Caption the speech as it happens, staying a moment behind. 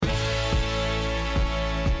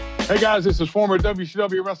Hey guys, this is former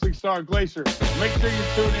WCW wrestling star Glacier. Make sure you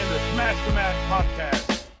tune in to Smash the Mat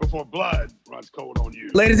podcast before blood runs cold on you.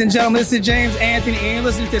 Ladies and gentlemen, this is James Anthony, and you're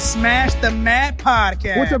listening to Smash the Mat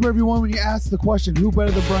podcast. What's up, everyone? When you ask the question, who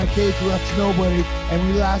better than Brian Cage, that's nobody.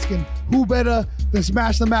 And we're asking, who better than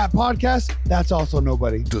Smash the Mat podcast? That's also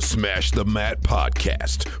nobody. The Smash the Mat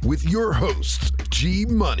podcast with your hosts, G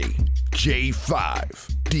Money, J5,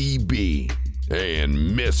 DB, and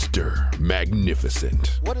Mr.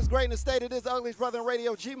 Magnificent. What is great in the state? It is Ugly's brother in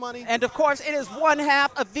radio, G Money. And of course, it is one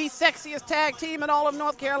half of the sexiest tag team in all of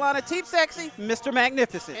North Carolina, Team Sexy, Mr.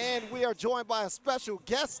 Magnificent. And we are joined by a special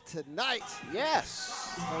guest tonight.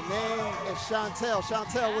 Yes. Her name is Chantel.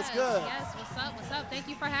 Chantel, what's good? Yes, what's up? Thank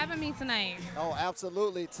you for having me tonight. Oh,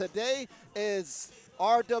 absolutely. Today is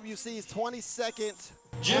RWC's 22nd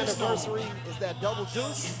anniversary. Is that Double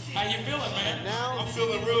Deuce? How you feeling, man? And now I'm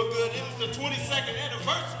feeling real good. It is the 22nd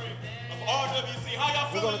anniversary of RWC. How y'all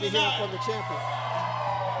we're feeling going to be hearing tonight? from the champion.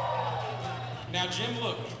 Now, Jim,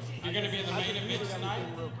 look, you're going to be in the main event tonight.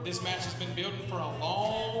 This match has been building for a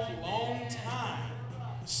long, long time.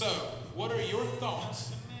 So, what are your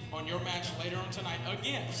thoughts on your match later on tonight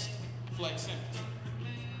against Flex Simmons?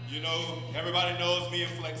 You know, everybody knows me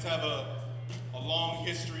and Flex have a long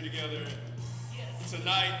history together.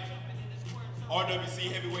 Tonight,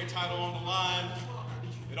 RWC heavyweight title on the line.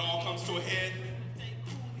 It all comes to a head.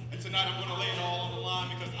 And tonight I'm gonna lay it all on the line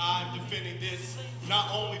because I'm defending this not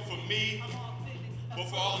only for me, but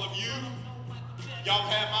for all of you. Y'all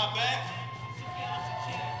have my back.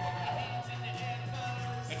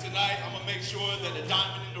 And tonight I'm gonna make sure that the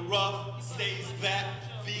diamond in the rough stays that,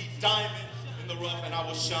 the diamond in the rough, and I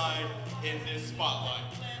will shine in this spotlight.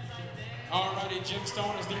 Alrighty, Jim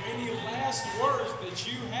Stone, is there any last words that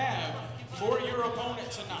you have for your opponent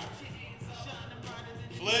tonight?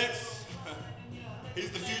 Flex, he's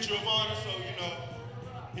the future of honor, so, you know,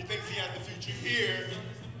 he thinks he has the future here,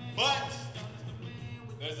 but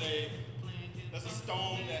there's a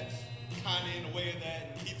stone that's kind of in the way of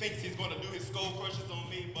that, and he thinks he's going to do his skull crushes on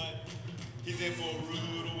me, but he's in for a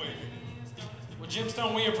rude awakening. Well, Jim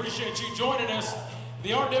Stone, we appreciate you joining us.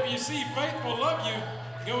 The RWC faithful love you.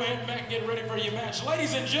 Go ahead and back and get ready for your match.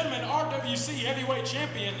 Ladies and gentlemen, RWC Heavyweight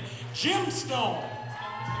Champion, Jim Stone.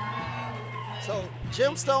 So,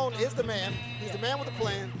 Jim Stone is the man. He's the man with the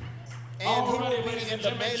plan. And he will Alrighty, be ladies in and the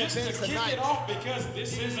gentlemen, main just event to kick tonight. it off, because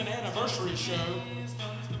this is an anniversary show,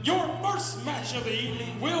 your first match of the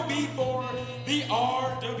evening will be for the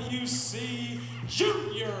RWC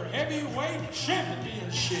Junior Heavyweight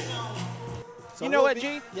Championship. So You know we'll what,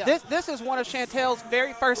 G? Yeah. This is one of Chantel's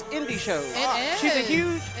very first indie shows. It She's a is.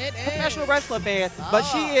 huge It is. professional wrestler fan, but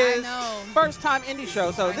she I is know. first time indie show.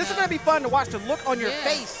 So this is know. going to be fun to watch the look on your Yeah.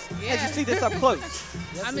 face as Yeah. you see this up close.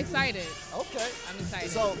 I'm excited. Okay. I'm excited.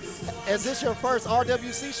 So, is this your first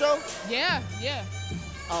RWC show? Yeah.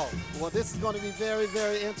 Oh, well, this is going to be very,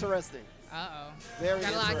 very interesting. Uh-oh. Very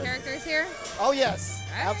Got a lot of interesting. characters here? Oh, yes,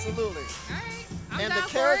 All right. absolutely. All right. I'm And down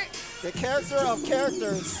for it. the character of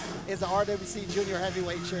characters is the RWC Junior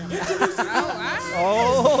Heavyweight Champion. Oh, all right.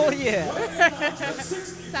 Oh, yeah.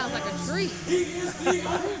 Sounds like a treat. He is the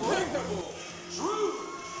unbreakable Drew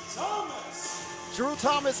Thomas. Drew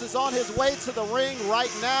Thomas is on his way to the ring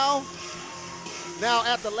right now. Now,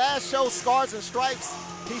 at the last show, Scars and Stripes,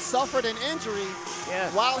 he suffered an injury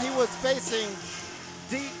Yes. while he was facing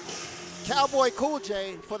Cowboy Cool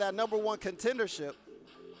J for that #1 contendership.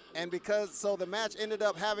 And so the match ended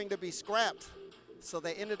up having to be scrapped. So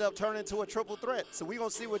they ended up turning into a triple threat. So we're going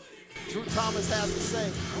to see what Drew Thomas has to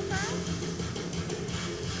say.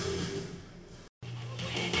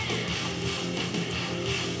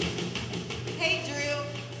 Hey Drew,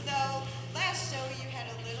 so last show you had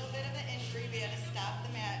a little bit of an injury, we had to stop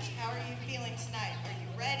the match. How are you feeling tonight? Are you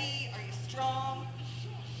ready? Are you strong?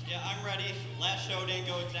 Yeah, I'm ready. Last show didn't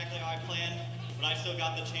go exactly how I planned, but I still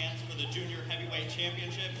got the chance for the Junior Heavyweight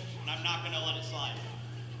Championship, and I'm not going to let it slide.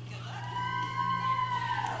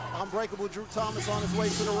 Unbreakable Drew Thomas on his way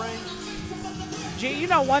to the ring. G, you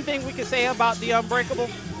know one thing we can say about the Unbreakable?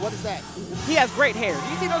 What is that? He has great hair. Do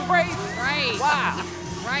you see those braids? Right. Wow.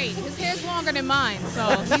 Right. His hair's longer than mine, so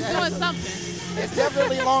he's doing something. It's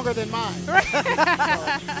definitely longer than mine. So,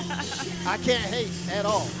 I can't hate at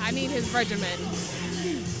all. I need his regimen.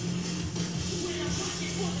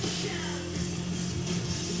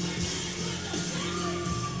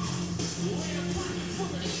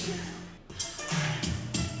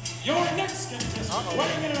 Your next contestant,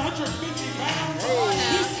 weighing in at 150 pounds,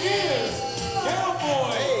 this is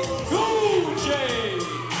Cowboy Cool J.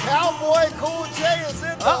 Cowboy Cool J is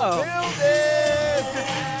in the building.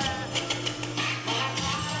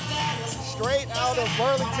 Straight out of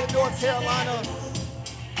Burlington, North Carolina.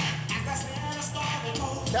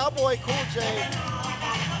 Cowboy Cool J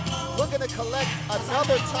looking to collect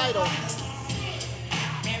another title.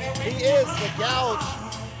 He is the Gouge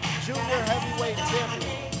Junior Heavyweight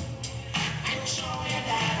Champion.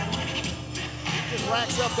 He just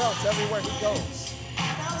racks up belts everywhere he goes.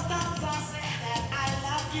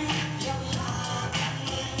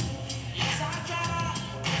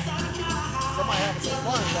 Somebody having some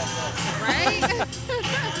fun back there. Right?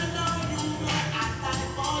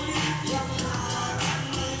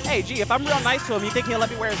 Hey, G, if I'm real nice to him, you think he'll let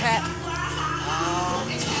me wear his hat?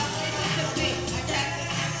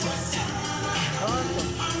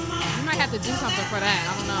 You might have to do something for that.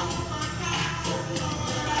 I don't know.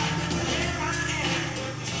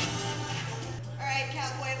 All right,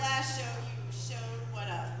 Cowboy, last show you showed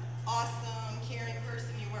what a awesome, caring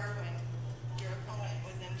person you were when your opponent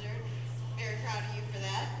was injured. Very proud of you for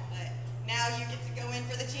that. But now you get to go in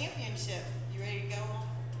for the championship. You ready to go?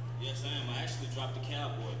 Yes, I am. I actually dropped the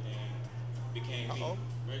Cowboy thing. Became me,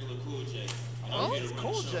 regular Cool J. And I'm here to run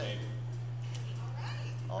Cool the show, J. baby.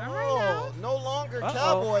 Oh, no longer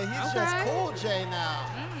Cowboy. He's just Cool J now.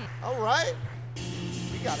 All right.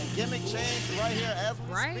 We got a gimmick change right here as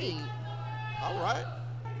we speak. All right.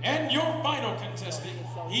 And your final contestant,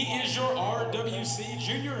 he is your RWC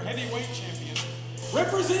Junior Heavyweight Champion,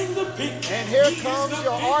 representing the pink. And here comes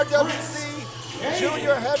your RWC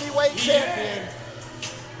Junior Heavyweight Champion.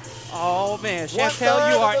 Oh, man.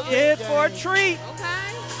 Chantel, you are in for a treat.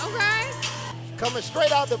 Okay. Coming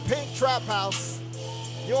straight out the Pink Trap House,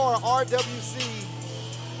 your RWC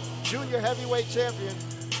Junior Heavyweight Champion,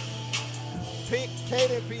 Pink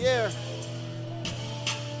Kayden Pierre.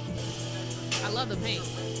 I love the pink.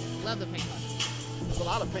 Love the pink. It's a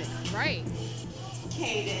lot of pink. Right.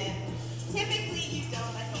 Kayden, typically you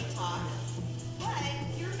don't let me talk, but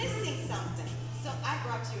you're missing something. So I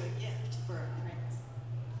brought you a gift for a prince.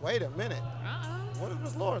 Wait a minute. What is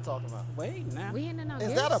Miss Laura talking about? Wait now. We handing out Is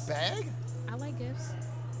gifts? that a bag? I like gifts.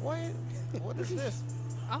 Wait, what is this?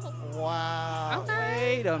 Oh. Wow.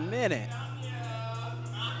 Okay. Wait a minute.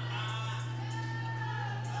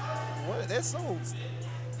 What? They're so.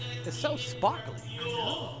 It's so sparkly.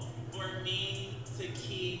 For me to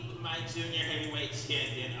keep my junior heavyweight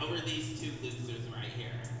champion over these two losers right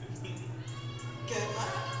here. Good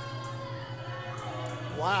luck.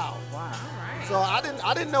 Wow. Wow. So I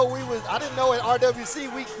didn't know at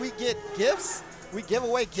RWC we get gifts. We give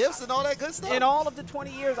away gifts and all that good stuff. In all of the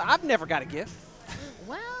 20 years, I've never got a gift.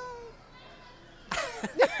 Well.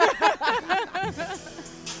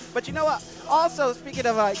 But you know what? Also, speaking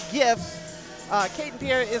of gifts, Kayden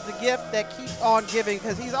Pierre is the gift that keeps on giving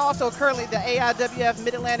because he's also currently the AIWF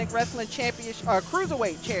Mid-Atlantic Wrestling Championship,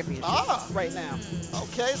 Cruiserweight Championship right now.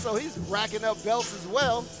 Okay, so he's racking up belts as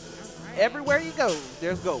well. Everywhere you go,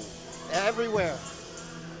 there's gold. Everywhere.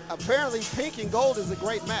 Apparently, pink and gold is a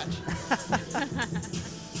great match.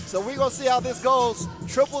 So we're going to see how this goes.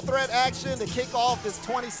 Triple threat action to kick off this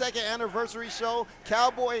 22nd anniversary show.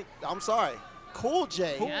 Cool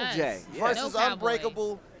J. Versus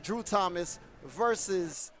Unbreakable Drew Thomas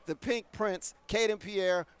versus the Pink Prince, Kayden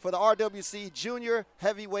Pierre, for the RWC Junior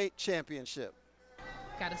Heavyweight Championship.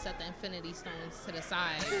 Got to set the infinity stones to the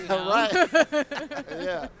side. You know? Right.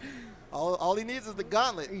 Yeah. All he needs is the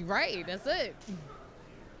gauntlet. Right, that's it.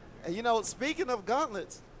 And you know, speaking of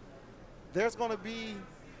gauntlets, there's going to be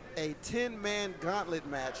a 10-man gauntlet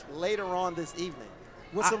match later on this evening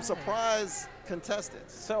with some surprise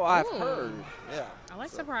contestants. So I've heard. Yeah. I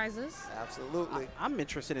like surprises. Absolutely. I'm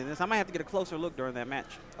interested in this. I might have to get a closer look during that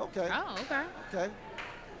match. Okay. Oh, okay. Okay.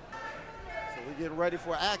 So we're getting ready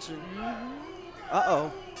for action.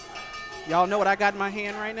 Uh-oh. Y'all know what I got in my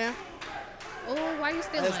hand right now? Oh, why you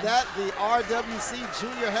stealing? Is that the RWC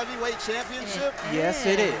Junior Heavyweight Championship? Yes,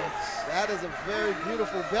 it is. That is a very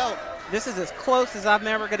beautiful belt. This is as close as I'm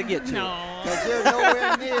ever going to get to. No. Because you're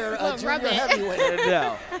nowhere near a junior heavyweight.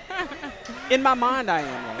 No. In my mind, I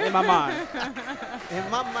am. In my mind. In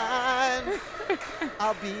my mind,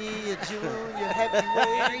 I'll be a junior heavyweight.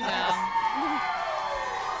 There you go.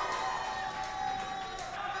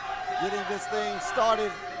 Getting this thing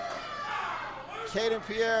started. Kayden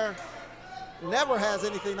Pierre never has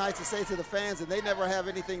anything nice to say to the fans, and they never have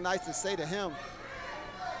anything nice to say to him.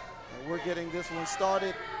 And we're getting this one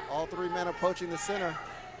started. All three men approaching the center.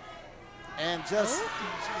 And just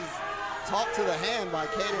talk to the hand by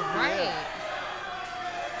Kayden Pierre. Right.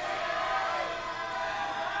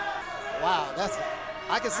 Wow,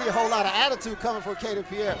 I can see a whole lot of attitude coming from Kayden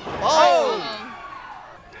Pierre. Oh!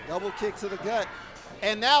 Double kick to the gut.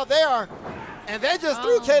 And now they just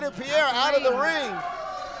threw Kayden Pierre out of the ring.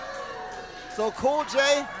 So Cool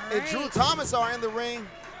J and Drew Thomas are in the ring.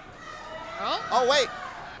 Oh. Oh, wait.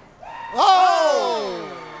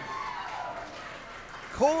 Oh!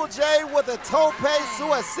 Cool J with a tope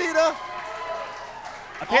suicida.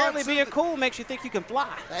 Apparently being cool makes you think you can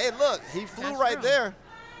fly. Hey, look, he flew right there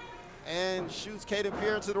and shoots Caden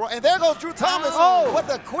Pierre into the right. And there goes Drew Thomas with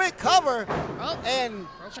a quick cover. And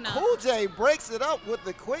Cool J breaks it up with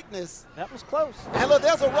the quickness. That was close. And look,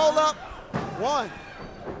 there's a roll up. One.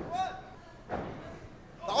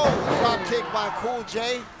 Oh, drop kick by Cool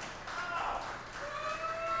J.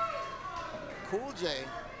 Cool J.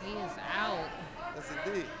 He is out. Yes,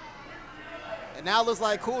 indeed. And now it looks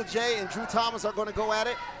like Cool J and Drew Thomas are going to go at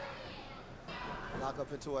it. Lock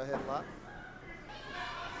up into a headlock.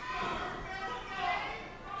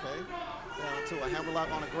 Okay. Down to a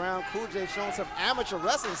hammerlock on the ground. Cool J showing some amateur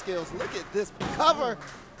wrestling skills. Look at this cover.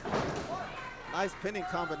 Nice pinning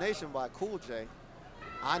combination by Cool J.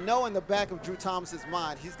 I know in the back of Drew Thomas's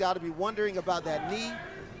mind, he's got to be wondering about that knee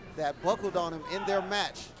that buckled on him in their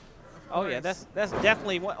match. Oh, yeah, that's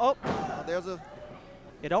definitely what. Oh, there's a.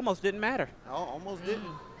 It almost didn't matter. No, almost didn't.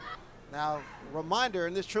 Now, reminder,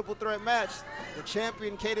 in this triple threat match, the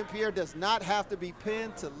champion, Caden Pierre, does not have to be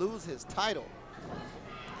pinned to lose his title.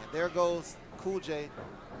 And there goes Cool J,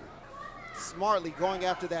 smartly going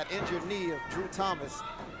after that injured knee of Drew Thomas.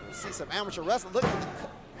 You see some amateur wrestling. Look at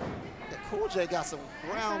Cool J got some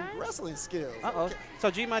ground wrestling skills. Uh-oh. Okay.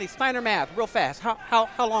 So, G-Money, Steiner math, real fast. How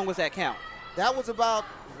long was that count? That was about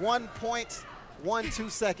 1.12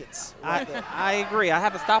 seconds. Right there. I agree. I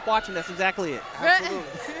have a stopwatch, and that's exactly it.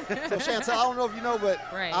 Absolutely. So, Chantel, I don't know if you know, but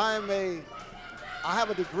I have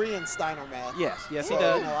a degree in Steiner math. Yes, he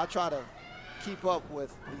does. You know, I try to keep up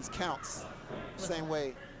with these counts same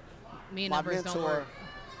way Me and my numbers don't mentor, work.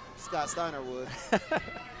 Scott Steiner, would.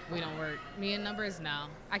 We don't work. Me and numbers, no.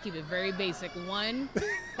 I keep it very basic. 1,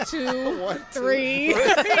 2, 1, 3. You know?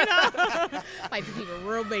 Like to keep it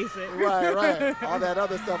real basic. Right. All that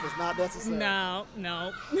other stuff is not necessary. No.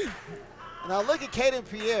 Now look at Caden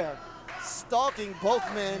Pierre stalking both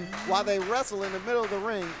men while they wrestle in the middle of the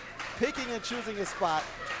ring, picking and choosing a spot.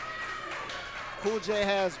 Cool J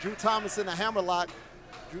has Drew Thomas in a hammerlock.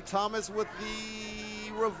 Drew Thomas with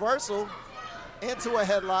the reversal into a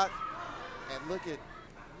headlock. And look at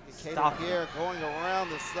Caden Pierre going around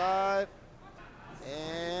the side.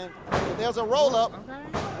 And there's a roll-up.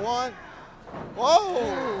 One.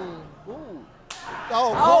 Whoa. Ooh.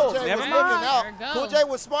 Oh, Cool J never was mind. looking out. There it goes. Cool J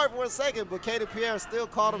was smart for a second, but Caden Pierre still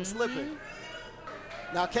caught him slipping.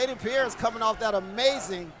 Now, Caden Pierre is coming off that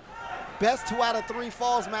amazing best 2 out of 3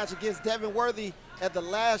 falls match against Devin Worthy at the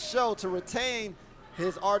last show to retain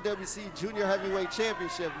his RWC Junior Heavyweight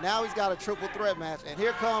Championship. Now he's got a triple threat match. And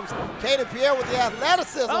here comes Caden Pierre with the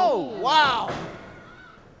athleticism. Oh. Wow.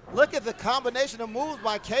 Look at the combination of moves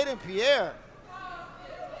by Caden Pierre.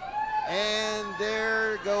 And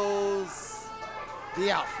there goes the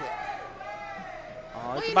outfit.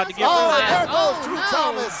 Oh, it's about to get Oh, real. and there goes Drew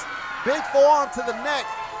Thomas. Big forearm to the neck.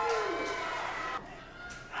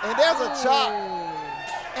 And there's a chop.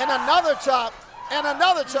 And another chop. And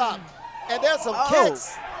another chop. And there's some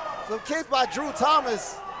kicks. Some kicks by Drew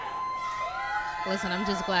Thomas. Listen, I'm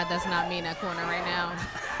just glad that's not me in that corner right now.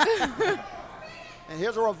 And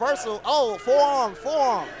here's a reversal. Oh, forearm.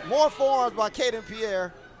 More forearms by Caden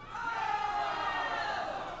Pierre.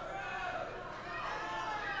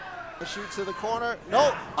 A shoot to the corner.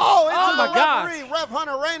 No. Oh, into the referee. Ref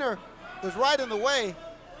Hunter Rayner was right in the way.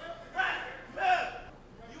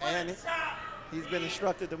 And he's been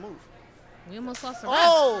instructed to move. We almost lost the ref.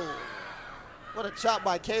 Oh, what a chop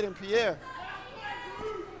by Caden Pierre.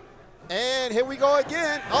 And here we go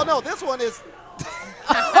again. Oh, no, this one is.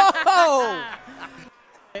 Oh!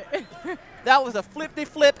 That was a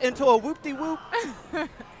flip-de-flip into a whoop-de-whoop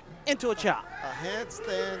into a chop. A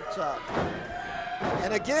handstand chop.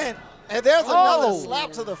 And again, and there's another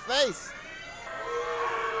slap to the face.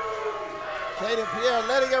 Caden Pierre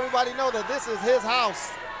letting everybody know that this is his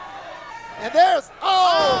house. And there's,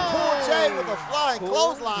 Cool J with a flying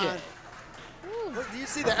clothesline. Look, do you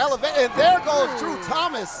see the elevation? And there goes Drew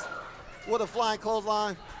Thomas with a flying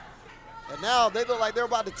clothesline. And now they look like they're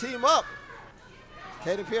about to team up.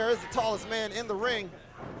 Caden Pierre is the tallest man in the ring.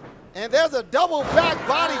 And there's a double back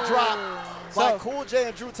body drop by Cool J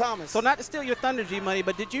and Drew Thomas. So not to steal your thunder, G-Money,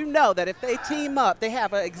 but did you know that if they team up, they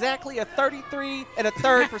have exactly a 33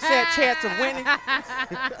 1/3% chance of winning?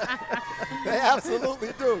 They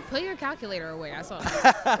absolutely do. Put your calculator away. I saw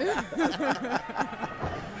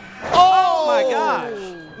Oh, my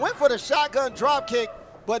gosh. Went for the shotgun drop kick,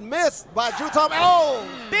 but missed by Drew Thomas. Oh,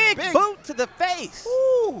 big boot to the face.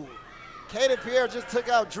 Ooh. Caden Pierre just took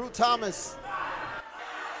out Drew Thomas.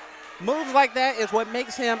 Moves like that is what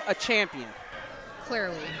makes him a champion.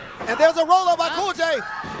 Clearly. And there's a roll-up by Cool J. 1,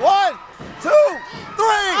 2, 3.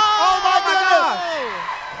 Oh, my goodness.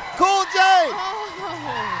 gosh. Cool J.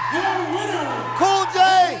 Cool J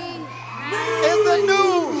is the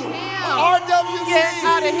new RWC Get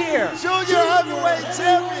out of here. Junior Heavyweight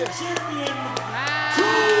Champion.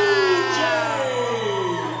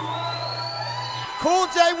 Cool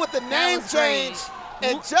J with the name change.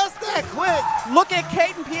 And just that quick. Look at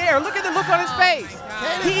Caden Pierre. Look at the look on his face.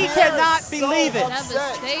 He cannot believe it.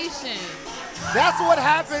 Devastation. That's what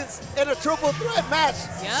happens in a triple threat match.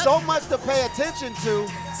 Yep. So much to pay attention to.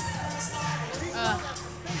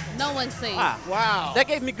 No one's safe. Wow. That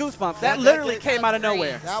gave me goosebumps. That literally came out of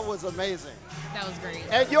nowhere. That was amazing. That was great.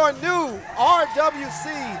 And your new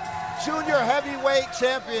RWC Junior Heavyweight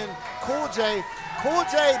Champion, Cool J. Cool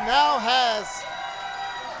J now has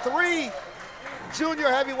 3 Junior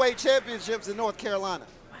Heavyweight Championships in North Carolina.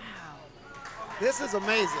 Wow. This is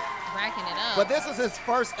amazing. Racking it up. But this is his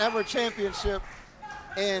first ever championship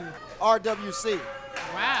in RWC.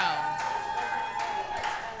 Wow.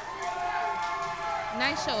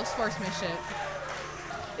 Nice show of sportsmanship.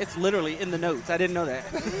 It's literally in the notes. I didn't know that.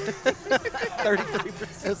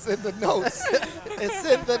 33%. It's in the notes. It's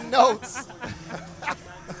in the notes.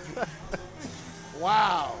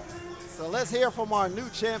 Wow. So let's hear from our new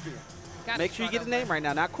champion. Make sure you get his name right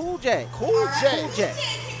now. Not Cool J. Cool J. Cool J.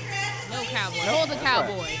 No cowboy. Hold the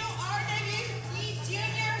cowboy.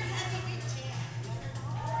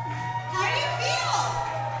 How do you feel?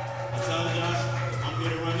 I told Josh, I'm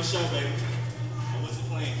here to run the show, baby. I wasn't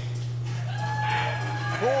playing.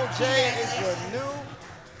 Cool J is your new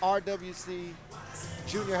RWC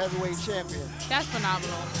Junior Heavyweight Champion. That's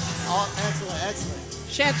phenomenal. Oh, excellent, excellent.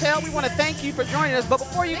 Chantel, we want to thank you for joining us. But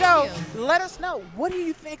before you go, let us know, what do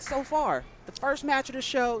you think so far? The first match of the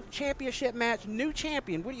show, championship match, new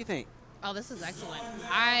champion. What do you think? Oh, this is excellent.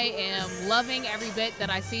 I am loving every bit that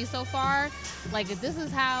I see so far. Like, if this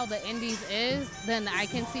is how the Indies is, then I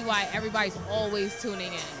can see why everybody's always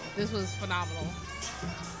tuning in. This was phenomenal.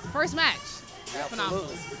 First match. Phenomenal.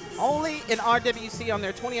 Only in RWC on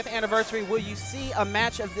their 20th anniversary will you see a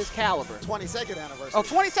match of this caliber. 22nd anniversary. Oh,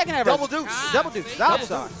 22nd anniversary. Double deuce. Double deuce. Double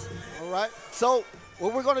deuce. All right. So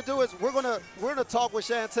what we're gonna do is we're gonna talk with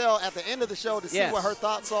Chantel at the end of the show to see what her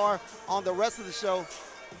thoughts are on the rest of the show.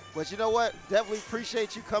 But you know what? Definitely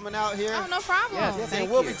appreciate you coming out here. Oh, no problem. Yes,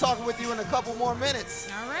 and we'll be talking with you in a couple more minutes.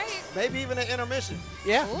 All right. Maybe even an intermission.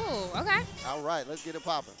 Yeah. Ooh, okay. All right, let's get it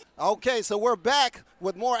popping. Okay, so we're back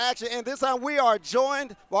with more action, and this time we are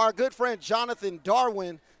joined by our good friend Jonathan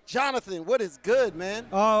Darwin. Jonathan, what is good, man?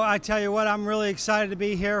 Oh, I tell you what, I'm really excited to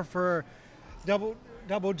be here for Double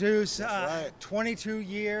Deuce. That's right. 22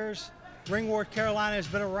 years. Ringworth, Carolina has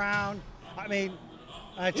been around. I mean,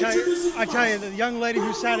 I tell you, the young lady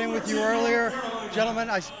who sat in with you earlier, gentlemen,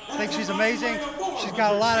 I think she's amazing. She's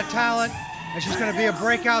got a lot of talent, and she's going to be a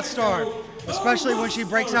breakout star, especially when she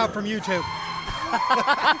breaks out from YouTube.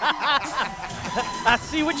 I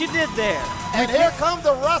see what you did there. And here come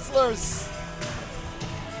the Rustlers.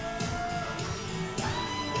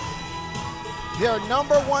 They're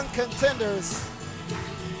 #1 contenders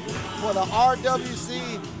for the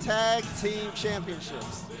RWC Tag Team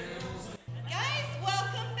Championships. Guys,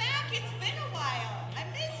 welcome back. It's been a while. I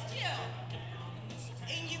missed you.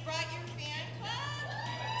 And you brought your fan club?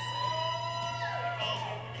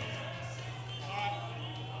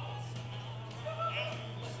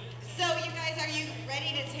 So you guys, are you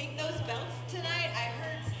ready to take those belts tonight? I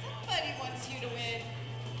heard somebody wants you to win.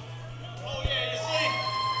 Oh yeah, you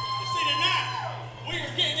see tonight, we are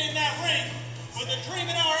getting in that ring with a dream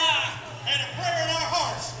in our eye and a prayer in our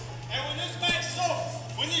hearts. And when this match is over,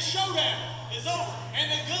 when this showdown is over and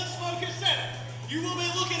the gun smoke is settled, you will be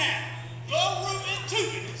looking at the rootin'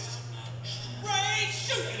 tootin'est, straight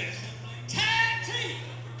shootin'est tag team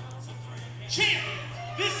champion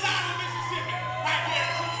this side of Mississippi, right here.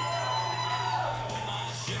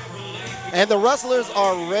 And the Rustlers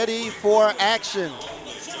are ready for action.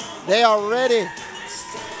 They are ready.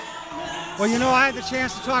 Well, you know, I had the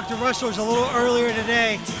chance to talk to Rustlers a little earlier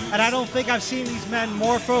today, and I don't think I've seen these men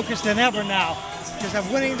more focused than ever now, because I'm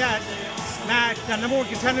winning that match, that #1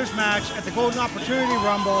 contenders match at the Golden Opportunity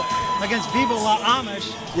Rumble against Viva La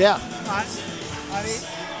Amish. Yeah. I mean,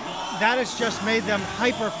 that has just made them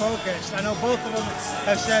hyper-focused. I know both of them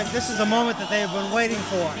have said this is the moment that they've been waiting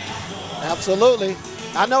for. Absolutely.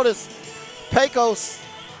 I noticed Pecos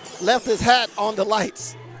left his hat on the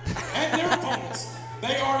lights. And their opponents,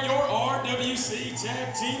 they are your RWC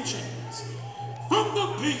Tag Team Champions. From the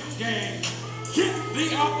Pink Gang, Kit the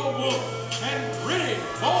Applewood and Pretty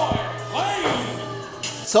Boy Lane.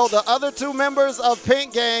 So the other 2 members of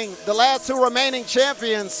Pink Gang, the last 2 remaining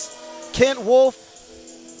champions, Kent Wolf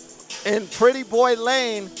and Pretty Boy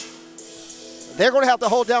Lane, they're going to have to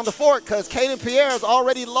hold down the fort because Caden Pierre has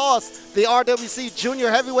already lost the RWC Junior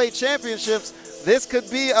Heavyweight Championships. This could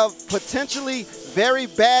be a potentially very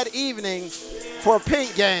bad evening for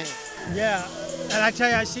Pink Gang. Yeah, and I tell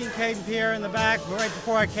you, I seen Caden Pierre in the back right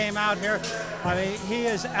before I came out here. I mean, he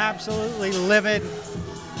is absolutely livid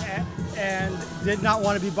and did not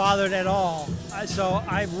want to be bothered at all. So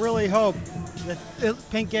I really hope that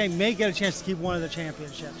Pink Gang may get a chance to keep one of the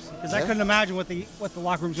championships, because I couldn't imagine what the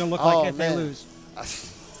locker room's going to look like if they lose.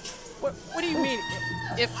 What do you mean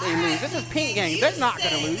if they lose? This is Pink Gang. They're not going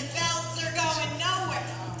to lose. Belts are going nowhere.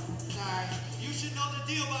 Sorry. You should know the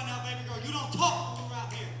deal by now, baby girl. You don't talk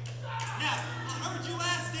around here. Now, I heard you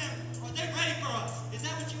ask them, are they ready for us? Is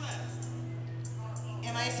that what you asked?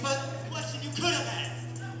 Am I supposed to? Question you could have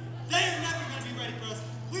asked. They are never going to be ready for us.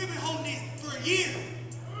 We've been holding these for a year.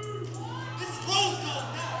 This is Rose Gold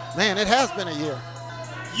now. Man, it has been a year.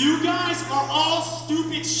 You guys are all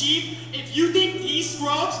stupid sheep if you think these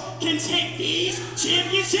scrubs can take these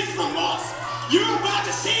championships from us. You're about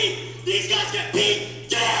to see these guys get beat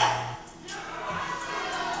down.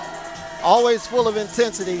 Always full of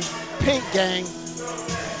intensity, Pink Gang.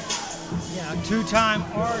 Yeah, two-time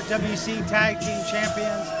RWC Tag Team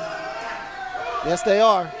Champions. Yes, they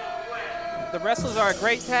are. The wrestlers are a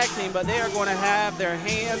great tag team, but they are going to have their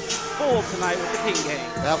hands full tonight with the Pink Gang.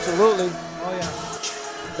 Absolutely. Oh,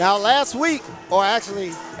 yeah. Now, last week, or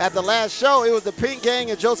actually at the last show, it was the Pink Gang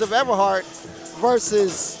and Joseph Everhart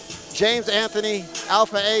versus James Anthony,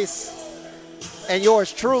 Alpha Ace, and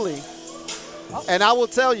yours truly. And I will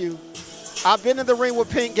tell you, I've been in the ring with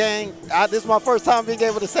Pink Gang. This is my first time being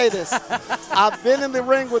able to say this. I've been in the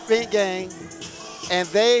ring with Pink Gang, and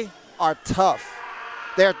they are tough.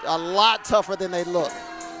 They're a lot tougher than they look.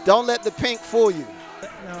 Don't let the pink fool you.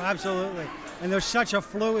 No, absolutely. And they're such a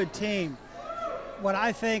fluid team. What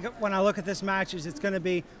I think when I look at this match is it's going to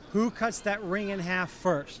be who cuts that ring in half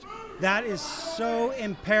first. That is so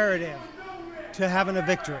imperative to having a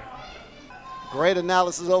victory. Great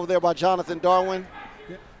analysis over there by Jonathan Darwin.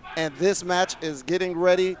 And this match is getting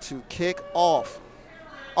ready to kick off.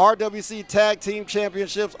 RWC Tag Team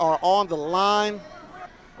Championships are on the line.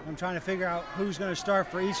 I'm trying to figure out who's going to start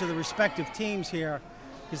for each of the respective teams here,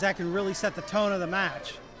 because that can really set the tone of the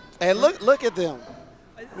match. And look at them.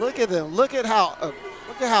 Look at them. Look at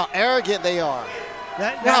how arrogant they are.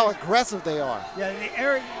 Look how aggressive they are. Yeah, the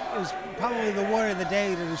arrogant is probably the word of the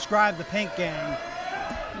day to describe the Pink Gang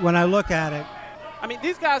when I look at it. I mean,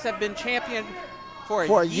 these guys have been champion for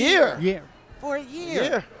a year. For a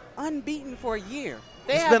year. Unbeaten for a year.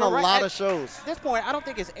 It's been a lot of shows. At this point, I don't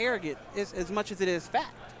think it's arrogant as much as it is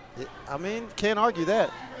fact. I mean, can't argue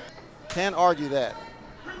that. Can't argue that.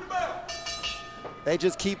 They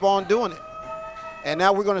just keep on doing it. And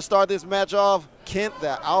now we're going to start this match off. Kent,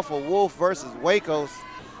 the Alpha Wolf versus Wacos.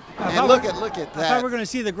 And look at that. I thought we were going to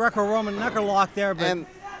see the Greco-Roman knuckle lock there, but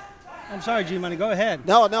I'm sorry, G-Money, go ahead.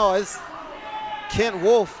 No, it's Kent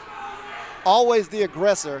Wolf, always the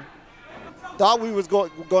aggressor. Thought we was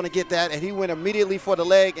going to get that, and he went immediately for the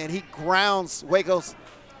leg, and he grounds Wacos.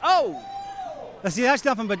 Oh! See, that's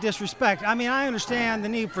nothing but disrespect. I mean, I understand the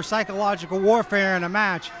need for psychological warfare in a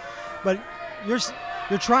match, but you're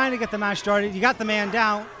trying to get the match started. You got the man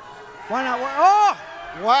down. Why not? Oh!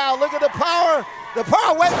 Wow, look at the power. The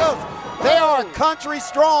power of Wacos. They are country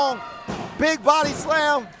strong. Big body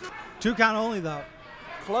slam. 2 count only, though.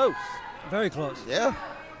 Close. Very close. Yeah.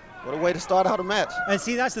 What a way to start out a match. And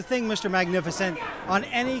see, that's the thing, Mr. Magnificent. On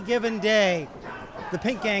any given day, the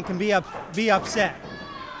Pink Gang can be upset.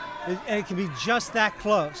 And it can be just that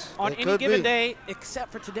close. On any given day,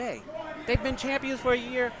 except for today. They've been champions for a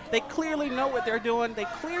year. They clearly know what they're doing. They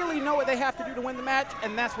clearly know what they have to do to win the match,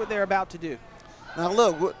 and that's what they're about to do. Now,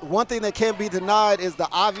 look, one thing that can't be denied is the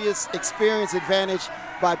obvious experience advantage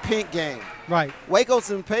by Pink Gang. Right.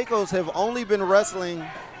 Wacos and Pecos have only been wrestling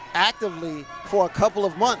actively for a couple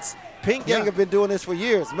of months. Pink Gang have been doing this for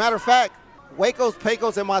years. Matter of fact, Wacos,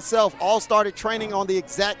 Pecos, and myself all started training on the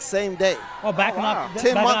exact same day. Oh, back in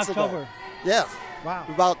 10 months October. ago. Yes. Wow.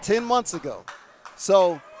 About 10 months ago.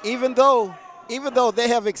 So even though they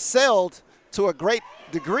have excelled to a great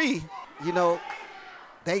degree,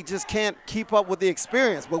 they just can't keep up with the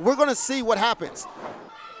experience. But we're going to see what happens.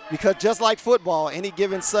 Because just like football, any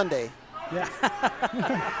given Sunday,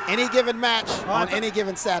 any given match on any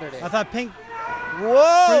given Saturday. I thought Pretty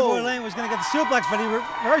Whoa! Boy Lane was going to get the suplex, but he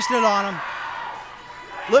reversed it on him.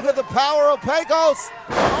 Look at the power of Pecos.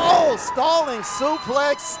 Oh, stalling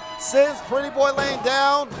suplex sends Pretty Boy Lane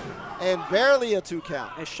down, and barely a 2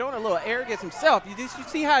 count. And showing a little arrogance himself. You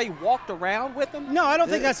see how he walked around with him? No, I don't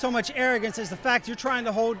think that's so much arrogance as the fact you're trying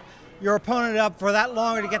to hold your opponent up for that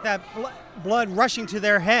longer to get that blood rushing to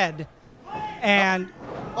their head. and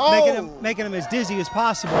making him as dizzy as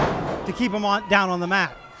possible to keep him down on the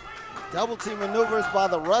mat. Double team maneuvers by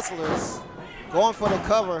the Rustlers. Going for the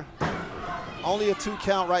cover. Only a 2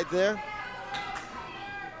 count right there.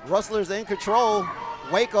 Rustlers in control.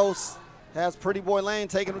 Wacos has Pretty Boy Lane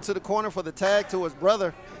taking him to the corner for the tag to his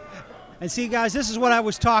brother. And see, guys, this is what I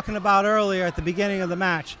was talking about earlier at the beginning of the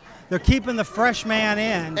match. They're keeping the fresh man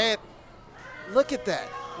in. And look at that.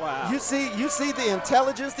 Wow. You see the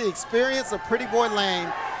intelligence, the experience of Pretty Boy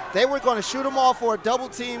Lane. They were going to shoot him off for a double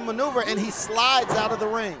team maneuver, and he slides out of the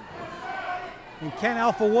ring. And Ken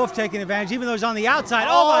Alpha Wolf taking advantage, even though he's on the outside.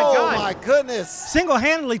 Oh my God. Oh my goodness.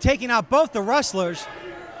 Single-handedly taking out both the Rustlers.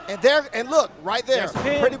 And look, right there,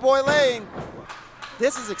 Pretty Boy Lane.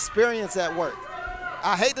 This is experience at work.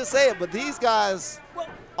 I hate to say it, but these guys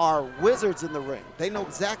are wizards in the ring. They know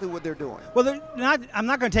exactly what they're doing. Well, I'm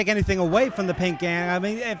not going to take anything away from the Pink Gang. I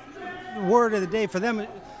mean, the word of the day for them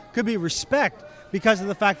could be respect because of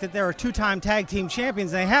the fact that they're 2-time tag team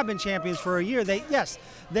champions. They have been champions for a year. They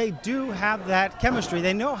do have that chemistry.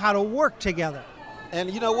 They know how to work together.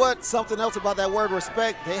 And you know what? Something else about that word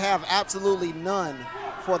respect, they have absolutely none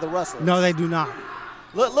for the Rustlers. No, they do not.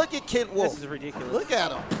 Look at Kent Wolf. This is ridiculous. Look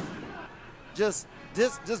at him. Just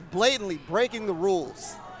blatantly breaking the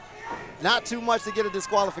rules. Not too much to get a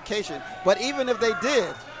disqualification, but even if they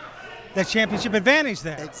did, that championship advantage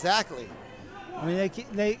there. Exactly. I mean,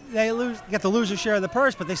 they get the loser share of the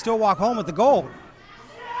purse, but they still walk home with the gold.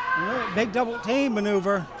 Big double team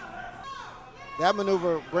maneuver. That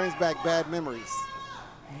maneuver brings back bad memories.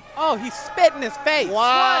 Oh, he spit in his face.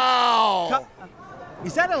 Wow.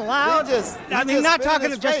 Is that allowed? I'm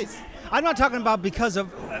not talking about because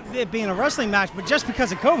of it being a wrestling match, but just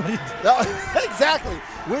because of COVID. No, exactly.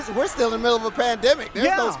 We're still in the middle of a pandemic.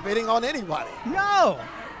 There's no spitting on anybody. No.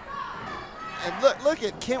 And look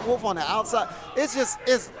at Kent Wolf on the outside.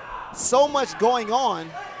 It's so much going on.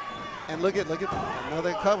 And look at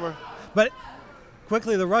another cover. But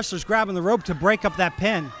quickly the Rustlers grabbing the rope to break up that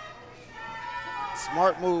pin.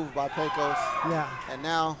 Smart move by Pecos. Yeah. And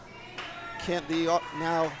now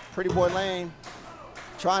Pretty Boy Lane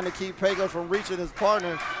trying to keep Pecos from reaching his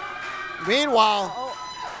partner. Meanwhile,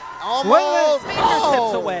 almost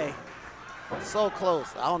fingertips away. So close.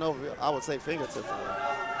 I don't know if I would say fingertips away.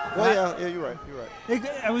 Well, yeah, you're right.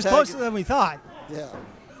 It was closer than we thought. Yeah.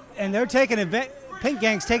 And they're Pink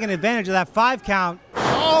Gang's taking advantage of that 5 count.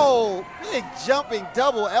 Oh, big jumping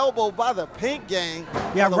double elbow by the Pink Gang.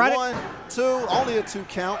 Yeah, right. 1, 2, only a 2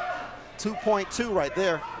 count. 2.2 right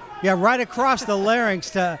there. Yeah, right across the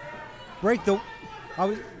larynx to break the. I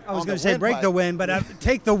was going to say break the wind, but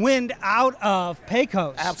take the wind out of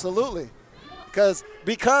Pecos. Absolutely, because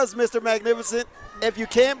Mr. Magnificent, if you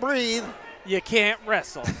can't breathe, you can't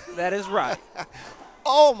wrestle. That is right.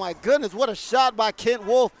 Oh my goodness, what a shot by Kent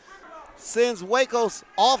Wolf. Sends Wacos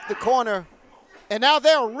off the corner, and now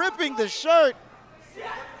they're ripping the shirt.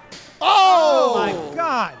 Oh my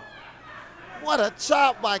God. What a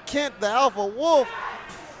chop by Kent the Alpha Wolf.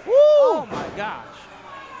 Woo! Oh my gosh.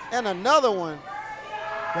 And another one.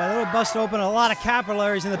 Yeah, that'll bust open a lot of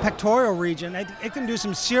capillaries in the pectoral region. It can do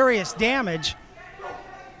some serious damage.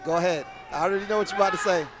 Go ahead. I already know what you're about to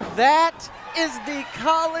say. That is the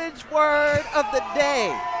college word of the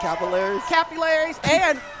day. Capillaries. Capillaries.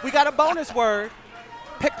 And we got a bonus word.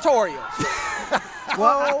 Pectorials.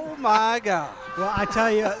 Oh my God. Well, I tell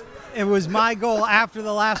you, it was my goal after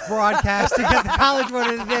the last broadcast to get the college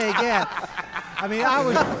word of the day again. I mean, I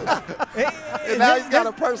was. And now he's got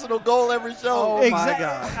a personal goal every show. Oh, my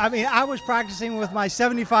God. I mean, I was practicing with my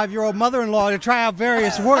 75-year-old mother-in-law to try out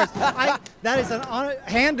various words. That is an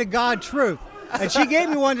hand-to-God truth. And she gave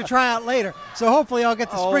me one to try out later. So hopefully I'll get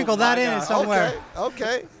to sprinkle that in somewhere.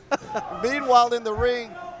 Okay. Meanwhile, in the ring,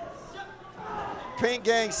 Pink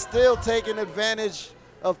Gang still taking advantage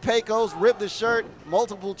of Pecos. Ripped the shirt,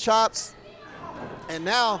 multiple chops. And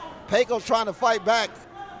now Pecos trying to fight back.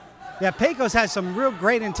 Yeah, Pecos has some real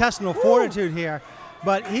great intestinal fortitude here,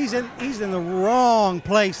 but he's in the wrong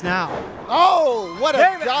place now. Oh, what a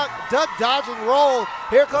duck dodging roll.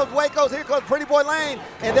 Here comes Wacos, here comes Pretty Boy Lane,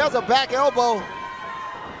 and there's a back elbow.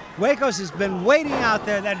 Wacos has been waiting out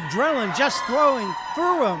there, that adrenaline just throwing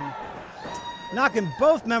through him, knocking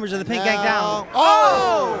both members of the Pink Gang down.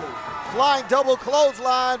 Oh! Flying double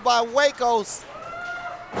clothesline by Wacos.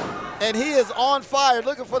 And he is on fire,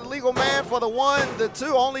 looking for the legal man for the 1, the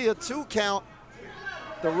 2, only a 2 count.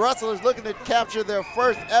 The Rustlers looking to capture their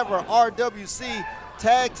first ever RWC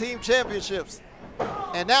Tag Team Championships.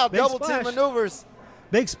 And now double team maneuvers.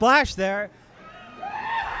 Big splash there.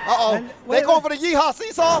 Uh-oh, they going for the Yeehaw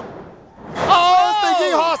Seesaw. Oh, it's the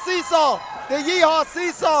Yeehaw Seesaw. The Yeehaw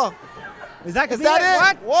Seesaw. Is that Is gonna be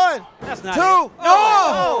that it? What? One. That's not two. it.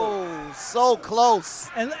 Oh, so close.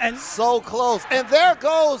 And so close. And there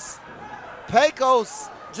goes Pecos.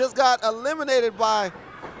 Just got eliminated by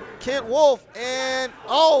Kent Wolf. And,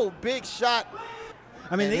 big shot.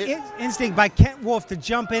 I mean, the instinct by Kent Wolf to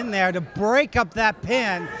jump in there to break up that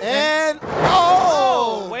pin. And,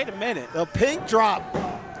 wait a minute. The pink drop.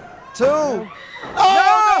 Two. Oh,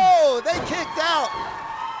 no. They kicked out.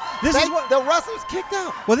 The wrestlers kicked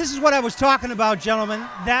out. Well, this is what I was talking about, gentlemen.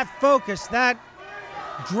 That focus, that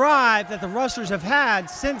drive that the wrestlers have had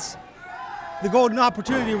since the Golden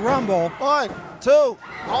Opportunity Rumble. 1, 2,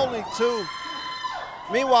 only 2.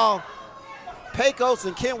 Meanwhile, Pecos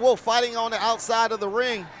and Kent Wolf fighting on the outside of the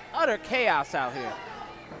ring. Utter chaos out here.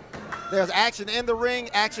 There's action in the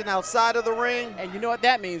ring, action outside of the ring. And you know what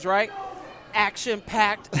that means, right?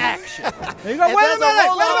 Action-packed action. There you go. Wait a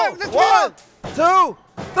minute. 1, 2, 3.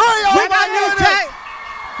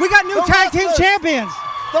 We got new tag team champions.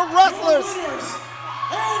 The wrestlers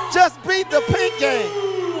just beat the Pink Gang.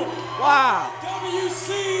 Wow.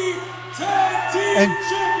 WC Tag Team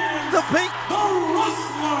Champions.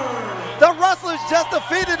 The Rustlers just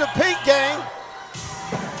defeated the Pink Gang.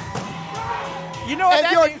 You know what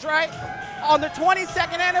that means, right? On the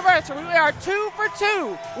 22nd anniversary, we are 2 for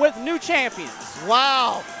 2 with new champions.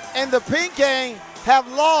 Wow. And the Pink Gang have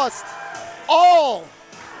lost all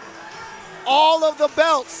of the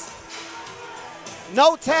belts.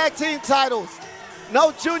 No tag team titles.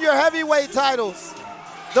 No junior heavyweight titles.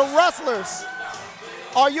 The Rustlers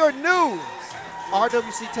are your new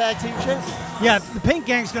RWC Tag Team Champions. Yeah, the Pink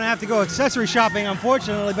Gang's going to have to go accessory shopping,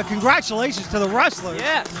 unfortunately, but congratulations to the Rustlers.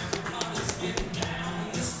 Yes.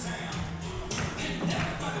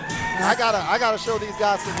 I gotta show these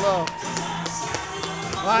guys some love.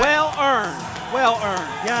 Well earned. Well earned.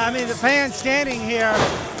 Yeah, I mean, the fans standing here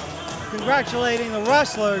congratulating the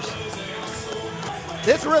Rustlers.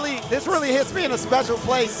 This really hits me in a special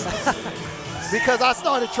place because I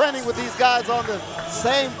started training with these guys on the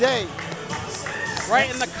same day. Right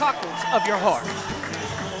in the cockles of your heart.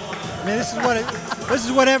 I mean, this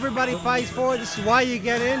is what everybody fights for. This is why you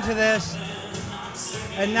get into this.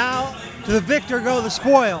 And now, to the victor go the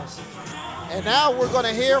spoils. And now we're going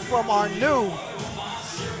to hear from our new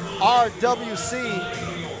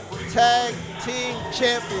RWC Tag Team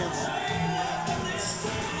Champions.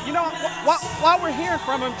 You know, while we're hearing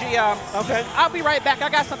from him, G, okay, I'll be right back. I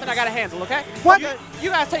got something I got to handle, okay? What? You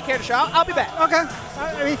guys take care of the show. I'll be back. Okay.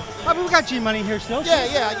 I mean, we got G-Money here still.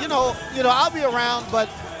 Yeah. You know, I'll be around, but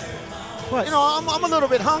what? I'm a little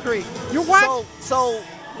bit hungry. You what? So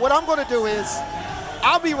what I'm going to do is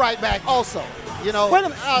I'll be right back also. You know, I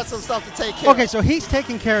have some stuff to take care of. Okay, so he's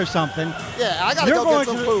taking care of something. Yeah, I got to go get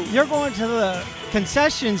some food. You're going to the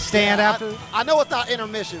concession stand after. I know it's not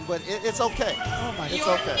intermission, but it's okay. Oh my! It's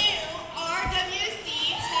okay.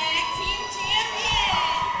 RWC Tag Team Champion.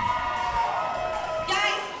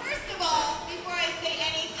 Guys, first of all, before I say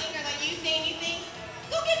anything or let you say anything,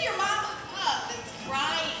 go give your mom a hug that's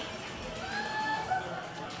crying.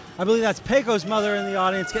 I believe that's Pecos' mother in the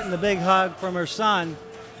audience getting the big hug from her son,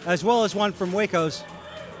 as well as one from Waco's.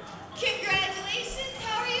 Congratulations,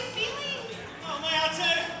 how are you feeling? Oh man, I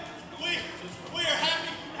tell you, we are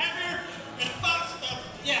happier than a box of a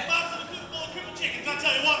coop full of crippled chickens. I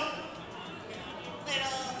tell you what.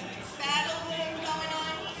 Little battle going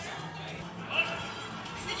on. What?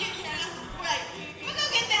 So you can, right? We'll go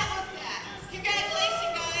get that one back.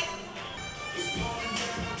 Congratulations, guys.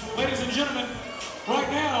 Ladies and gentlemen, right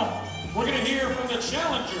now, we're going to hear from the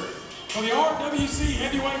challenger for the RWC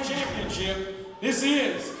Heavyweight Championship. This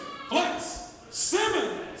is Flex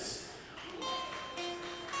Simmons.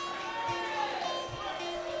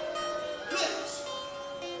 Flex.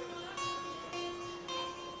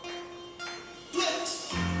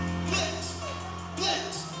 Flex. Flex. Flex.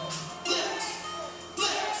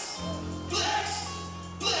 Flex. Flex. Flex.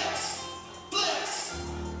 Flex. Flex.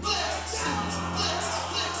 Flex. Simmons. Flex.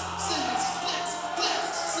 Flex. Simmons. Flex. Flex.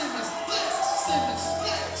 Simmons. Flex. Simmons.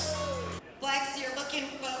 Flex. Flex, you're looking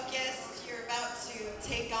focused. You're about to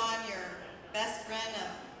take on your best friend of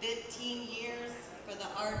 15 years for the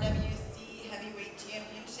RWC Heavyweight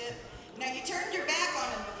Championship. Now, you turned your back on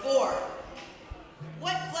him before.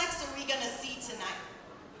 What Flex are we going to see tonight?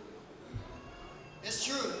 It's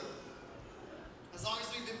true. As long as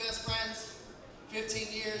we've been best friends,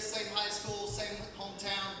 15 years, same high school, same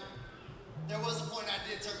hometown, there was a point I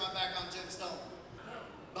did turn my back on Jim Stone.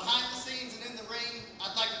 Behind the scenes and in the ring,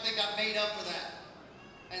 I'd like to think I've made up for that.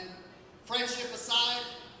 And friendship aside,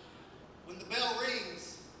 when the bell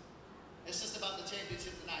rings, it's just about the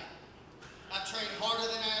championship tonight. I've trained harder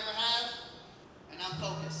than I ever have, and I'm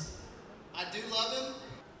focused. I do love him,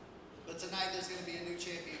 but tonight there's going to be a new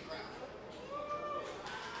champion crowned.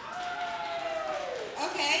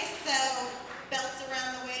 Okay, so belts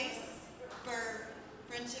around the waist for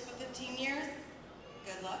friendship of 15 years.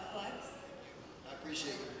 Good luck, Flex. I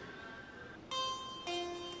appreciate it.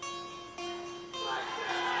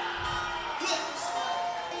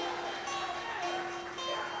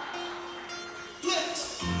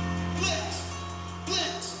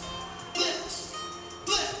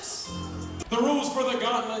 The rules for the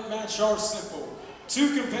gauntlet match are simple.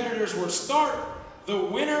 2 competitors will start. The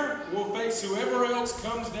winner will face whoever else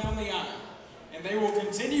comes down the aisle. And they will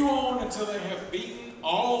continue on until they have beaten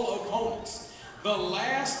all opponents. The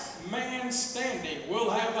last man standing will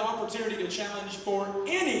have the opportunity to challenge for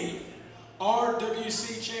any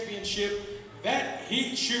RWC championship that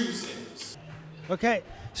he chooses. Okay,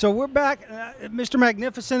 so we're back. Mr.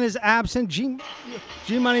 Magnificent is absent. G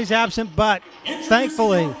Money's absent, but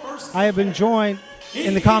thankfully I have been joined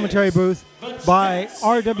in the commentary booth by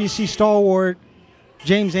RWC stalwart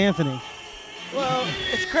James Anthony. Well,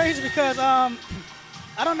 it's crazy because I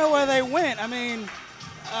don't know where they went. I mean,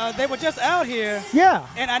 they were just out here. Yeah.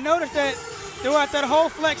 And I noticed that throughout that whole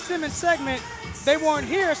Flex Simmons segment, they weren't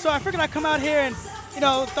here. So I figured I'd come out here and,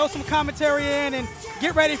 throw some commentary in and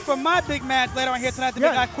get ready for my big match later on here tonight, the Big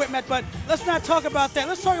I Quit match. But let's not talk about that.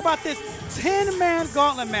 Let's talk about this 10-man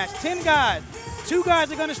gauntlet match. 10 guys. 2 guys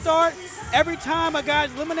are going to start. Every time a guy's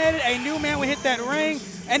eliminated, a new man will hit that ring.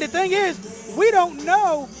 And the thing is, we don't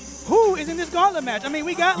know who is in this gauntlet match. I mean,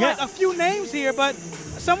 we got like a few names here, but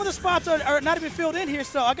some of the spots are not even filled in here,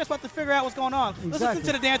 so I guess we'll have to figure out what's going on. Exactly. Let's listen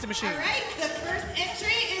to the Dancing Machine. All right, the first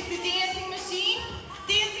entry is the Dancing Machine.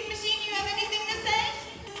 Dancing Machine, you have anything to say?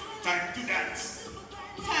 Time to dance.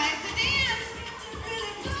 Time to dance.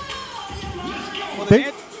 Well,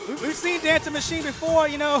 we've seen Dancing Machine before,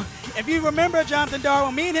 If you remember, Jonathan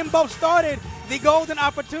Darwin, me and him both started the Golden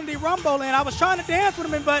Opportunity Rumble, and I was trying to dance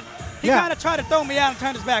with him, but he kind of tried to throw me out and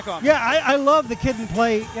turn his back on me. Yeah, I love the kid and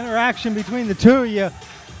play interaction between the two of you.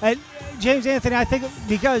 And James Anthony, I think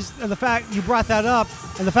because of the fact you brought that up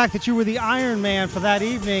and the fact that you were the Iron Man for that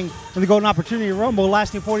evening in the Golden Opportunity Rumble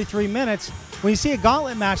lasting 43 minutes, when you see a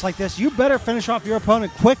gauntlet match like this, you better finish off your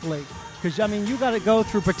opponent quickly because, you got to go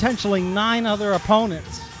through potentially 9 other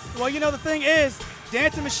opponents. Well, the thing is,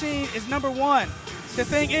 Dancing Machine is number 1. The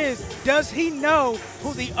thing is, does he know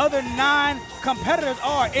who the other 9 competitors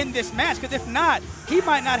are in this match? Because if not, he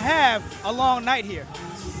might not have a long night here.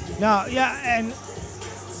 No, and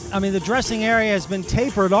the dressing area has been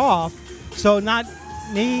tapered off, so not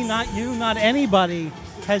me, not you, not anybody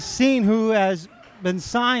has seen who has been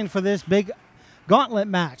signed for this big gauntlet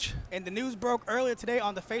match. And the news broke earlier today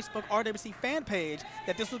on the Facebook RWC fan page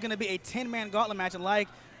that this was going to be a 10-man gauntlet match, and like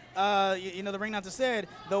the ring announcer said,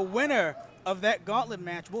 the winner of that gauntlet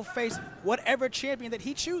match will face whatever champion that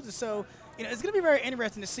he chooses. So, it's going to be very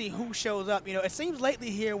interesting to see who shows up. It seems lately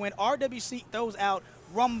here when RWC throws out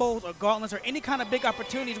rumbles or gauntlets or any kind of big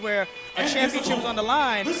opportunities where a championship is on the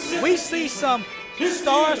line, we see some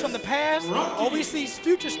stars from the past or we see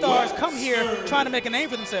future stars come here trying to make a name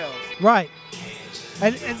for themselves. Right.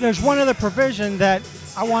 And there's one other provision that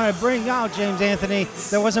I want to bring out, James Anthony,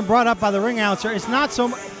 that wasn't brought up by the ring announcer. It's not so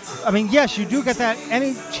much, yes, you do get that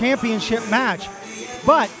any championship match,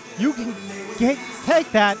 but you can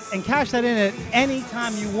take that and cash that in at any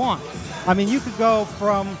time you want. You could go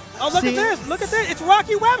from... Oh, look at this. Look at this. It's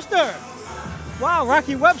Rocky Webster. Wow,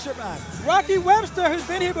 Rocky Webster back. Rocky Webster, who's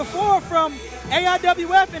been here before from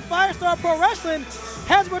AIWF and Firestar Pro Wrestling,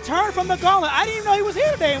 has returned from the gauntlet. I didn't even know he was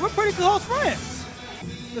here today, and we're pretty close friends.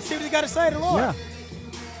 Let's see what he got to say to the Lord. Yeah.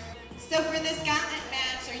 So for this gauntlet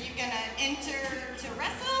match, are you going to enter to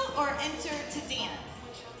wrestle or enter to dance?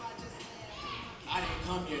 I didn't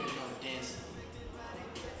come here to go dance.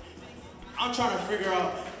 I'm trying to figure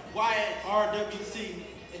out why RWC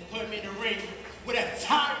is putting me in the ring with a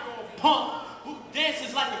typical punk who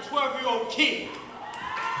dances like a 12-year-old kid.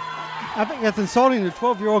 I think that's insulting to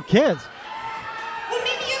 12-year-old kids. Well,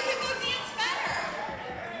 maybe you could go dance better.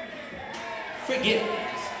 Forget it.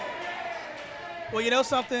 Well,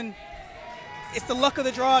 something? It's the luck of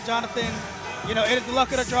the draw, Jonathan. It is the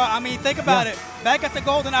luck of the draw. Think about it. Back at the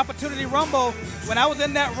Golden Opportunity Rumble, when I was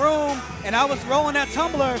in that room and I was rolling that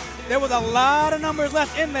tumbler, there was a lot of numbers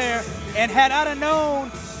left in there. And had I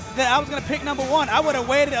known that I was going to pick number 1, I would have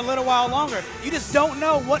waited a little while longer. You just don't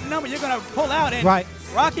know what number you're going to pull out. And right.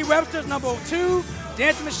 Rocky Webster's number 2,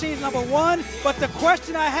 Dancing Machine's number 1. But the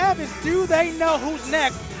question I have is, do they know who's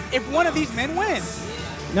next if one of these men wins?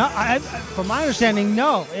 No, from my understanding,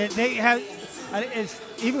 no. They had,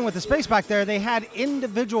 even with the space back there, they had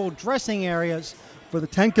individual dressing areas for the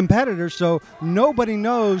 10 competitors, so nobody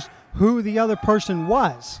knows who the other person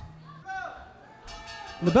was.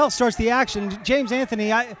 The bell starts the action. James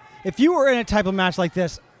Anthony, if you were in a type of match like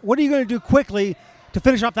this, what are you going to do quickly to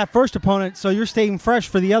finish off that first opponent so you're staying fresh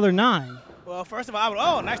for the other 9? Well, first of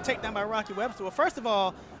all, nice takedown by Rocky Webster. Well, first of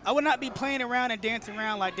all, I would not be playing around and dancing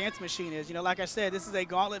around like Dancing Machine is. Like I said, this is a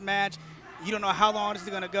gauntlet match. You don't know how long this is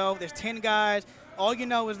going to go. There's 10 guys. All you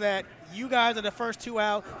know is that you guys are the first 2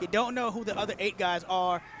 out. You don't know who the other 8 guys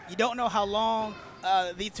are. You don't know how long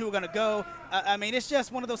these 2 are going to go. I mean, it's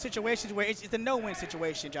just one of those situations where it's a no-win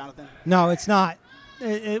situation, Jonathan. No, it's not.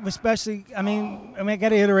 It was especially, I got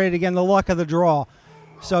to iterate again, the luck of the draw.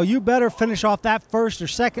 So you better finish off that first or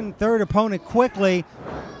second, third opponent quickly.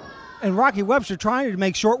 And Rocky Webster trying to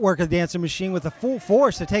make short work of Dancing Machine with a full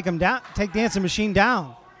force to take him down, take Dancing Machine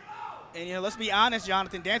down. And, let's be honest,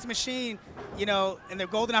 Jonathan, Dancing Machine, in the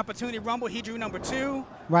Golden Opportunity Rumble, he drew number 2.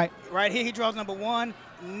 Right. Right here, he draws number 1.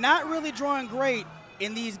 Not really drawing great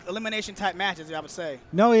in these elimination-type matches, I would say.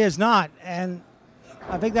 No, he is not. And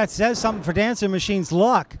I think that says something for Dancing Machine's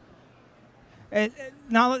luck.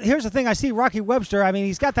 Now, here's the thing. I see Rocky Webster. I mean,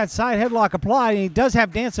 he's got that side headlock applied, and he does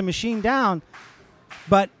have Dancing Machine down.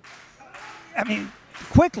 But,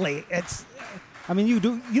 quickly, you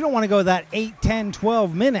don't want to go that 8, 10,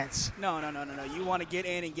 12 minutes. No. You want to get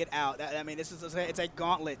in and get out. It's a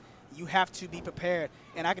gauntlet. You have to be prepared.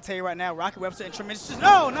 And I can tell you right now, Rocky Webster in tremendous.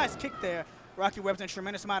 Oh, nice kick there. Rocky Webster in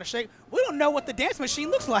tremendous amount of shape. We don't know what the Dancing Machine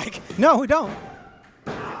looks like. No, we don't.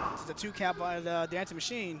 It's a 2 count by the Dancing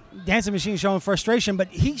Machine. Dancing Machine showing frustration, but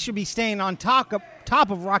he should be staying on top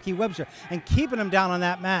of Rocky Webster and keeping him down on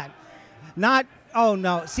that mat. Not, oh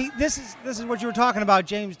no. See, this is what you were talking about,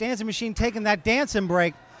 James. Dancing Machine taking that dancing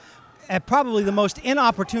break at probably the most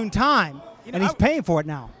inopportune time, and he's paying for it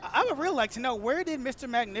now. I would really like to know, where did Mr.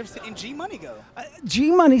 Magnificent and G-Money go?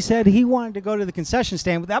 G-Money said he wanted to go to the concession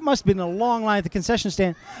stand, but that must have been a long line at the concession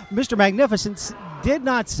stand. Mr. Magnificent did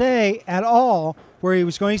not say at all where he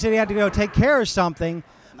was going. He said he had to go take care of something,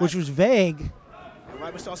 which was vague.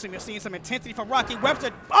 Right, we're still seeing some intensity from Rocky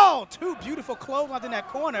Webster. Oh, 2 beautiful clotheslines in that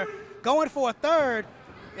corner. Going for a third,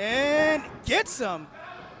 and gets him.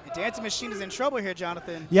 The Dancing Machine is in trouble here,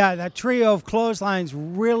 Jonathan. Yeah, that trio of clotheslines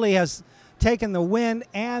really has taken the wind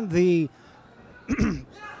and the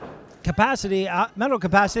capacity, mental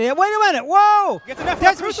capacity. Wait a minute, whoa! Get the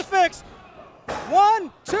left crucifix.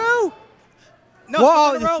 1, 2. No,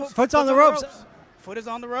 whoa, foot's on the ropes. Foot is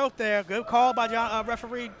on the rope there. Good call by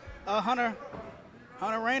referee Hunter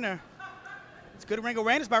Rayner. It's good ring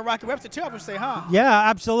awareness by Rocky Webster, too, I would say, huh? Yeah,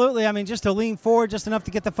 absolutely. Just to lean forward just enough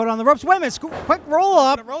to get the foot on the ropes. Wait a minute, quick roll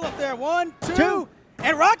up. Roll up there. 1, 2.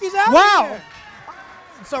 And Rocky's out. Wow. Here.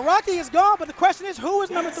 So Rocky is gone, but the question is, who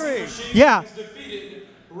is number 3? Yeah. Defeated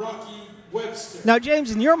Rocky Webster. Now,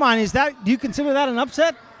 James, in your mind, do you consider that an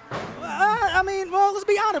upset? Well, let's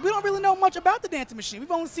be honest. We don't really know much about the Dancing Machine.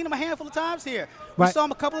 We've only seen him a handful of times here. Right. We saw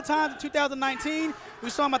him a couple of times in 2019. We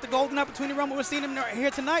saw him at the Golden Opportunity Rumble. We're seeing him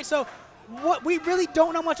here tonight. So we really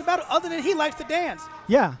don't know much about it other than he likes to dance.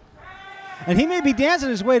 Yeah. And he may be dancing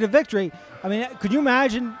his way to victory. Could you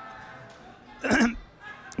imagine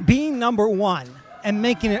being number 1 and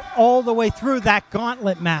making it all the way through that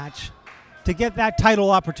gauntlet match to get that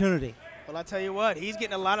title opportunity? Well, I tell you what, he's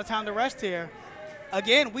getting a lot of time to rest here.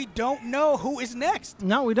 Again, we don't know who is next.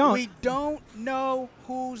 No, we don't. We don't know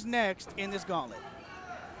who's next in this gauntlet.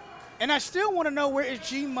 And I still want to know, where is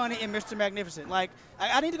G-Money and Mr. Magnificent? I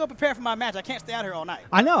need to go prepare for my match. I can't stay out here all night.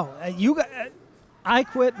 I know. I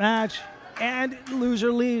quit match and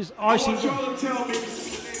loser leaves RCW.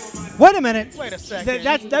 Wait a minute. Wait a second.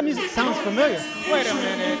 That music sounds familiar. Wait a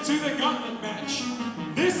minute. To the gauntlet match.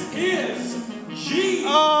 This is G.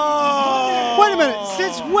 Oh. Wait a minute.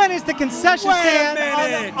 Since when is the concession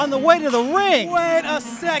stand on the way to the ring? Wait a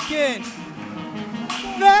second.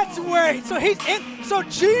 That's where. So he's in. So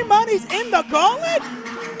G-Money's in the gauntlet?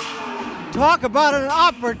 Talk about an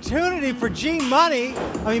opportunity for G-Money.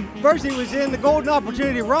 First he was in the Golden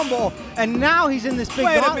Opportunity Rumble, and now he's in this big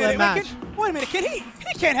gauntlet match. Wait a minute, kid. He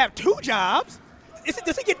can't have 2 jobs.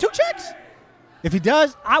 Does he get 2 checks? If he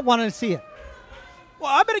does, I want to see it. Well,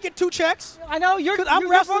 I better get 2 checks. I know I'm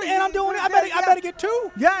wrestling and I'm doing it. I better get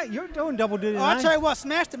 2. Yeah, you're doing double duty. I'll tell you what,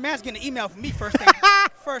 Smash the Match getting an email from me first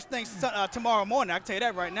thing tomorrow morning. I can tell you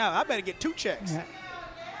that right now. I better get 2 checks. Yeah.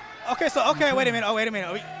 Okay, wait a minute. Are we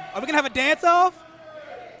gonna have a dance off?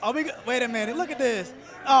 Wait a minute. Look at this.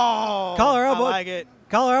 Oh, collar elbow. I like it.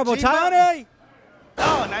 Collar elbow tie.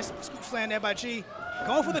 Oh, nice scoop slam there by G.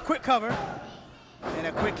 Going for the quick cover and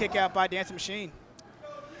a quick kick out by Dancing Machine.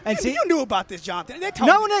 And see, you knew about this, Jonathan. They told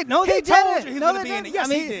they didn't. Yes,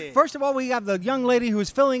 he did. First of all, we have the young lady who was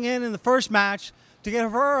filling in the first match to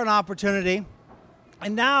give her an opportunity,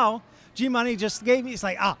 and now G-Money just gave me, it's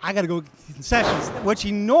like, I got to go concessions, which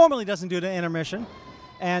he normally doesn't do to intermission.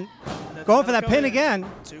 And going for that pin again.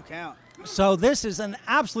 2 count. So this is an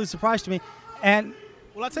absolute surprise to me. And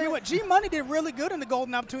well, I'll tell you what, G-Money did really good in the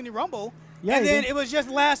Golden Opportunity Rumble. Yeah, and then it was just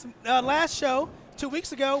last show, 2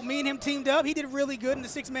 weeks ago, me and him teamed up. He did really good in the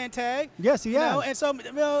 6-man tag. Yes, he has. And so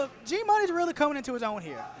G-Money's really coming into his own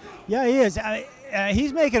here. Yeah, he is.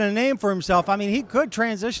 He's making a name for himself. I mean, he could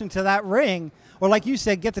transition to that ring, or like you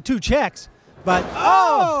said, get the 2 checks. But,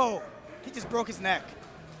 he just broke his neck.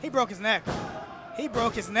 He broke his neck. And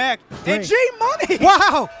Great. G-Money.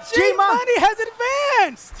 Wow. G-Money has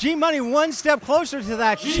advanced. G-Money one step closer to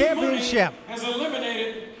that championship. Has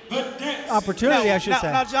eliminated the dance. Opportunity, I should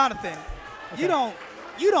say. Now, Jonathan, you don't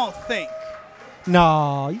think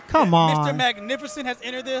No, come on. Mr. Magnificent has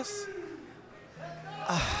entered this?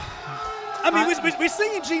 I mean, we're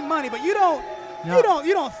seeing G-Money, but you don't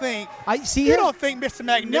think. You don't think Mr.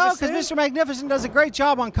 Magnificent? No, because Mr. Magnificent does a great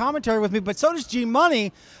job on commentary with me, but so does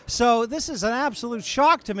G-Money. So this is an absolute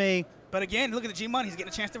shock to me. But again, look at the G-Money. He's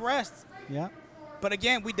getting a chance to rest. Yeah. But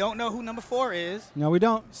again, we don't know who number 4 is. No, we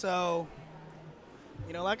don't. So,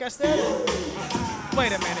 like I said,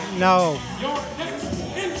 wait a minute. No.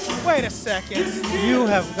 Wait a second. You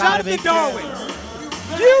have got to be Jonathan Darwin.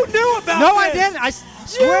 You knew about No, this. I didn't.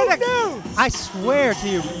 I swear to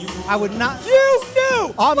you, I would not. You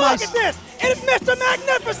knew. On Look my at this. It's Mr.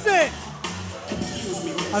 Magnificent.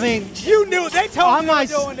 I mean, you knew. They told me they were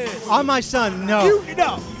doing this. On my son, no.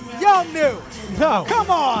 Y'all knew. No.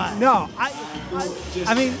 Come on. No.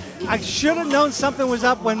 I mean, I should have known something was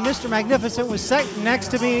up when Mr. Magnificent was sitting next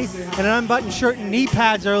to me in an unbuttoned shirt and knee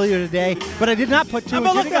pads earlier today, but I did not put 2 and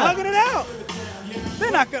 2 Look, together. they're hugging it out.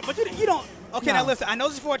 They're not good, but you don't. Okay, now listen. I know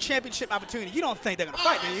this is for a championship opportunity. You don't think they're going to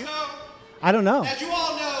fight, do you? I don't know. As you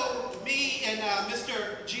all know, me and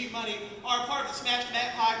Mr. G-Money are part of the Smash the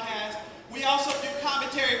Mat podcast. We also do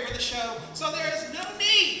commentary for the show, so there is no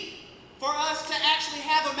need for us to actually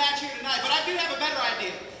have a match here tonight. But I do have a better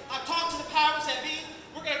idea. I've talked to the powers that be.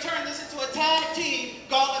 We're going to turn this into a tag team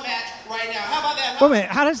gauntlet match right now. How about that? Wait a minute.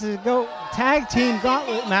 How does it go? Tag team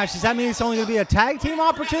gauntlet match. Does that mean it's only going to be a tag team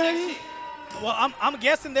opportunity? Well, I'm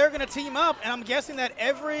guessing they're going to team up, and I'm guessing that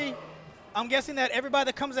everybody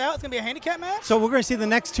that comes out is going to be a handicap match. So we're going to see the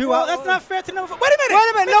next 2. Well, that's not fair to number 4. Wait a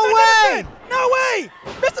minute. No way. No way.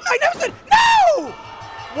 Mr. Magnificent. No.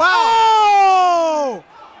 Wow.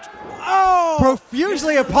 Oh.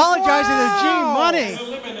 Profusely apologizing to G-Money. Has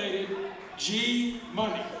eliminated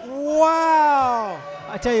G-Money. Wow.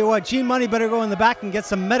 I tell you what, G-Money better go in the back and get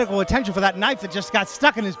some medical attention for that knife that just got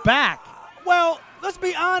stuck in his back. Well, let's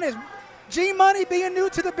be honest. G-Money being new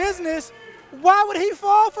to the business, why would he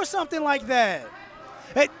fall for something like that?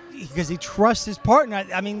 Because he trusts his partner.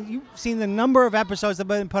 I mean, you've seen the number of episodes that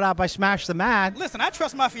have been put out by Smash the Mat. Listen, I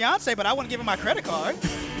trust my fiance, but I wouldn't give him my credit card.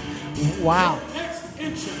 Wow.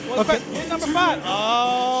 Here's number 5.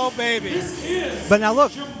 Oh, baby. But now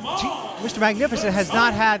look, Mr. Magnificent has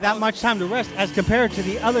not had that much time to rest as compared to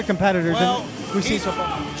the other competitors we've seen so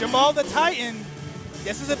far. Jamal the Titan.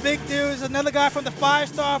 This is a big dude. This is another guy from the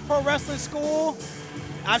 5-Star Pro Wrestling School.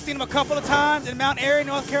 I've seen him a couple of times in Mount Airy,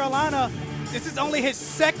 North Carolina. This is only his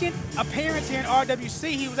 2nd appearance here in RWC.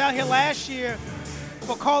 He was out here last year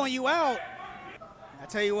for calling you out. I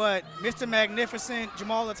tell you what, Mr. Magnificent,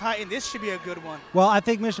 Jamal the Titan, this should be a good one. Well, I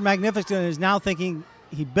think Mr. Magnificent is now thinking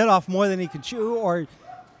he bit off more than he could chew, or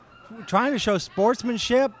trying to show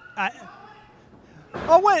sportsmanship.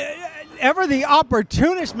 Ever the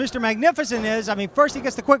opportunist Mr. Magnificent is. I mean, first he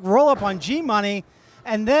gets the quick roll-up on G-Money,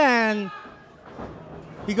 and then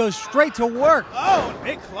he goes straight to work. Oh,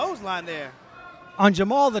 big clothesline there. On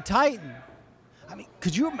Jamal the Titan. I mean,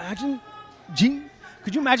 could you imagine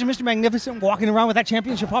Mr. Magnificent walking around with that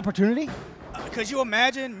championship opportunity? Could you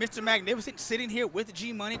imagine Mr. Magnificent sitting here with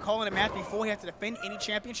G-Money calling a match before he has to defend any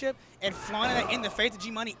championship and flaunting that in the face of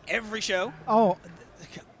G-Money every show? Oh,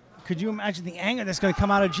 could you imagine the anger that's going to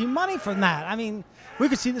come out of G-Money from that? I mean, we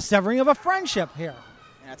could see the severing of a friendship here.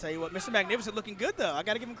 And I tell you what, Mr. Magnificent looking good, though. I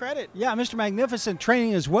got to give him credit. Yeah, Mr. Magnificent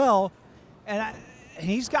training as well. And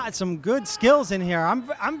he's got some good skills in here.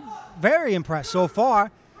 I'm very impressed so far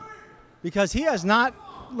because he has not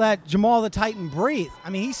let Jamal the Titan breathe. I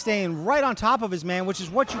mean, he's staying right on top of his man, which is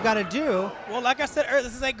what you got to do. Well, like I said earlier,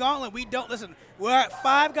 this is a gauntlet. We're at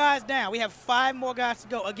 5 guys down. We have 5 more guys to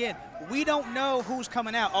go. Again, we don't know who's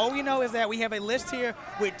coming out. All we know is that we have a list here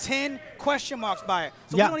with 10 question marks by it.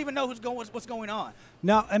 So we don't even know what's going on.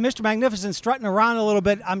 No, and Mr. Magnificent strutting around a little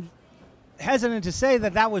bit. I'm hesitant to say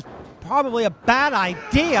that was probably a bad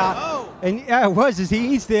idea. Oh. And yeah, it was, as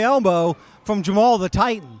he eats the elbow from Jamal the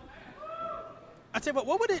Titan. I tell you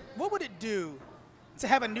what would it do to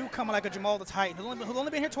have a newcomer like a Jamal the Titan, who's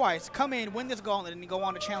only been here twice, come in, win this gauntlet, and go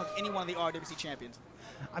on to challenge any one of the RWC champions?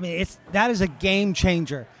 I mean, that is a game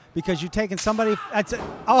changer because you're taking somebody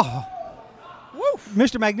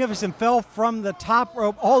Mr. Magnificent fell from the top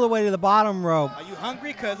rope all the way to the bottom rope. Are you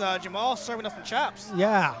hungry? Because Jamal's serving us some chops.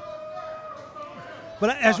 Yeah.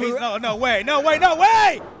 But no way.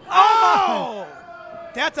 Oh!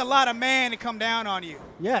 That's a lot of man to come down on you.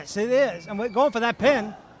 Yes, it is. And we're going for that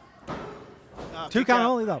pin. 2 count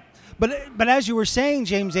only, though. But as you were saying,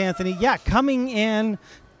 James Anthony, coming in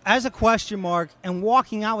as a question mark and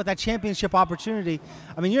walking out with that championship opportunity,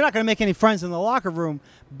 I mean, you're not going to make any friends in the locker room,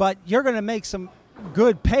 but you're going to make some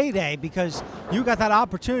good payday because you got that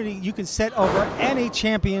opportunity you can set over any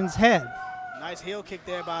champion's head. Nice heel kick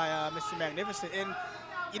there by Mr. Magnificent. And,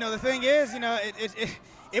 the thing is,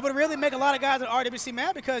 it would really make a lot of guys at RWC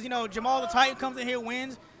mad because, Jamal the Titan comes in here,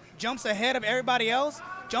 wins, jumps ahead of everybody else,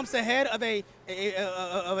 jumps ahead of a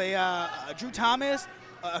Drew Thomas,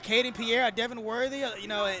 a Caden Pierre, a Devin Worthy.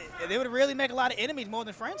 They would really make a lot of enemies more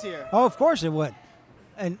than friends here. Oh, of course it would.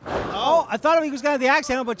 And I thought he was going to have the axe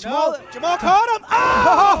handle, but Jamal caught him.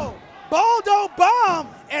 Oh! Baldo bomb,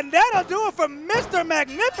 and that'll do it for Mr.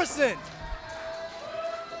 Magnificent.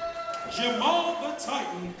 Jamal the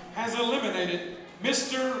Titan has eliminated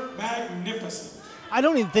Mr. Magnificent. I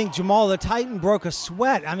don't even think Jamal the Titan broke a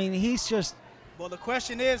sweat. I mean, he's just... Well, the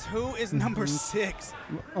question is, who is number 6?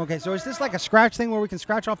 Okay, so is this like a scratch thing where we can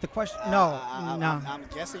scratch off the question? No. I'm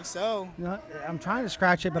guessing so. No, I'm trying to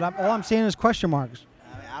scratch it, but all I'm seeing is question marks.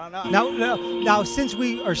 I don't know. Now since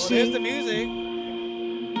we are seeing... Here's the music.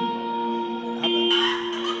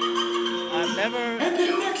 I've never... And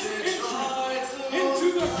the next entry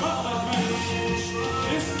into the gauntlet match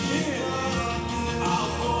is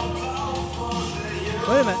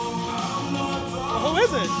Wait a minute. Who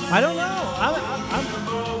is it? I don't know.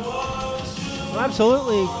 I'm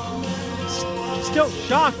absolutely still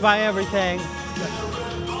shocked by everything.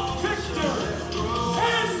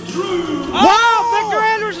 Wow, Victor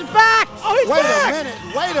Andrews is back! Oh, he's Wait back!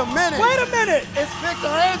 Wait a minute. It's Victor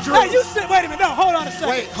Andrews. Hey, wait a minute. No, hold on a second.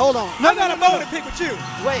 Wait, hold on. I got a bone to pick with you.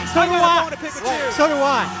 Wait. So do I. So do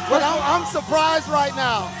I. Well, I'm surprised right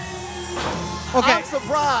now. Okay. I'm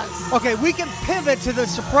surprised. Okay, we can pivot to the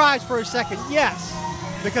surprise for a second. Yes,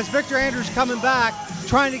 because Victor Andrews coming back,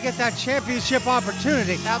 trying to get that championship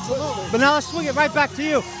opportunity. Absolutely. But now let's swing it right back to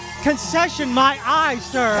you. Concession my eyes,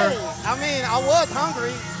 sir. Hey, I mean, I was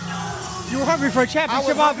hungry. You were hungry for a championship I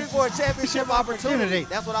was hungry for a championship opportunity.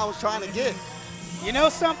 That's what I was trying to get. You know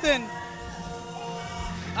something?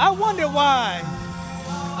 I wonder why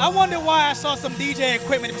I saw some DJ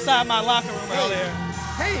equipment beside my locker room earlier.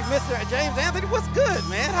 Hey, Mr. James Anthony, what's good,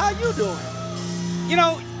 man? How you doing?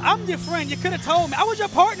 I'm your friend. You could have told me. I was your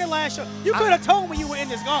partner last show. You could have told me you were in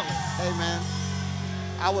this gauntlet. Hey, man.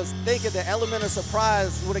 I was thinking the element of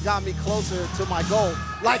surprise would have got me closer to my goal.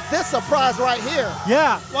 Like this surprise right here.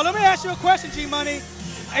 Yeah. Well, let me ask you a question, G-Money.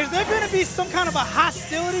 Is there going to be some kind of a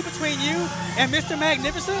hostility between you and Mr.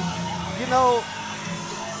 Magnificent?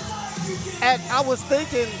 And I was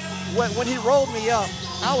thinking when he rolled me up,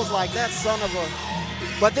 I was like, that son of a...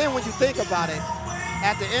 But then when you think about it,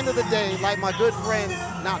 at the end of the day, like my good friend,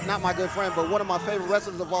 not my good friend, but one of my favorite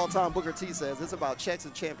wrestlers of all time, Booker T, says, it's about checks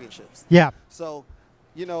and championships. Yeah. So,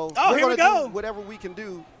 here we go. Do whatever we can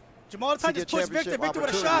do. Jamal the Titan just pushed Victor. Victor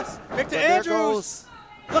with a shot. Victor but Andrews.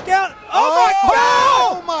 Look out.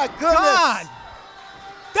 Oh, my goodness. God.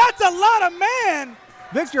 That's a lot of man.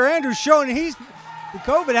 Victor Andrews showing the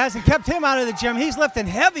COVID hasn't kept him out of the gym. He's lifting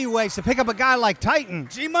heavy weights to pick up a guy like Titan.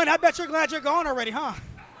 G-Money, I bet you're glad you're gone already, huh?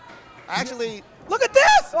 Actually. Look at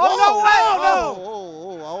this. Oh, no way.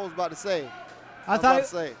 Oh, I was about to say. I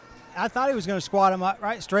thought he was going to squat him up,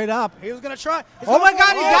 right, straight up. He was going to try. Oh, my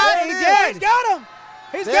God, he got it. He did. He's got him.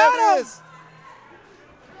 He's got him.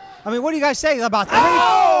 I mean, what do you guys say about that?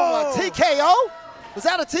 Oh, a TKO? Was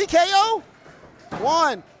that a TKO?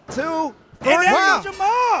 1, 2, 3. Wow.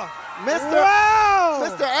 Jamal.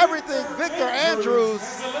 Mr. Everything, Victor Andrews.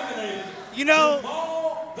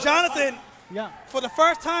 Jonathan, yeah. For the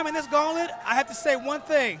first time in this gauntlet, I have to say one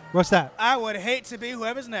thing. What's that? I would hate to be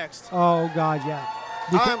whoever's next. Oh, God, yeah.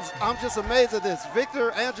 I'm just amazed at this.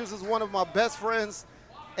 Victor Andrews is one of my best friends,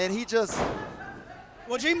 and he just...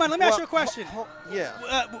 Well, G-Money, let me ask you a question. Yeah.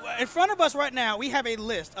 In front of us right now, we have a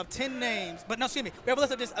list of 10 names. But no, excuse me. We have a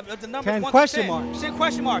list of the numbers 10 1 question to 10. marks. 10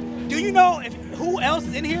 question mark. Do you know who else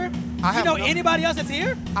is in here? Do you know anybody else that's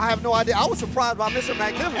here? I have no idea. I was surprised by Mr.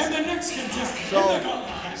 Magnificent. And the next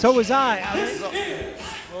contestant. So was I. This is Alpha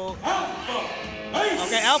Ace.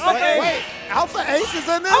 Okay, Alpha Ace. Wait, Alpha Ace is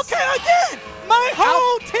in this? Okay, again. My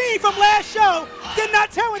whole team from last show did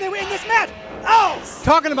not tell me they were in this match. Oh!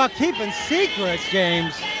 Talking about keeping secrets,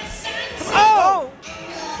 James. Oh!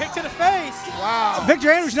 Kick to the face. Wow.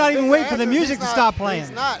 Victor Andrews not even waiting for the music to stop playing.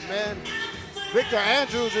 He's not, man. Victor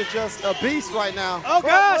Andrews is just a beast right now. Oh,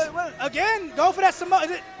 gosh. Again, go for that Samoa.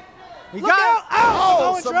 Is it? He Look got out.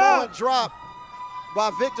 Oh, Samoan drop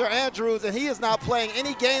by Victor Andrews, and he is not playing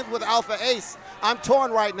any games with Alpha Ace. I'm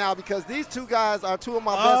torn right now because these two guys are two of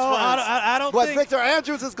my best friends. I don't but think. Victor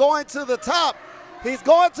Andrews is going to the top. He's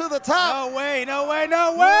going to the top. No way, no way,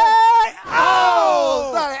 no way. Oh!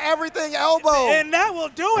 It's not an everything elbow. And that will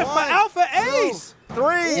do it for Alpha Ace. 3.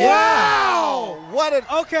 Wow. What an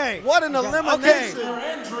elimination. Victor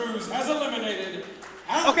Andrews has eliminated.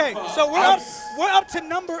 Okay, so we're up to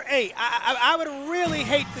number 8. I would really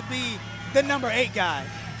hate to be the number 8 guy.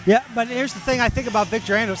 Yeah, but here's the thing I think about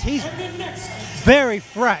Victor Andrews. He's very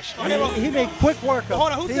fresh. I mean, he made quick work of.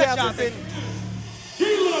 Hold on, who's that, Jonathan?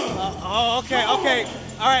 Okay.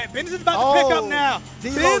 All right, business is about to pick up now.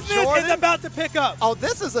 Business is about to pick up. Oh,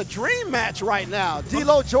 this is a dream match right now.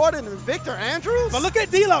 D'Lo Jordan and Victor Andrews. But look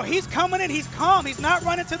at D'Lo. He's coming in. He's calm. He's not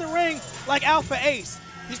running to the ring like Alpha Ace.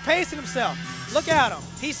 He's pacing himself. Look at him.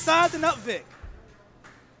 He's sizing up Vic.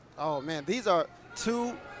 Oh, man, these are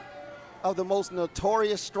two of the most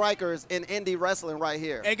notorious strikers in indie wrestling right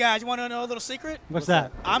here. Hey, guys, you want to know a little secret? What's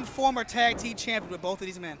that? I'm former tag team champion with both of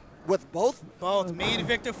these men. With both? Both. Me and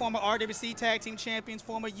Victor, former RWC tag team champions,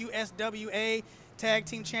 former USWA tag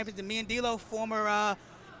team champions, and me and D'Lo, former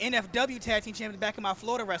NFW tag team champions back in my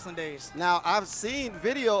Florida wrestling days. Now, I've seen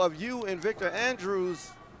video of you and Victor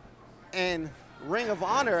Andrews and Ring of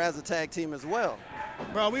Honor as a tag team as well.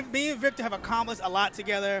 Bro, me and Victor have accomplished a lot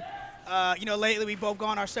together. Lately we both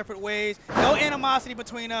gone our separate ways. No animosity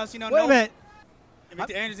between us. Wait a minute.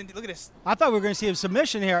 Victor Andrews, look at this. I thought we were going to see a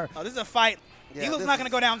submission here. Oh, this is a fight. Yeah, D'Lo's not going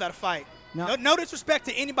to go down without a fight. No disrespect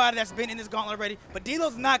to anybody that's been in this gauntlet already, but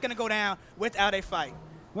D'Lo's not going to go down without a fight.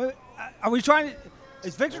 Are we trying to?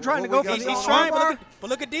 Is Victor trying to go for the He's trying, but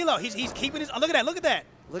look at D'Lo. He's keeping his. Look at that. Look at that.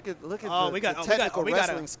 Look at the technical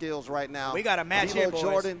wrestling skills right now. We got a match here, boys.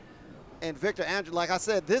 D'Lo Jordan and Victor Andrews. Like I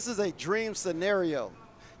said, this is a dream scenario.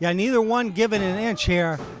 Yeah, neither one giving an inch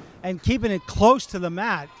here and keeping it close to the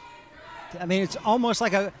mat. I mean, it's almost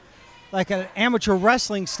like an amateur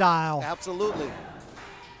wrestling style. Absolutely.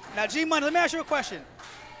 Now, G-Money, let me ask you a question.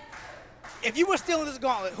 If you were still in this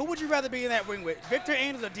gauntlet, who would you rather be in that ring with, Victor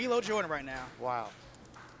Andrews or D'Lo Jordan right now? Wow.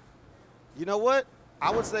 You know what? I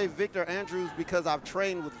would say Victor Andrews because I've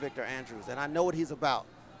trained with Victor Andrews and I know what he's about.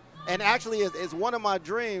 And actually, it's one of my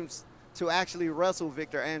dreams to actually wrestle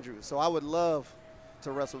Victor Andrews. So I would love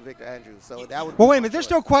to wrestle Victor Andrews. So that would. Well, wait a minute. There's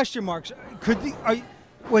no question marks.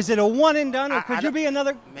 Was it a one and done, or could you be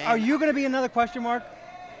another? Man. Are you going to be another question mark?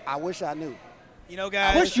 I wish I knew. You know,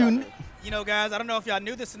 guys. I don't know if y'all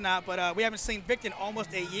knew this or not, but we haven't seen Victor in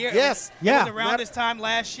almost a year. Yes. It was around this time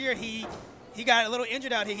last year. He got a little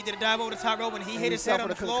injured out here. He did a dive over the top rope and he hit his head on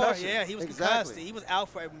the floor. Concussion. Yeah, he was concussed. He was out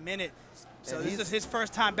for a minute. So this is his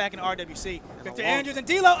first time back in RWC. Victor Andrews and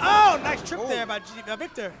D'Lo. Oh, nice trip there by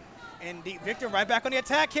Victor. And Victor right back on the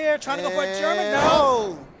attack here, trying to go for a German.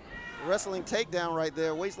 No. Wrestling takedown right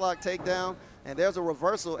there. Waistlock takedown. And there's a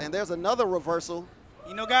reversal. And there's another reversal.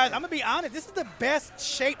 You know, guys, I'm going to be honest. This is the best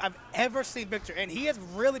shape I've ever seen Victor. And he has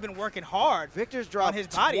really been working hard. Victor's dropped on his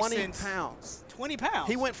body 20 pounds. 20 pounds.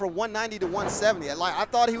 He went from 190 to 170. I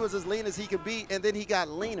thought he was as lean as he could be, and then he got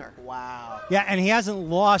leaner. Wow. Yeah, and he hasn't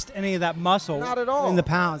lost any of that muscle. Not at all. In the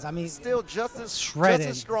pounds. I mean, still just as shredded. Just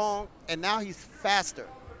as strong, and now he's faster.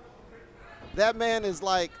 That man is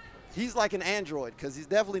he's like an android because he's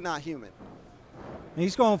definitely not human. And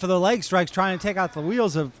he's going for the leg strikes, trying to take out the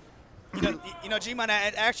wheels of. You know, G-Man, I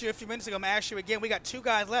asked you a few minutes ago. I'm going to ask you again. We got 2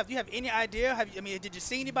 guys left. Do you have any idea? Did you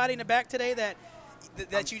see anybody in the back today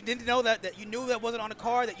that you didn't know that you knew that wasn't on the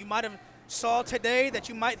card that you might have saw today that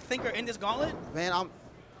you might think are in this gauntlet? Man,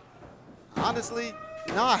 honestly,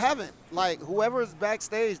 no, I haven't. Whoever is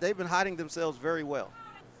backstage, they've been hiding themselves very well.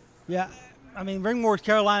 Yeah, I mean, Ring Wars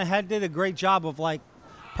Carolina did a great job of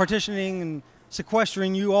partitioning and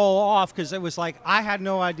sequestering you all off because it was I had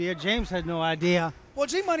no idea, James had no idea. Well,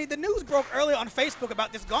 G-Money, the news broke earlier on Facebook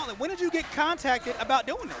about this gauntlet. When did you get contacted about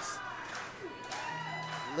doing this?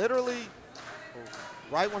 Literally,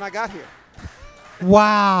 right when I got here.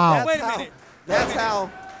 Wow. Wait a minute. That's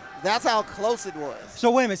how close it was.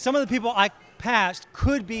 So wait a minute. Some of the people I passed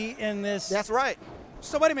could be in this. That's right.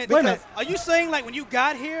 So wait a minute. Are you saying when you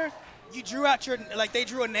got here, you drew out they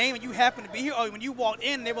drew a name and you happened to be here, or when you walked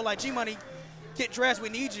in, they were like, G-Money, get dressed, we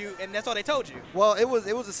need you, and that's all they told you? Well, it was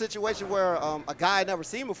a situation where a guy I'd never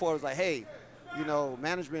seen before was like, hey,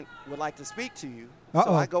 management would like to speak to you.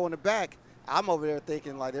 So I go in the back, I'm over there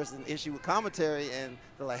thinking like there's an issue with commentary, and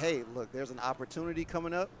they're like, hey, look, there's an opportunity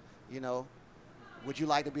coming up. You know, would you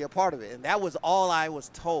like to be a part of it? And that was all I was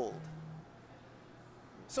told.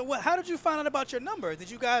 So how did you find out about your number? Did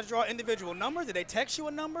you guys draw individual numbers? Did they text you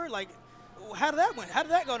a number? Like, how did that went? How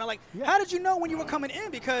did that go? Now, like, how did you know when you were coming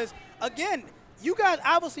in? Because again, you guys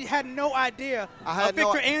obviously had no idea.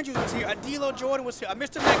 Victor Andrews was here. D'Lo Jordan was here.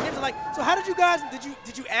 Mr. Magnificent. Like, so how did you guys?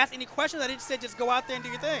 Did you ask any questions? I didn't say just go out there and do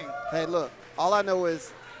your thing. Hey, look. All I know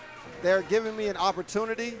is they're giving me an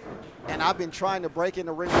opportunity, and I've been trying to break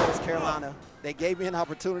into Ring Wars Carolina. They gave me an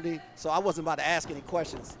opportunity, so I wasn't about to ask any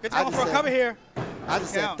questions. Good time for a cover here. I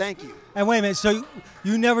just said thank you. And wait a minute, so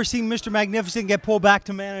you never seen Mr. Magnificent get pulled back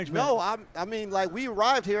to management? No, I mean, like, we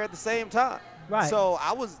arrived here at the same time. Right. So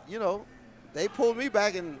I was, you know, they pulled me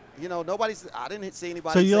back, and, you know, I didn't see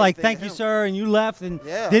anybody. So you're say like, anything thank you, sir, and you left and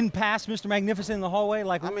didn't pass Mr. Magnificent in the hallway?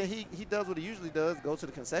 Like, I mean, he does what he usually does, go to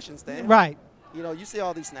the concession stand. Right. You know, you see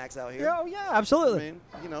all these snacks out here. Oh, yeah, absolutely. I mean,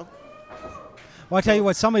 you know. Well, I tell you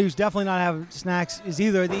what, somebody who's definitely not having snacks is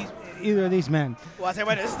either of these men. Well, I tell you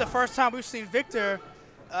what, this is the first time we've seen Victor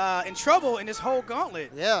in trouble in this whole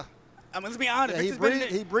gauntlet. Yeah. I mean, let's be honest. Yeah,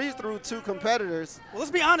 he breezed through 2 competitors. Well,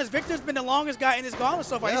 let's be honest. Victor's been the longest guy in this gauntlet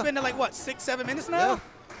so far. Yeah. He's been there like, what, 6-7 minutes now? Yeah,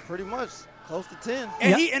 pretty much. Close to 10.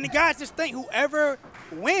 And and the guys just think whoever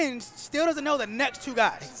wins still doesn't know the next 2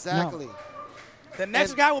 guys. Exactly. No. The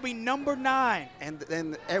next guy will be number 9.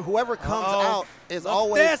 And whoever comes out is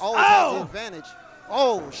always has the advantage.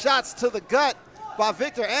 Oh, shots to the gut by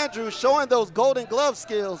Victor Andrews, showing those Golden Glove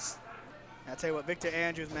skills. I tell you what, Victor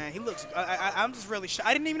Andrews, man, he looks. I'm just really shocked.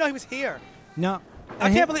 I didn't even know he was here. No. I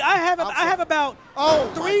can't believe I have about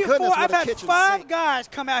 3 or 4. I've had 5 guys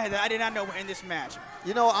come out here that I did not know were in this match.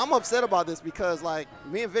 You know, I'm upset about this because, like,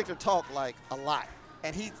 me and Victor talk, like, a lot.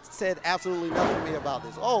 And he said absolutely nothing to me about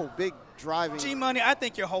this. Oh, big driving. G-Money, I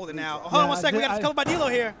think you're holding out. Hold on one second. We got to cover by D'Lo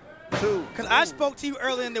here. 2. Because I spoke to you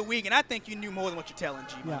earlier in the week, and I think you knew more than what you're telling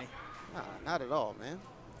G-Money. Nah, not at all, man.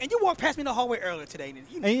 And you walked past me in the hallway earlier today. And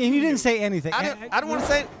you didn't say anything. I don't want to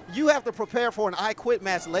say you have to prepare for an I Quit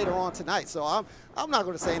match later on tonight, so I'm not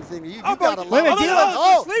going to say anything to you. You got a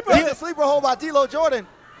lot. There's a sleeper hold by D'Lo Jordan.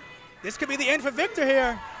 This could be the end for Victor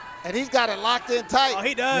here. And he's got it locked in tight. Oh,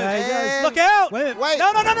 he does. Yeah, he does. Look out. Wait.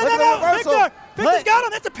 No. Victor's got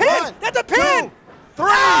him. That's a pin. That's a pin. 2, 3.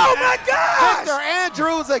 Oh, my gosh. Victor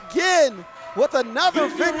Andrews again with another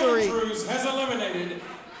victory. Victor Andrews has eliminated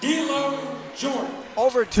D'Lo Jordan.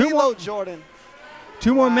 Over D'Lo Jordan.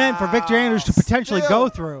 2 more men for Victor Andrews to potentially go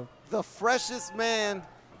through. The freshest man,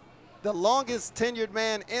 the longest tenured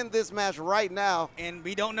man in this match right now. And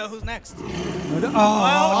we don't know who's next. Oh.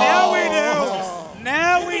 Well, now we do.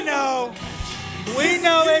 Now we know. We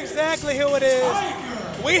know exactly who it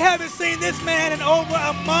is. We haven't seen this man in over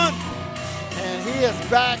a month. And he is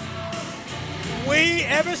back.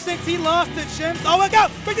 Ever since he lost to Jim. Oh, look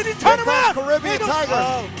out. Victor, turn around. Caribbean Tiger.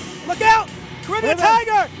 Oh. Look out. Caribbean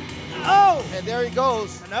Tiger. Oh. And there he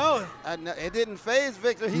goes. No. It didn't phase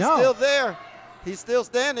Victor. He's still there. He's still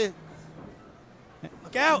standing.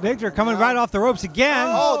 Look out. Victor coming right off the ropes again.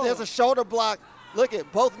 Oh, there's a shoulder block. Look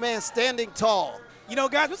at both men standing tall. You know,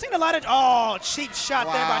 guys, we've seen a lot of, cheap shot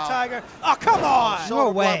there by Tiger. Oh, come on.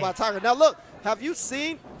 Shoulder block by Tiger. Now, look, have you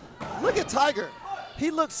seen? Look at Tiger.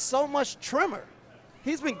 He looks so much trimmer.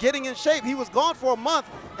 He's been getting in shape. He was gone for a month,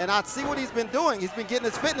 and I see what he's been doing. He's been getting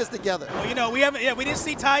his fitness together. Well, you know, we didn't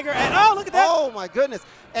see Tiger. And, look at that. Oh, my goodness.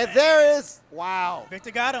 And there is, wow.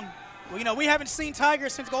 Victor got him. Well, you know, we haven't seen Tiger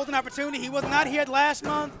since Golden Opportunity. He was not here last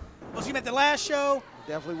month. Was he at the last show?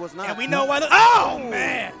 Definitely was not. And we know why. Oh,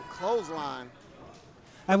 man. Clothesline.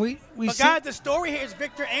 And we but guys, the story here is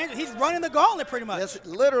Victor Andrews. He's running the gauntlet pretty much. That's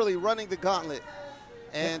literally running the gauntlet.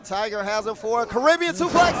 And Tiger has him for a Caribbean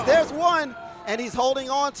suplex. There's one, and he's holding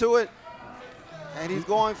on to it. And he's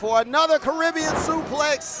going for another Caribbean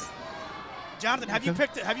suplex. Jonathan,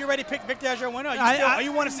 have you already picked Victor as your winner? Or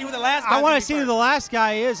you want to see who the last guy is? I want to see who the last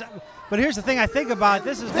guy is. But here's the thing I think about.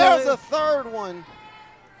 There's a third one.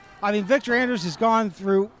 I mean, Victor Andrews has gone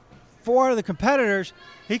through 4 of the competitors.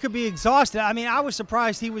 He could be exhausted. I mean, I was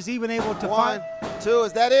surprised he was even able to find. 1, 2,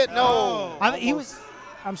 is that it? No.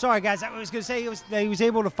 I'm sorry, guys. I was going to say that he was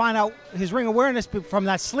able to find out his ring awareness from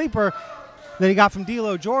that sleeper that he got from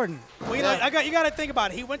D'Lo Jordan. Well, you know, you got to think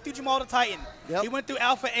about it. He went through Jamal the Titan. He went through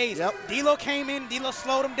Alpha Ace. D'Lo came in. D'Lo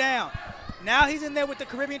slowed him down. Now he's in there with the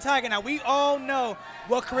Caribbean Tiger. Now, we all know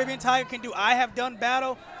what Caribbean Tiger can do. I have done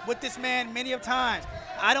battle with this man many of times.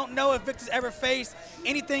 I don't know if Victor's ever faced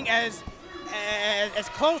anything as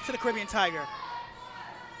close to the Caribbean Tiger.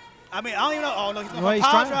 I mean, I don't even know. Oh, no, he's going for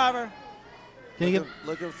a power driver.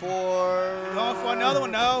 Looking for... Going for another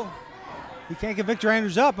one, no. He can't get Victor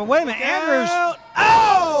Andrews up. But wait a minute, Andrews.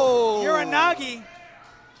 Oh! Uranagi.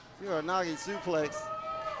 Uranagi suplex.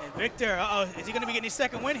 And Victor, is he going to be getting his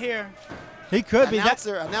second win here? He could be.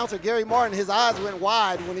 Announcer Gary Martin, his eyes went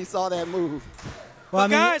wide when he saw that move. Well,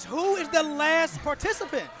 guys, who is the last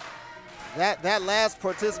participant? That last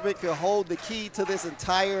participant could hold the key to this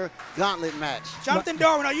entire gauntlet match. Jonathan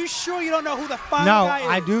Darwin, are you sure you don't know who the final guy is? No,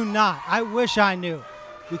 I do not. I wish I knew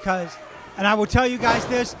because, and I will tell you guys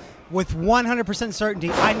this with 100% certainty,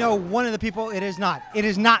 I know one of the people it is not. It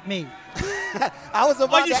is not me. I was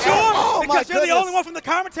about Are you to sure? ask, oh because my you're the goodness. only one from the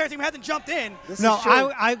commentary team who hasn't jumped in. No,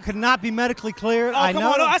 I could not be medically cleared. Oh, I come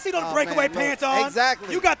know. on. I see those breakaway pants on.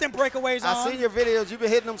 Exactly. You got them breakaways on. I've seen your videos. You've been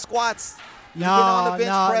hitting them squats. You've No, been on the bench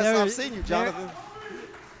no, press. there I've is- seen you, Jonathan.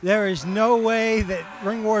 There is no way that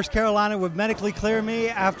Ring Wars Carolina would medically clear me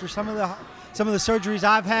after some of the surgeries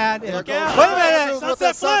I've had. There And- goes Wait a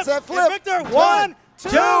minute. Sunset flip. And Victor, 1, 2,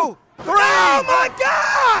 3. Oh, my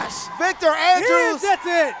gosh! Victor Andrews That's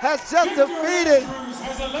it. has just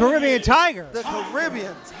defeated Caribbean Tiger. the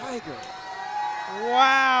Caribbean Tiger.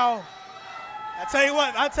 Wow. I tell you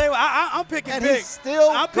what, I'm picking And Vic. he's still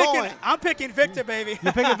I'm picking Victor, baby.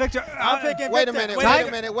 You're picking Victor. I'm picking Wait a Victor.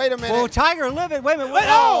 minute. Wait a minute. Well, Tiger living. Wait a minute. Wait,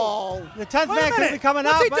 oh. The 10th Wait a man could minute. be coming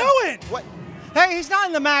What's out. he doing? What? Hey, he's not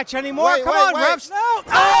in the match anymore. Wait, Come wait, on, wait. refs. No.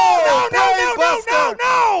 Oh,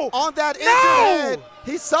 No. on that injured No. head.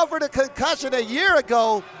 He suffered a concussion a year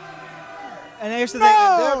ago. And here's the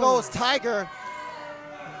And there goes Tiger.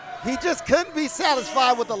 He just couldn't be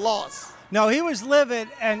satisfied with the loss. No, he was livid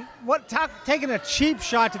and taking a cheap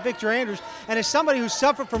shot to Victor Andrews. And as somebody who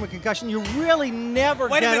suffered from a concussion, you really never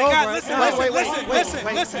Wait a get minute, over guys, it.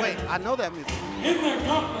 listen. Wait. I know that music. In their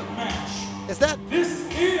gauntlet match, Is that this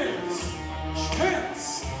is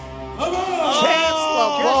Chance Chance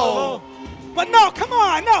LeBeau? But no, come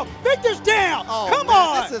on, no. Victor's down. Oh, come man,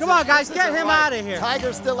 on. this isn't- Come on, guys, this get isn't him right. out of here.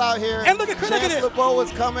 Tiger's still out here. And look at Chance this. LeBeau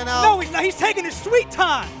is coming out. No, he's not. He's taking his sweet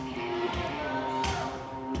time.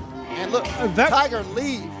 And look, Vic- Tiger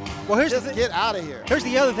leave. Well, here's Just the get out of here. Here's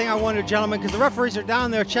the other thing I wonder, gentlemen, because the referees are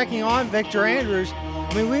down there checking on Victor Andrews.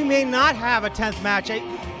 I mean, we may not have a 10th match.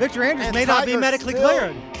 Victor Andrews And may not be Tiger medically still-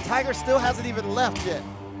 cleared. Tiger still hasn't even left yet.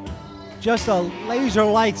 Just a laser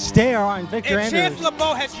light stare on Victor And Andrews. Chance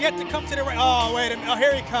LeBeau has yet to come to the ring. Oh, wait a minute. Oh,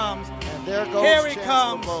 here he comes. And there goes Here he Chance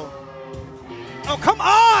comes. LeBeau. Oh, come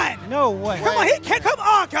on. No way. Come on, he can't. Come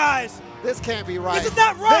on, guys. This can't be right. This is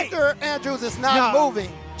not right. Victor Andrews is not No.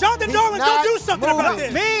 moving. Jonathan He's Darwin, go not do something about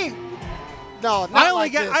moving. this. Me? No, not I only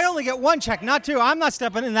like get this. I only get one check, not two. I'm not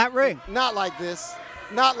stepping in that ring. Not like this.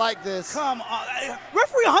 Not like this. Come on.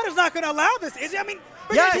 Referee Hunter's not going to allow this, is he? I mean,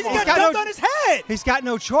 Yeah, he he's got got dumped no- on his head. He's got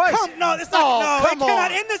no choice. No, it's not. Oh, no, it come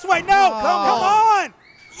cannot on. end this way. No, come on. on.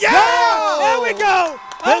 Yeah, No. there we go.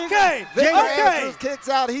 Okay, Victor okay. Andrews kicks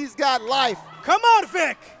out. He's got life. Come on,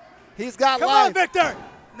 Vic. He's got Come life. on, Victor.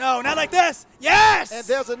 No, not like this. Yes. And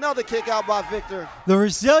there's another kick out by Victor. The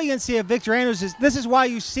resiliency of Victor Andrews this is why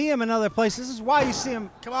you see him in other places. This is why you see him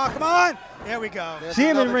Come on, come on. There we go. There's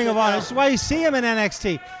in another Ring of kick Honor. out. This is why you see him in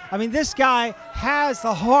NXT. I mean, this guy has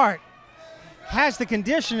the heart, has the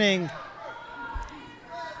conditioning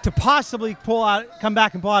to possibly come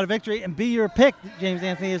back and pull out a victory and be your pick, James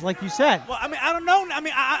Anthony, is like you said. Well, I mean, I don't know. I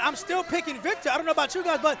mean, I'm still picking Victor. I don't know about you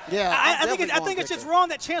guys, but Yeah, I I'm think definitely it's just going wrong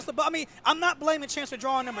that Chancellor. But I mean, I'm not blaming Chancellor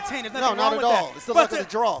drawing number 10. There's nothing No, wrong not with at all. that. It's the But luck of the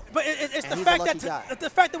draw. But it's And the he's a fact lucky that guy. the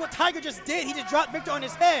fact that what Tiger just did, he just dropped Victor on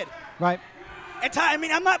his head. Right. And I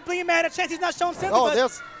mean, I'm not being mad at Chance. He's not showing sympathy. Oh,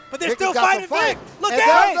 but they're Victor's still got fighting some fight. Vic. Look and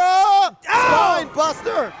out! there's a Ow! spine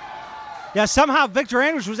buster. Yeah, somehow Victor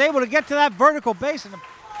Andrews was able to get to that vertical base and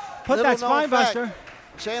put Little that known spine fact, buster.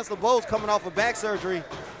 Chance LeBeau's coming off of back surgery.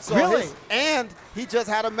 So Really? And he just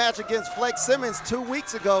had a match against Flex Simmons 2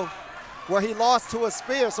 weeks ago where he lost to a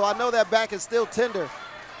spear. So I know that back is still tender.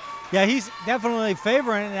 Yeah, he's definitely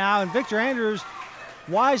favoring it now, and Victor Andrews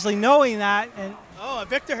wisely knowing that. And Oh, and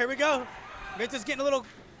Victor, here we go. Victor's getting a little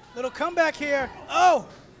comeback here. Oh,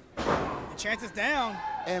 the Chance is down.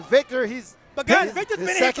 And Victor, But guys, his Victor's been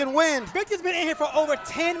in second here win. Victor's been in here for over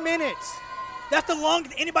 10 minutes. That's the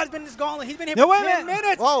longest anybody's been in this gauntlet. He's been here No, for wait a 10 minute.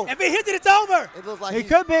 minutes. Whoa. If he hits it, it's over. It looks like He he's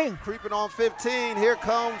could be. creeping on 15. Here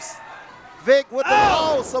comes Vic with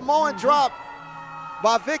the Samoan drop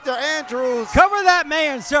by Victor Andrews. cover that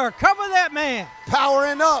man, sir. Cover that man.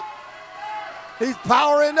 Powering up. He's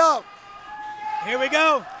powering up. Here we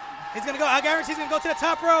go. He's going to go. I guarantee he's going to go to the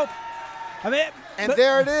top rope. I mean, And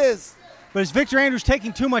there it is. But is Victor Andrews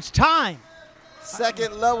taking too much time?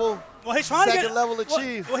 Second level. Well, he's trying Second to get level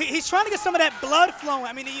achieved. Well, he's trying to get some of that blood flowing.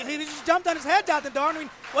 I mean, he just jumped on his head, Dr. Darn. I mean,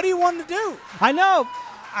 what do you want him to do? I know.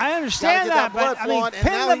 I Gotta understand get that blood but I mean, flowing. And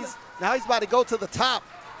pin now the- he's about to go to the top.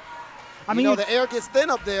 I mean, the air gets thin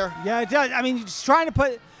up there. Yeah, it does. I mean, he's trying to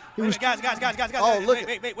put. Guys. Oh, look!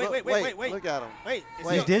 Wait. Look at him. Wait.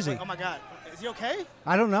 He's dizzy. Oh my God. Is he okay?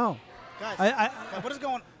 I don't know. Guys, what is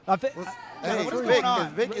going? What is going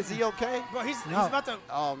on? Vic, is he okay? Bro, he's about to.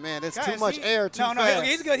 Oh man, it's too much air. Too fast. No,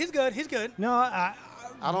 he's good. No, I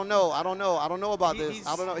don't know. I don't know about this.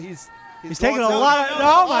 I don't know. He's taking a lot of.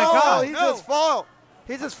 Oh my God! He just fell.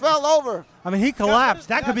 He just fell over. I mean, he collapsed.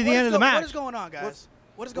 That could be the end of the match. What is going on, guys?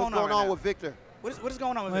 What's going on with Victor? What is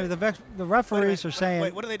going on with Victor? The referees are saying.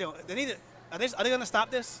 Wait, what are they doing? Are they going to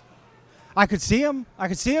stop this? I could see him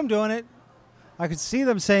doing it. I could see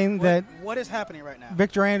them saying that. What is happening right now?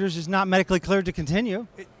 Victor Andrews is not medically cleared to continue.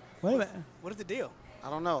 Wait a minute. What is the deal? I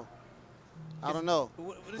don't know.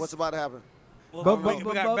 What's about to happen? Well,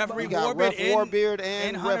 we got referee Warbeard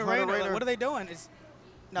and Hunter Rayner. Rayner. What are they doing?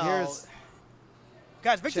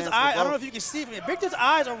 Guys, Victor's eyes. I don't know if you can see from here. Victor's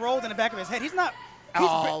eyes are rolled in the back of his head. He's not.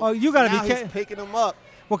 You got to be careful. He's picking him up.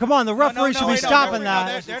 Well, come on. The referee should be stopping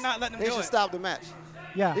that. They're not letting him do it. They should stop the match.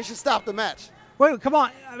 Yeah. They should stop the match. Wait, come on.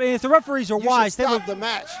 I mean, if the referees are wise, the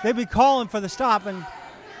match. They'd be calling for the stop. And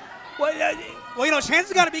well,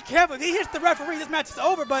 Chance's got to be careful. If he hits the referee, this match is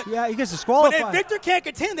over. But yeah, he gets disqualified. But if Victor can't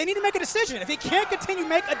continue, they need to make a decision. If he can't continue,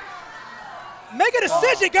 make a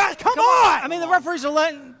decision, guys. Come on. I mean, the referees are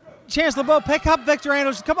letting Chance LeBeau pick up Victor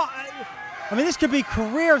Andrews. Come on. I mean, this could be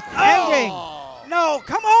career-ending. No,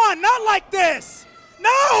 come on. Not like this.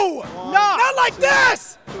 No. Not like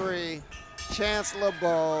this. 3. Chance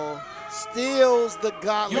LeBeau steals the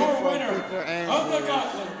gauntlet from Victor Andrews. Of the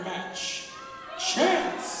gauntlet match,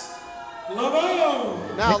 Chance LeBeau.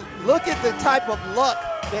 Now, look at the type of luck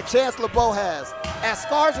that Chance LeBeau has. At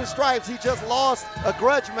Scars and Stripes, he just lost a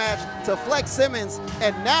grudge match to Flex Simmons,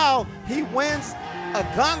 and now he wins a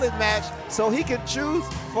gauntlet match so he can choose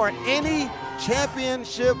for any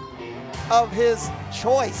championship of his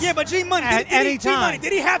choice. Yeah, but G-Money,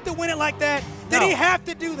 did he have to win it like that? Did he have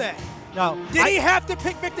to do that? No. Did he have to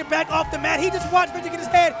pick Victor back off the mat? He just watched Victor get his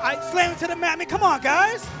head slammed to the mat. I mean, come on,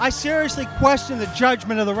 guys. I seriously question the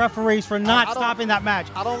judgment of the referees for not stopping that match.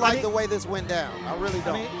 I don't like the way this went down. I really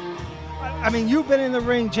don't. I mean, you've been in the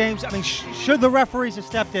ring, James. I mean, should the referees have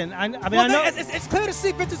stepped in? I know it's clear to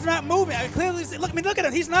see Victor's not moving. Clearly, look at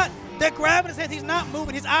him. He's not. They're grabbing his head. He's not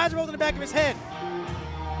moving. His eyes rolled in the back of his head.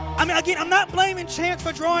 I mean, again, I'm not blaming Chance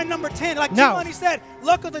for drawing number 10. Like G-Money said,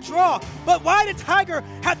 luck of the draw. But why did Tiger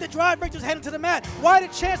have to drive Victor's head into the mat? Why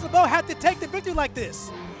did Chance LeBeau have to take the victory like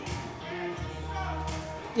this?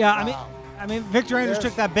 Yeah, I mean, Victor Andrews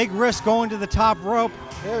took that big risk going to the top rope.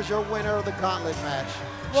 There's your winner of the gauntlet match.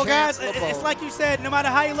 Well, guys, it's like you said, no matter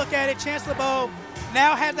how you look at it, Chance LeBeau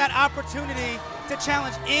now has that opportunity to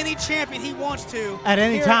challenge any champion he wants to. At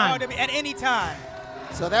any time. At any time.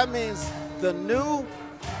 So that means the new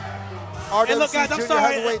RWC and look, guys, I'm Junior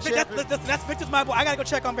sorry. Heavyweight Champion. That's Victor's my boy. I got to go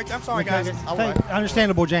check on Victor. I'm sorry, guys.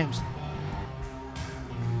 Understandable, James.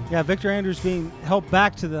 Yeah, Victor Andrews being helped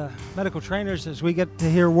back to the medical trainers as we get to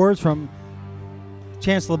hear words from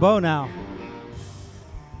Chance LeBeau now.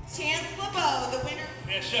 Chance LeBeau, the winner.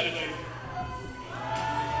 Yeah, shut it, lady.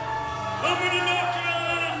 Welcome to North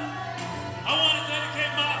Carolina. I want to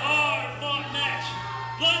dedicate my hard-fought match.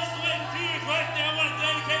 Blood, sweat, and tears right there. I want to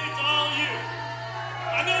dedicate it to all of you.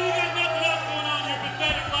 I know you got nothing else going on in your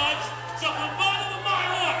pathetic lives, so from the bottom of my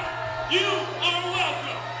heart, you are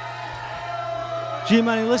welcome.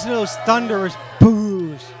 G-Money, listen to those thunderous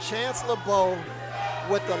boos. Chance LeBeau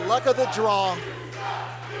with the luck of the draw.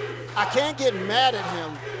 I can't get mad at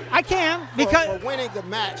him. I can for winning the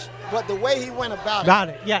match, but the way he went about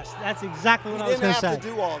it. Yes, that's exactly what I was He going didn't to say. have to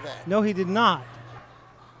do all that. No, he did not.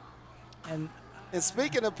 And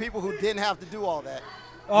speaking of people who didn't have to do all that.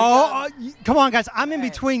 Come on, guys. I'm in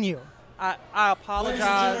between you. I apologize. Ladies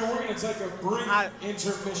and gentlemen, we're going to take a brief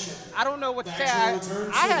intermission. I don't know what to say.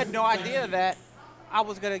 I had no idea that I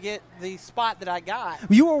was going to get the spot that I got.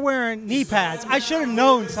 You were wearing knee pads. I should have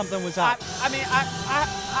known something was up.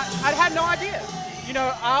 I had no idea. You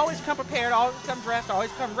know, I always come prepared, I always come dressed, I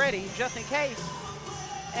always come ready, just in case.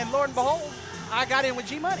 And Lord and behold, I got in with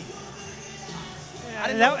G-Money.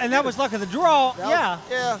 And that was luck of the draw. Yeah.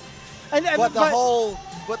 But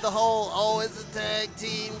the whole, it's a tag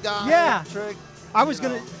team guy trick. I was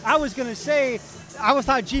gonna say, I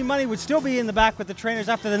thought G-Money would still be in the back with the trainers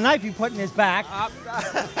after the knife you put in his back.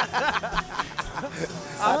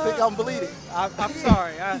 I think I'm bleeding. I'm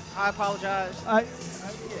sorry. I apologize.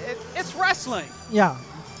 It's wrestling. Yeah,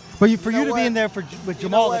 but for you to be in there with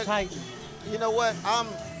Jamal the Titan. You know what?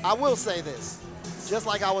 I will say this. Just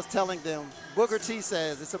like I was telling them, Booker T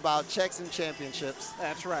says it's about checks and championships.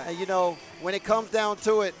 That's right. And, you know, when it comes down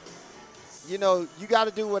to it, you know, you got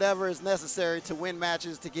to do whatever is necessary to win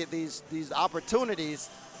matches, to get these opportunities.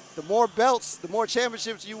 The more belts, the more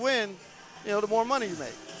championships you win, you know, the more money you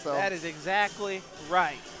make. So that is exactly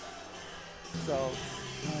right. So,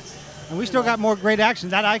 and we still got more great action.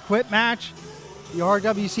 That I Quit match, the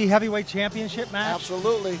RWC Heavyweight Championship match.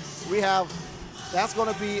 Absolutely. That's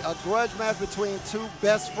going to be a grudge match between two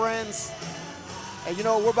best friends. And, you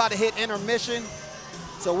know, we're about to hit intermission,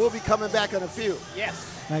 so we'll be coming back in a few.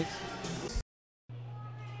 Yes. Nice.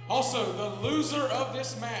 Also, the loser of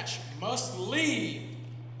this match must leave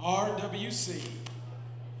RWC.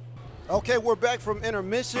 Okay, we're back from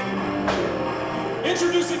intermission.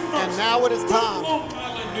 Introducing first, and now it is time. From Long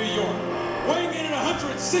Island, New York, weighing in at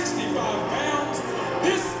 165 pounds,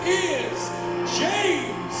 this is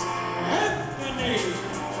James Anthony.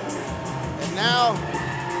 And now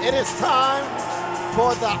it is time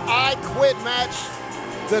for the I Quit match,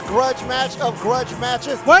 the grudge match of grudge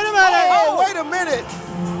matches. Wait a minute! Oh, wait a minute!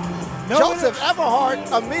 No, Joseph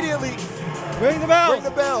Everhart immediately ring the bell. Ring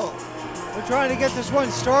the bell. We're trying to get this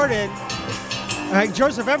one started.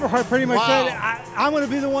 Joseph Everhart pretty much said, I'm going to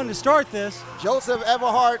be the one to start this. Joseph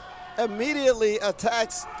Everhart immediately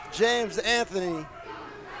attacks James Anthony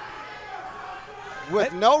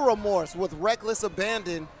with no remorse, with reckless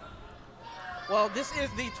abandon. Well, this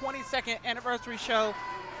is the 22nd anniversary show.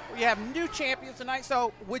 We have new champions tonight,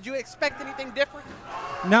 so would you expect anything different?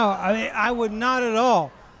 No, I mean, I would not at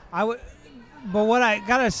all. I would, but what I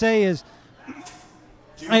got to say is,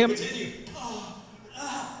 he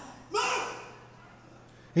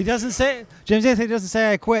doesn't say, James Anthony doesn't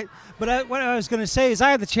say I quit, but what I was going to say is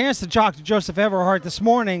I had the chance to talk to Joseph Everhart this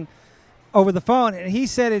morning over the phone, and he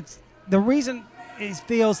said it's the reason he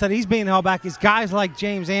feels that he's being held back is guys like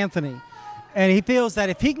James Anthony. And he feels that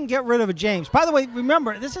if he can get rid of a James, by the way,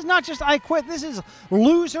 remember, this is not just I quit, this is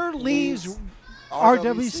loser leaves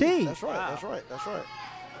RWC. That's right, that's right, that's right.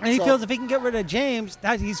 And he feels if he can get rid of James,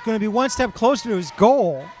 that he's going to be one step closer to his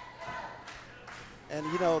goal. And,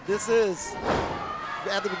 you know, this is,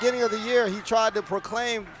 at the beginning of the year, he tried to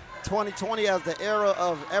proclaim 2020 as the era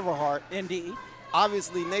of Everhart. Indeed.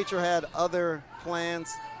 Obviously, Nature had other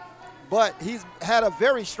plans, but he's had a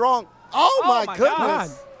very strong, oh my goodness. God.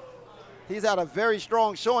 He's had a very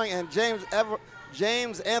strong showing, and James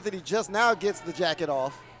Anthony just now gets the jacket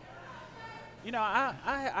off. You know,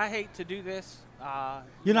 I hate to do this.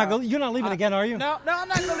 You're not leaving again, are you? No, I'm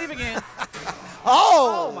not going to leave again.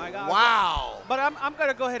 Oh my God! Wow! But I'm going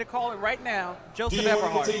to go ahead and call it right now. Joseph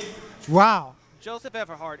Everhart. Wow! Joseph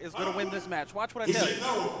Everhart is going to win this match. Watch what I tell you.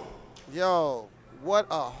 Yo, what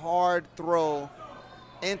a hard throw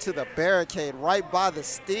into the barricade right by the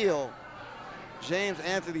steel. James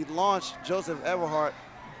Anthony launched Joseph Everhart.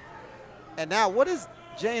 And now what does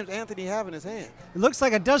James Anthony have in his hand? It looks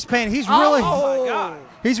like a dustpan. He's really, my God.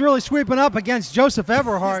 He's really sweeping up against Joseph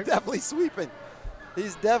Everhart. He's definitely sweeping.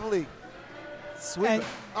 He's definitely sweeping.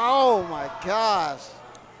 Oh my gosh.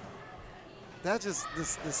 That's just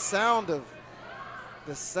the sound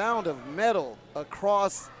of metal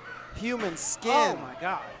across human skin. Oh my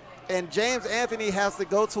God. And James Anthony has to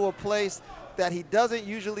go to a place that he doesn't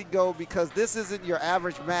usually go because this isn't your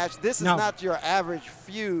average match. This is not your average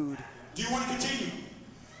feud. Do you want to continue?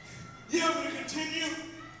 Yeah, I'm going to continue.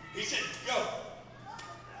 He said, go.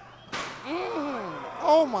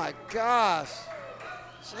 Oh my gosh.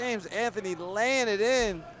 James Anthony laying it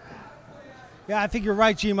in. Yeah, I think you're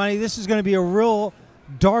right, G-Money. This is going to be a real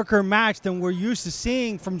darker match than we're used to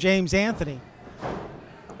seeing from James Anthony.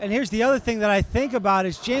 And here's the other thing that I think about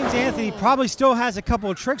is James Anthony probably still has a couple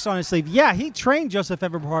of tricks on his sleeve. Yeah, he trained Joseph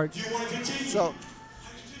Everhart.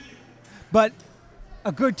 But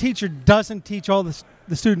a good teacher doesn't teach all the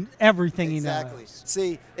student everything he knows. Exactly.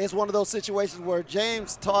 See, it's one of those situations where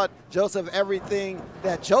James taught Joseph everything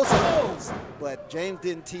that Joseph knows, but James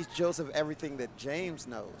didn't teach Joseph everything that James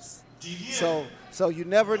knows. So you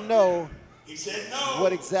never know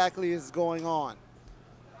what exactly is going on.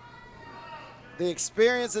 The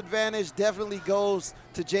experience advantage definitely goes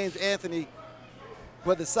to James Anthony,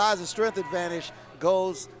 but the size and strength advantage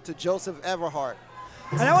goes to Joseph Everhart.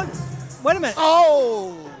 Wait a minute.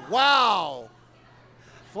 Oh, wow.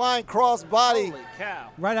 Flying cross body. Holy cow.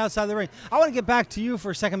 Right outside the ring. I want to get back to you for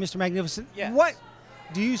a second, Mr. Magnificent. Yes. What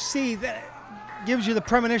do you see that gives you the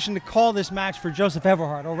premonition to call this match for Joseph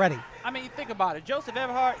Everhart already? I mean, think about it. Joseph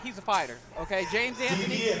Everhart, he's a fighter, okay? James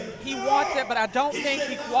Anthony, he wants it, but I don't think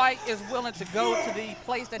he quite is willing to go to the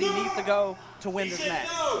place that he needs to go to win this match.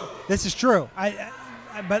 This is true.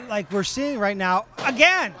 But like we're seeing right now,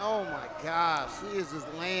 again. Oh, my gosh. He is just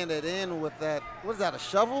laying it in with that. What is that, a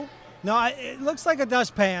shovel? No, it looks like a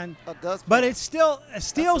dustpan. A dustpan. But it's still a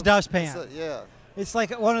steel dustpan. Yeah. It's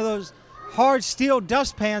like one of those hard steel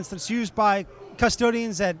dustpans that's used by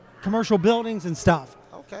custodians at commercial buildings and stuff.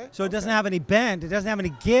 Okay. So it doesn't have any bend. It doesn't have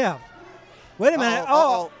any give. Wait a minute.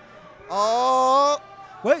 Oh.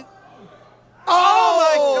 Wait.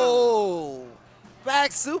 Oh!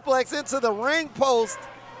 Back suplex into the ring post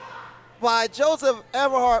by Joseph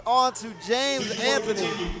Everhart onto James Anthony.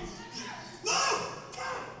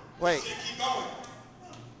 Wait.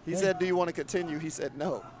 He said, "Do you want to continue?" He said,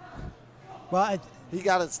 "No." Well, he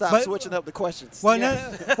got to stop switching up the questions. Well,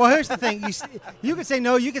 well, here's the thing. You can say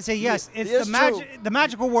no. You can say yes. It's the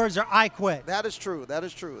magical words are "I quit." That is true. That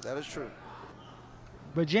is true. That is true.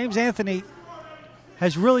 But James Anthony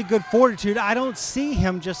has really good fortitude. I don't see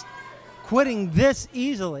him just quitting this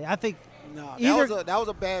easily. I think that was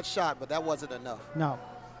a bad shot, but that wasn't enough. No.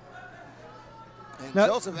 And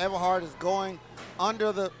Joseph Everhart is going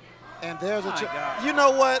under the, and there's you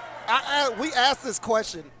know what? We ask this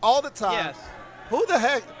question all the time. Yes. Who the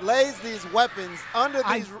heck lays these weapons under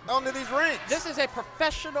these rings? This is a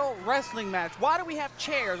professional wrestling match. Why do we have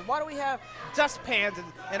chairs? Why do we have dustpans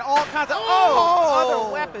and all kinds of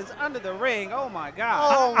other weapons under the ring? Oh, my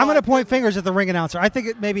God. I'm going to point fingers at the ring announcer. I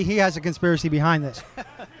think maybe he has a conspiracy behind this.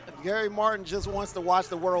 Gary Martin just wants to watch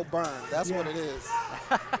the world burn. That's what it is.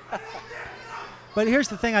 But here's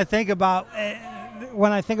the thing I think about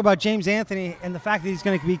when I think about James Anthony and the fact that he's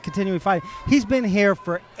going to be continuing fighting. He's been here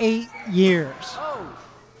for 8 years.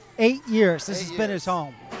 8 years. This has been his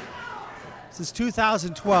home since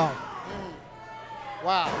 2012.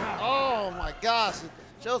 Wow. Oh, my gosh.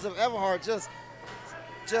 Joseph Everhart just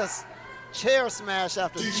chair smash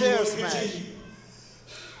after chair smash.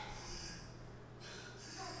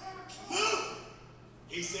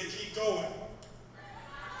 He said keep going.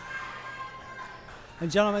 And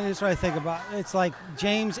gentlemen, this is what I think about. It's like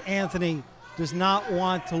James Anthony does not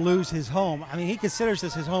want to lose his home. I mean, he considers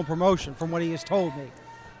this his home promotion from what he has told me.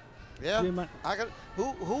 Yeah.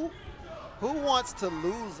 Who wants to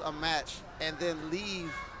lose a match and then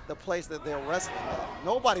leave the place that they're wrestling at?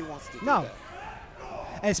 Nobody wants to do that.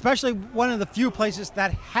 And especially one of the few places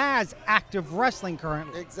that has active wrestling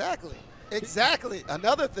currently. Exactly.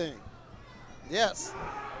 Another thing. Yes.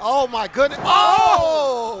 Oh, my goodness.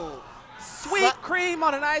 Oh! Sweet cream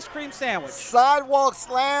on an ice cream sandwich. Sidewalk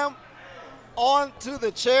slam onto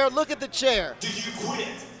the chair. Look at the chair. Do you quit?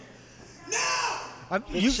 No!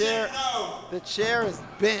 The chair is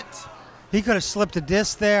bent. He could have slipped a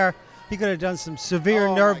disc there. He could have done some severe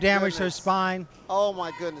nerve damage to his spine. Oh,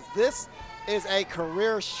 my goodness. This is a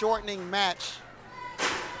career-shortening match.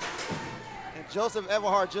 And Joseph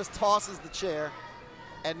Everhart just tosses the chair.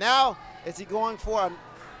 And now, is he looking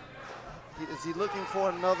for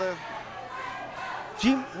another?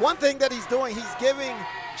 One thing that he's doing, he's giving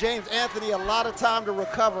James Anthony a lot of time to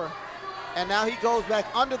recover. And now he goes back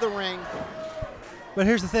under the ring. But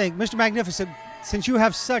here's the thing, Mr. Magnificent, since you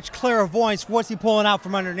have such clairvoyance, what's he pulling out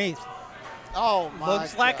from underneath? Oh, my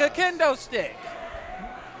Looks like a kendo stick.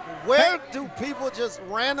 Where do people just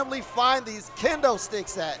randomly find these kendo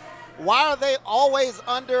sticks at? Why are they always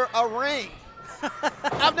under a ring?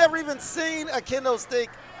 I've never even seen a kendo stick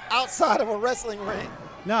outside of a wrestling ring.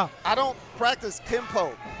 No. I don't practice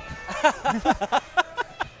Kempo.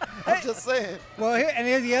 I'm just saying. Well, here and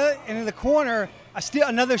in the corner,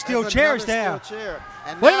 another steel chair is there. Steel chair.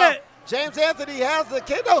 And Wait a now, minute. James Anthony has the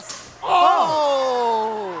kendo.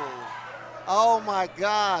 Oh, my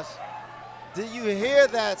gosh. Do you hear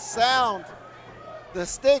that sound? The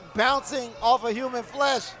stick bouncing off of human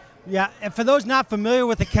flesh. Yeah, and for those not familiar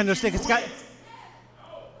with the kendo stick, it's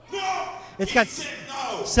got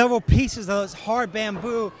several pieces of those hard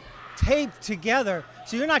bamboo taped together.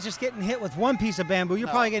 So you're not just getting hit with one piece of bamboo. You're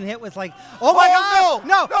probably getting hit with like, oh my God!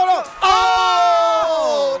 No!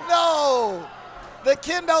 Oh, no! The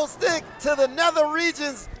kendo stick to the nether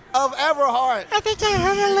regions of Everhart. I think I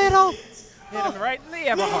hurt a little. Hit him right in the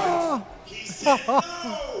Everhart.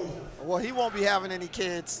 Well, he won't be having any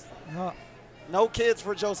kids. No kids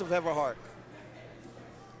for Joseph Everhart.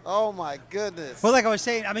 Oh, my goodness. Well, like I was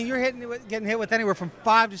saying, I mean, you're getting hit with anywhere from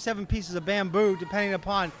 5 to 7 pieces of bamboo, depending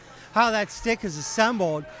upon how that stick is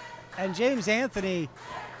assembled. And James Anthony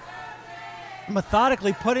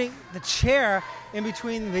methodically putting the chair in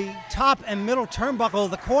between the top and middle turnbuckle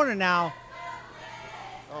of the corner now.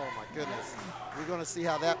 Oh, my goodness. We're going to see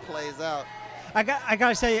how that plays out. I got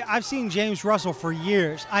to say, I've seen James Russell for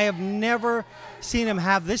years. I have never seen him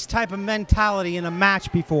have this type of mentality in a match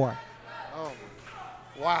before. Oh,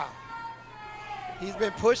 wow. He's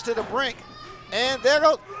been pushed to the brink. And there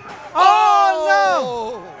goes.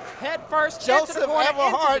 Oh, no! Head first, Joseph into the corner,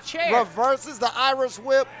 Everhart into the chair. reverses the Irish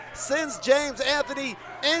whip, sends James Anthony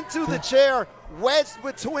into the chair, wedged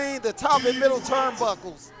between the top and middle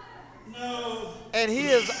turnbuckles. And he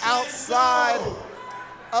is outside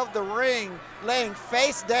of the ring, laying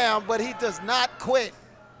face down, but he does not quit.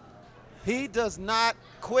 He does not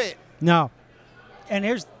quit. No. And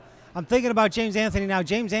I'm thinking about James Anthony now.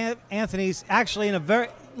 James Anthony's actually in a very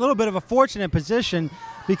little bit of a fortunate position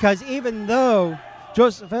because even though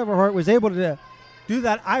Joseph Everhart was able to do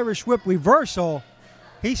that Irish whip reversal,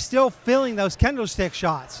 he's still feeling those kendo stick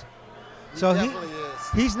shots. So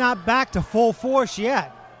he's not back to full force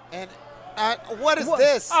yet. And what is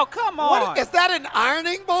this? Oh, come on. Is that an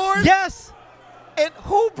ironing board? Yes. And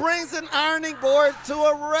who brings an ironing board to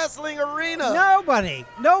a wrestling arena?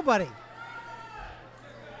 Nobody.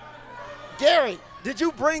 Gary, did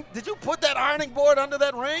you put that ironing board under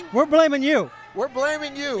that ring? We're blaming you. We're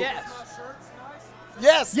blaming you. Yes.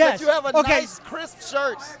 Yes, Yes. but you have a Okay. nice, crisp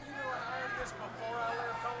shirt.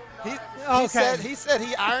 He Okay. said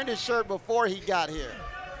he ironed his shirt before he got here.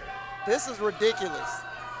 This is ridiculous.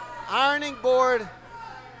 Ironing board.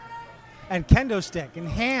 And kendo stick in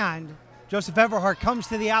hand. Joseph Everhart comes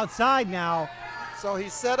to the outside now. So he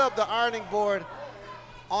set up the ironing board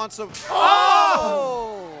on some.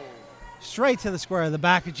 Oh! Straight to the square of the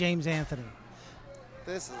back of James Anthony.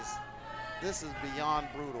 This is beyond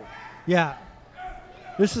brutal. Yeah.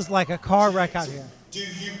 This is like a car wreck out here. Do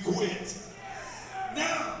you quit?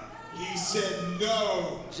 No. He said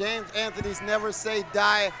no. James Anthony's never say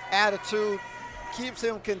die attitude keeps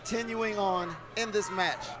him continuing on in this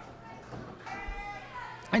match.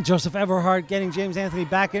 And Joseph Everhart getting James Anthony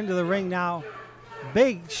back into the ring now.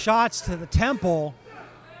 Big shots to the temple.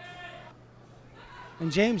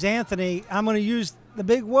 And James Anthony, I'm going to use the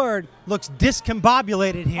big word, looks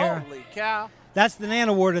discombobulated here. Holy cow. That's the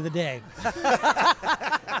Nana word of the day.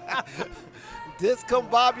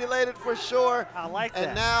 Discombobulated for sure. I like that.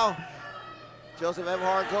 And now Joseph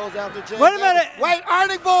Everhart goes after James. Wait a minute. Wait,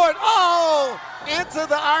 ironing board. Oh, into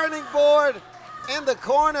the ironing board in the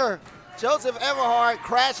corner. Joseph Everhart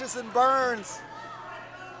crashes and burns.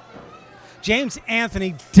 James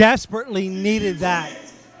Anthony desperately needed that.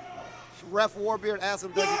 Ref Warbeard asks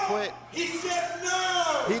him, does he quit? He said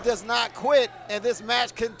no. He does not quit, and this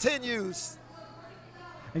match continues.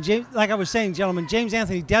 And James, like I was saying, gentlemen, James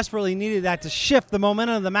Anthony desperately needed that to shift the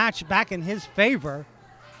momentum of the match back in his favor.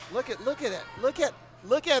 Look at it.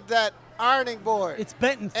 Look at that ironing board. It's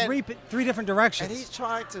bent in three different directions. And he's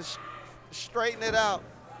trying to straighten it out.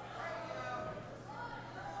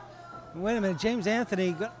 Wait a minute, James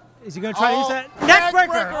Anthony, is he going to try to use that?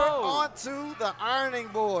 Neckbreaker onto the ironing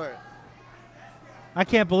board. I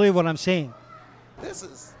can't believe what I'm seeing. This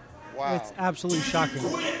is, wow. It's absolutely shocking.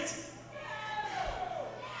 Quit.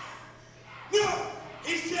 No.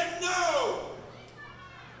 He said no.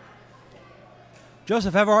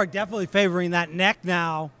 Joseph Everhart definitely favoring that neck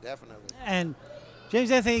now. Definitely. And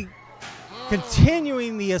James Anthony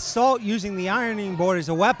continuing the assault using the ironing board as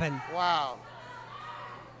a weapon. Wow.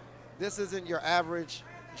 This isn't your average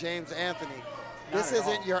James Anthony. This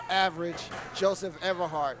isn't your average Joseph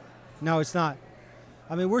Everhart. No, it's not.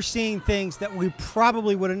 I mean, we're seeing things that we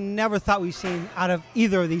probably would have never thought we'd seen out of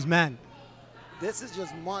either of these men. This is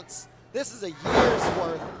just months. This is a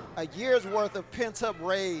year's worth of pent-up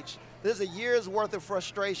rage. This is a year's worth of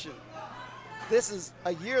frustration. This is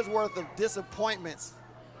a year's worth of disappointments,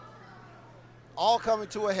 all coming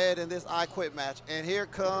to a head in this I Quit match. And here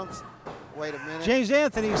comes, wait a minute. James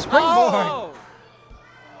Anthony, springboard. Oh!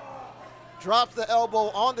 Drops the elbow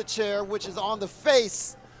on the chair, which is on the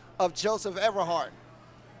face of Joseph Everhart.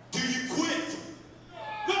 Do you quit?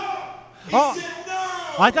 No. He Oh. said no.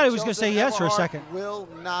 I thought he was going to say Joseph yes for a Everhart second. Will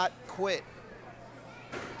not quit.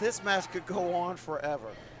 This match could go on forever.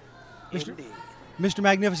 Indeed. Mr.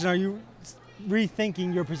 Magnificent, are you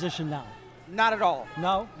rethinking your position now? Not at all.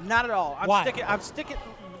 No? Not at all. Why? I'm sticking.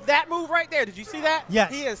 That move right there. Did you see that?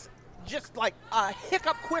 Yes. He is just like a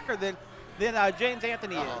hiccup quicker than James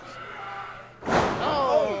Anthony is.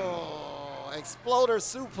 Oh, exploder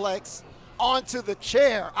suplex onto the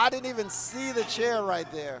chair. I didn't even see the chair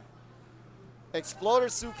right there. Exploder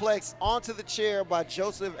suplex onto the chair by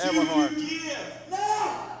Joseph Everhart.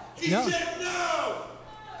 No. He No. said no.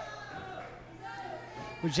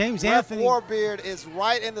 But James Ref Anthony Warbeard is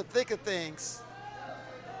right in the thick of things.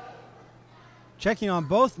 checking on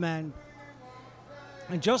both men.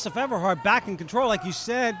 And Joseph Everhart back in control, like you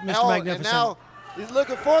said, Mr. Oh, Magnificent. and now he's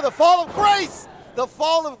looking for the fall of grace. The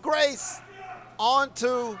fall of grace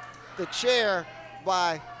onto the chair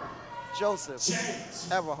by Joseph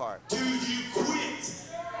Everhart. Do you quit?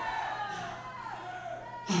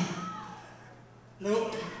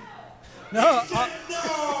 Nope. No,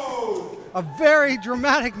 No. a very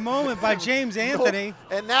dramatic moment by James Anthony.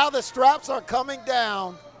 And now the straps are coming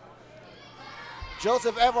down.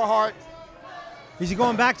 Joseph Everhart. Is he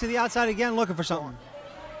going back to the outside again looking for something?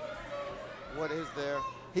 What is there?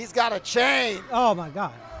 He's got a chain. Oh, my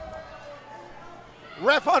God.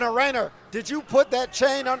 Ref Hunter Rayner, did you put that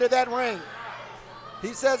chain under that ring?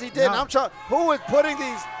 He says he didn't. No. Who is putting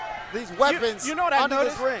these weapons you know what I under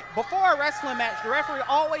noticed? this ring? Before a wrestling match, the referee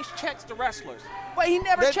always checks the wrestlers. But he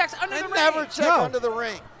never checks under the ring. They never check under the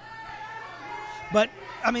ring. But,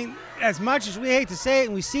 I mean, as much as we hate to say it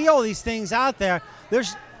and we see all these things out there,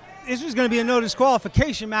 this was going to be a no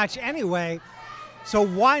disqualification match anyway. So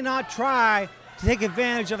why not try to take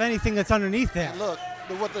advantage of anything that's underneath there? And look,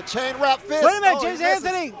 with the chain wrap fist. Wait a minute, James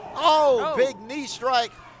Anthony. Oh, big knee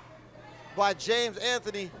strike by James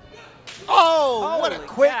Anthony. Oh, what a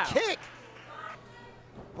quick kick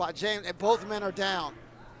by James. And both men are down.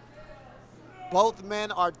 Both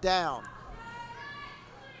men are down.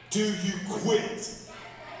 Do you quit?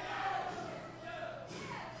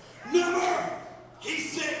 Never! He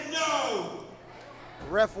said no!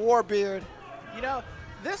 Ref Warbeard. You know,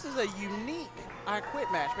 this is a unique I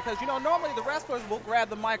Quit match because, you know, normally the wrestlers will grab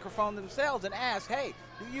the microphone themselves and ask, hey,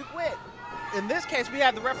 do you quit? In this case, we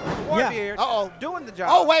have the referee Warbeard doing the job.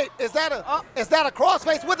 Oh, wait, is that a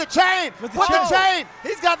crossface with the chain? With the chain.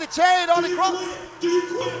 He's got the chain on the cross. Do you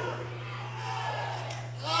quit?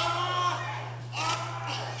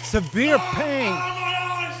 Severe pain.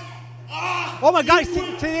 Oh, my God, he's to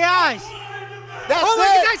the eyes. That's oh,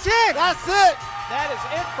 it. That's it. That's it. That is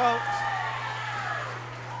it, folks.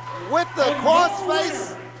 With the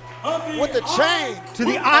crossface, with the chain. To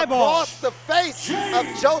the eyeballs. Across the face of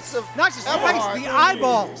Joseph Not just the Everhart. face, the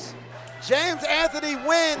eyeballs. James Anthony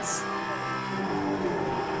wins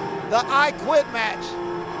the I Quit match.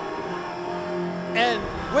 And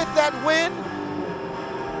with that win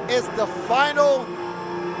is the final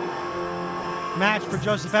match for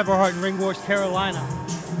Joseph Everhart in Ring Wars Carolina.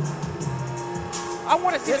 I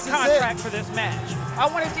want to see the contract for this match. I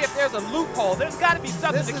want to see if there's a loophole. There's got to be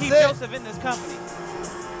something to keep Joseph in this company.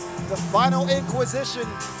 The final inquisition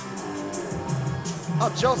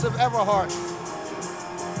of Joseph Everhart.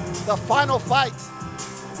 The final fight.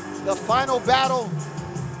 The final battle.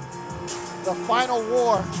 The final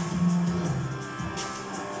war.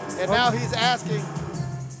 And now he's asking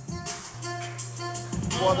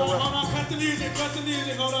for the Hold on, cut the music,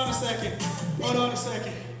 Hold on a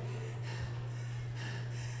second.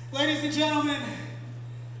 Ladies and gentlemen,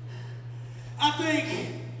 I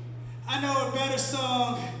think I know a better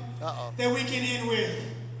song that we can end with.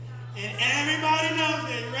 And everybody knows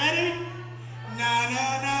it. Ready? Na na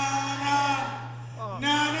na na.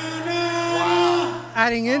 Na na na. Wow.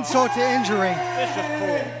 Adding insult to injury. This is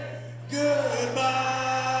cool.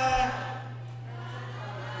 Goodbye.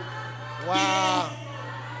 Wow.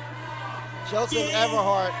 Joseph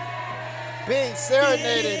Everhart being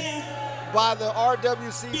serenaded by the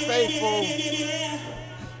RWC faithful.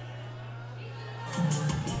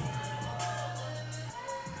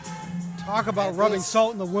 Talk about rubbing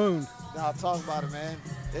salt in the wound. Now talk about it, man.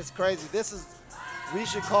 It's crazy. We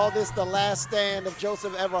should call this the last stand of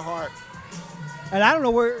Joseph Everhart. And I don't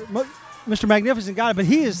know where Mr. Magnificent got it, but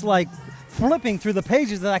he is like flipping through the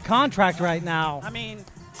pages of that contract right now. I mean,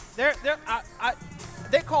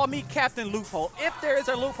 they call me Captain Loophole. If there is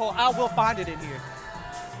a loophole, I will find it in here.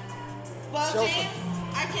 Well, James,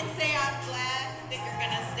 I can say I'm glad that you're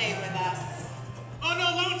going to stay with us. Oh,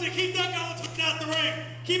 no, why don't you keep that going out the ring?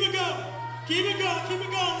 Keep it going. Keep it going,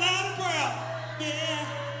 loud and proud. Yeah.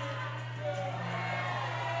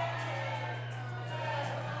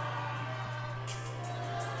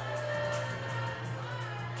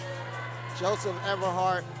 Joseph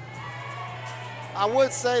Everhart. I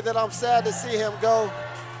would say that I'm sad to see him go,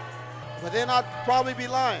 but then I'd probably be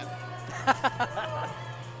lying.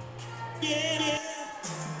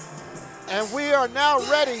 And we are now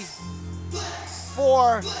ready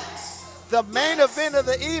for the main event of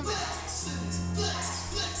the evening.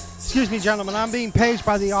 Excuse me, gentlemen. I'm being paged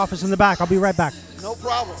by the office in the back. I'll be right back. No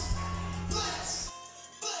problem.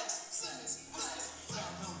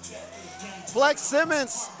 Flex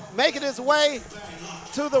Simmons making his way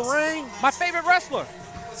to the ring. My favorite wrestler.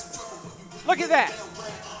 Look at that.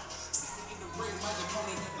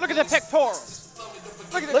 Look at the pectorals.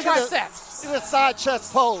 Look at the triceps. Look at the side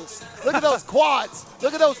chest pose. Look at those quads.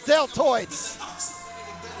 Look at those deltoids.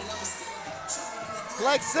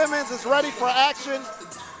 Flex Simmons is ready for action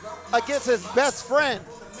against his best friend.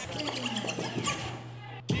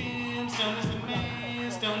 Jim Stone is the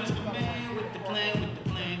man. Stone is the man with the plan.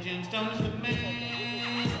 Jim Stone is the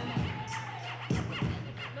man.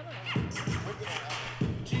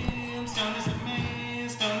 Jim Stone is the man.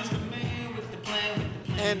 Stone is the man with the plan.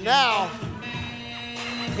 And now,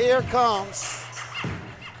 here comes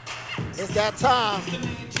It's that time.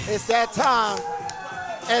 It's that time.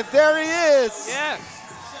 And there he is. Yes.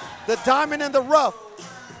 The diamond in the rough.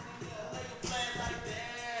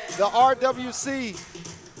 The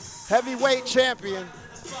RWC heavyweight champion.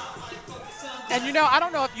 And you know, I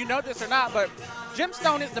don't know if you know this or not, but Jim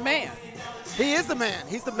Stone is the man. He is the man.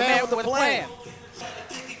 He's the man with the a plan.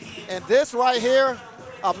 And this right here,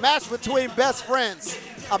 a match between best friends.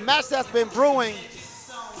 A match that's been brewing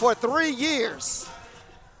for 3 years.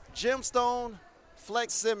 Jim Stone,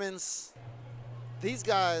 Flex Simmons, these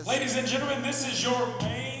guys. Ladies and gentlemen, this is your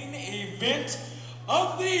main event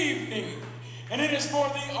of the evening. And it is for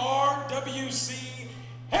the RWC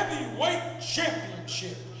Heavyweight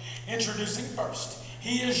Championship. Introducing first,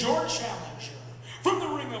 he is your challenger. From the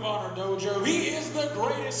Ring of Honor Dojo, he is the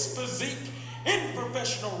greatest physique in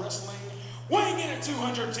professional wrestling. Weighing in at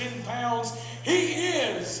 210 pounds, he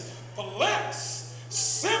is Flex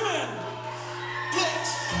Simmons.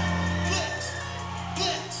 Flex, flex,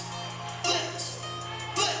 flex, flex,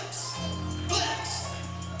 flex, flex,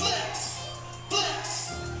 flex, flex,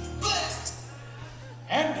 flex.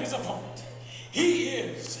 And his opponent, he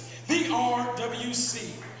is the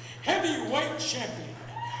RWC Heavyweight Champion.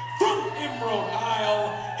 From Emerald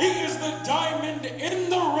Isle, he is the diamond in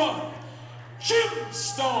the rough, Jim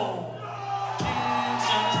Stone.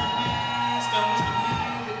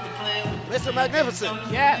 Mr. Magnificent.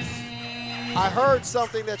 Yes. I heard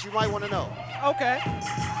something that you might want to know. Okay.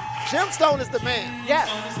 Jim Stone is the man. Yes.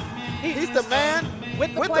 He's the man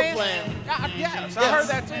with the plan. Yes, I heard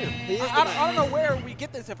that too. He is the I man. don't know where we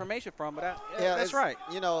get this information from, but that's it's, right.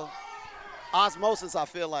 You know, osmosis, I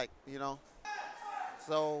feel like, you know.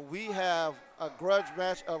 So we have a grudge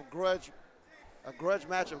match of grudge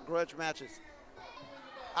matches.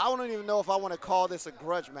 I don't even know if I want to call this a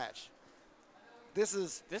grudge match. This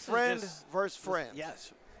is friend versus friend.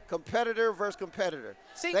 Yes. Competitor versus competitor.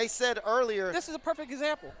 See, they said earlier. This is a perfect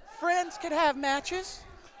example. Friends can have matches.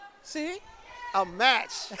 See? A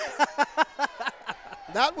match.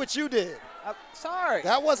 Not what you did. Sorry.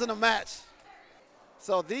 That wasn't a match.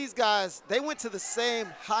 So these guys, they went to the same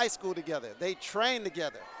high school together. They trained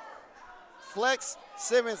together. Flex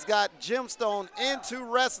Simmons got Jim Stone into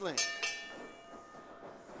wrestling.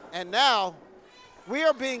 And now we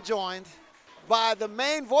are being joined by the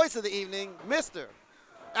main voice of the evening, Mr.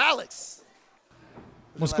 Alex.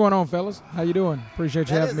 What's going on, fellas? How you doing? Appreciate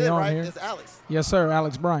you having me on right? here. It's Alex. Yes, sir.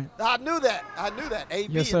 Alex Bryant. I knew that.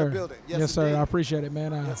 AB yes, in sir. the building. Yes, sir. I appreciate it,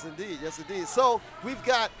 man. Yes, indeed. Yes, indeed. So we've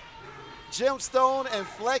got Jim Stone and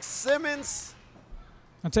Flex Simmons.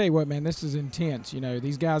 I'll tell you what, man, this is intense. You know,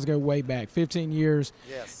 these guys go way back, 15 years,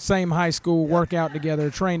 yes. Same high school, work out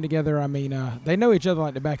together, train together. I mean, they know each other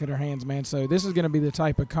like the back of their hands, man. So this is going to be the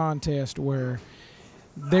type of contest where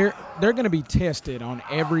they're going to be tested on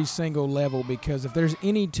every single level, because if there's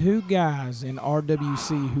any two guys in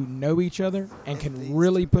RWC who know each other and can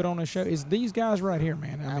really put on a show, it's these guys right here,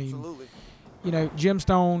 man. I mean, you know, Jim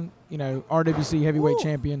Stone, you know, RWC heavyweight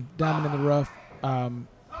champion, diamond in the rough.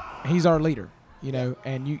 He's our leader. You know,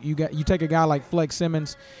 and you take a guy like Flex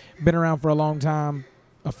Simmons, been around for a long time,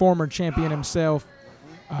 a former champion himself,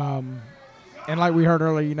 and like we heard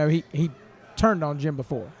earlier, you know, he turned on Jim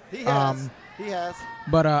before. He has. He has.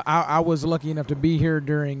 But I was lucky enough to be here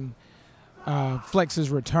during Flex's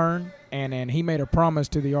return, and he made a promise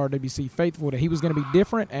to the RWC faithful that he was going to be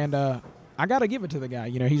different, and I got to give it to the guy.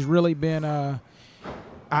 You know, he's really been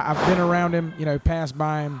I've been around him, you know, passed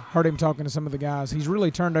by him, heard him talking to some of the guys. He's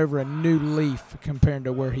really turned over a new leaf compared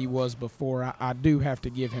to where he was before. I do have to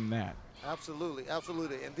give him that. Absolutely,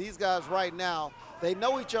 absolutely. And these guys right now, they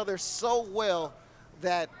know each other so well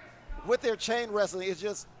that with their chain wrestling, it's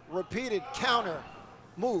just repeated counter,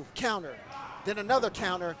 move, counter, then another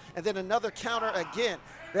counter, and then another counter again.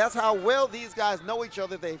 That's how well these guys know each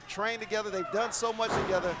other. They've trained together. They've done so much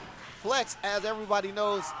together. Flex, as everybody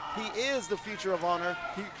knows, he is the future of Honor.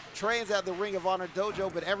 He trains at the Ring of Honor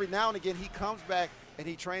dojo, but every now and again he comes back and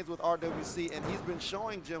he trains with RWC, and he's been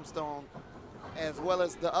showing Jim Stone, as well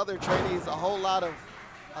as the other trainees, a lot of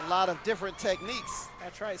different techniques.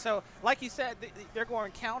 That's right. So, like you said, they're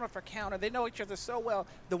going counter for counter. They know each other so well.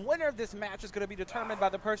 The winner of this match is going to be determined by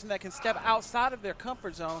the person that can step outside of their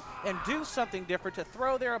comfort zone and do something different to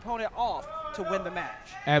throw their opponent off to win the match.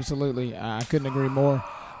 Absolutely. I couldn't agree more.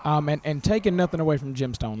 And taking nothing away from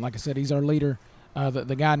Jim Stone. Like I said, he's our leader.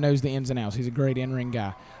 The guy knows the ins and outs. He's a great in-ring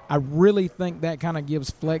guy. I really think that kind of gives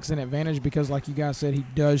Flex an advantage because, like you guys said, he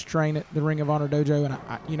does train at the Ring of Honor dojo.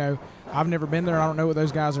 And, I've never been there. I don't know what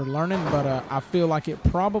those guys are learning, but I feel like it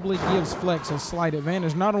probably gives Flex a slight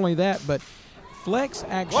advantage. Not only that, but Flex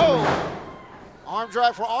actually... Whoa! Arm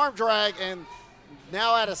drag for arm drag, and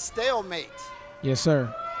now at a stalemate. Yes,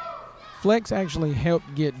 sir. Flex actually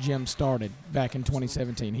helped get Jim started back in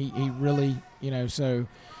 2017. He really, so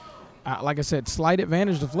like I said, slight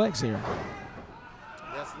advantage to Flex here.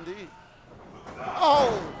 Yes, indeed.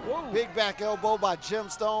 Oh, big back elbow by Jim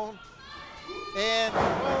Stone. And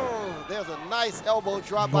there's a nice elbow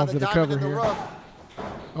drop by the Diamond in the Rough.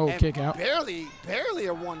 Oh, and kick out. Barely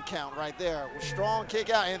a 1 count right there. Strong kick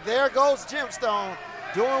out. And there goes Jim Stone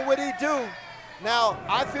doing what he do. Now,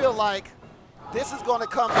 I feel like this is going to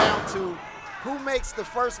come down to who makes the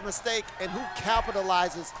first mistake and who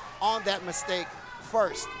capitalizes on that mistake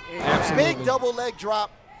first. Absolutely. Big double leg drop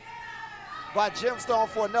by Jim Stone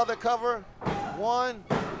for another cover. 1,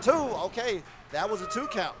 2. Okay, that was a 2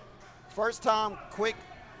 count. First time quick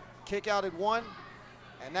kick out at 1.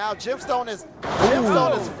 And now Jim Stone is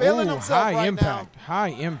feeling himself high right impact, now. High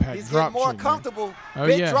impact. He's drop getting more shoot, comfortable. Man. Oh,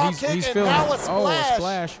 Big yeah, drop he's kick and feeling now it. a splash. Oh, a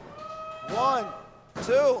splash. 1,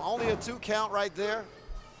 2. Only a 2 count right there.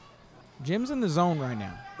 Jim's in the zone right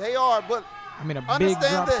now. They are, but I mean, a big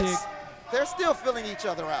understand drop this. kick. They're still filling each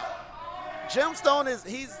other out. Jim Stone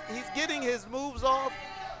he's getting his moves off,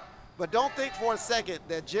 but don't think for a second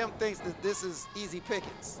that Jim thinks that this is easy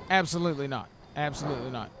pickings. Absolutely not.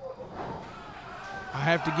 Absolutely not. I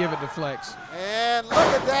have to give it to Flex. And look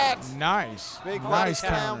at that. Nice. Big body nice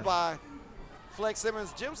slam counter. by Flex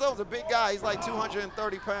Simmons. Jim Stone's a big guy. He's like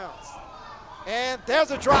 230 pounds. And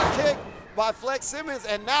there's a drop kick by Flex Simmons.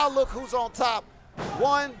 And now look who's on top.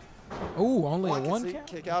 1. Ooh, only a 1 can count?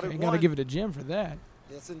 kick out at You 1. got to give it to Jim for that.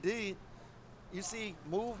 Yes, indeed. You see,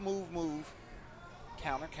 move.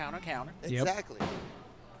 Counter. Yep. Exactly.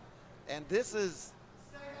 And this is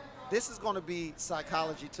going to be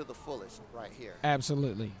psychology to the fullest right here.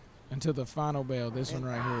 Absolutely. Until the final bell, this one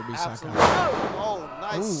right here will be Absolutely. psychology. Oh,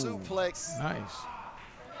 nice Ooh, suplex Nice.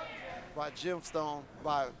 by Jim Stone,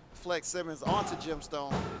 by Flex Simmons onto Jim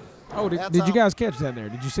Stone. Oh, That's did you how- guys catch that there?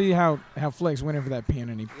 Did you see how Flex went in for that pin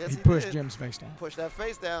and he pushed did. Jim's face down? Push that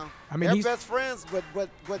face down. I mean, they're he's- best friends, but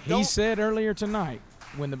He don't. said earlier tonight,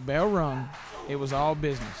 when the bell rung, it was all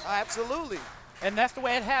business. Absolutely. And that's the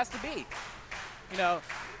way it has to be.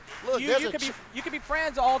 Look, you there's can be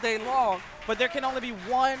friends all day long, but there can only be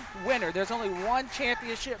one winner. There's only one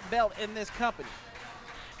championship belt in this company.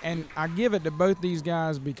 And I give it to both these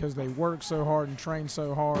guys because they work so hard and train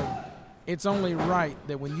so hard. It's only right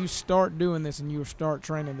that when you start doing this and you start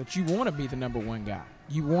training that you want to be the number 1 guy.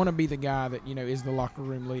 You want to be the guy that, is the locker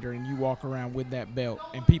room leader and you walk around with that belt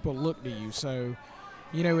and people look to you. So,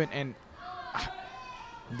 and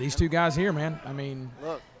these 2 guys here, man, I mean.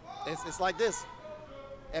 Look, it's like this.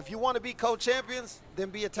 If you want to be co-champions, then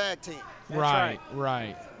be a tag team. Right.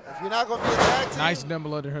 If you're not going to be a tag team. Nice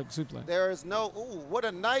double underhook suplex. There is no, what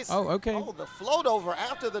a nice. Oh, okay. Oh, the float over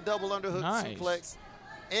after the double underhook Nice. suplex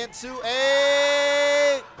into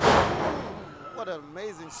a. What an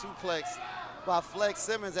amazing suplex by Flex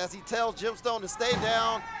Simmons as he tells Jim Stone to stay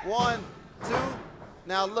down. 1, 2.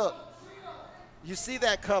 Now look, you see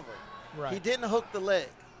that cover. Right. He didn't hook the leg.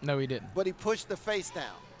 No, he didn't. But he pushed the face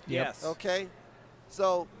down. Yep. Yes. Okay?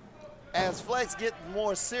 So as Flex gets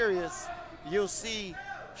more serious, you'll see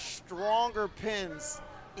stronger pins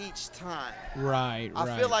each time. Right.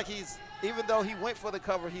 I feel like even though he went for the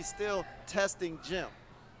cover, he's still testing Jim.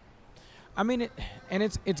 I mean,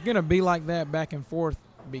 it's going to be like that back and forth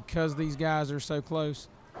because these guys are so close.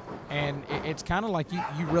 And it's kind of like you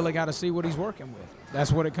really got to see what he's working with.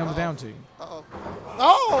 That's what it comes down to. Uh-oh.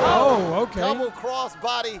 Oh, okay. Double cross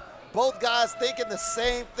body. Both guys thinking the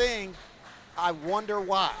same thing. I wonder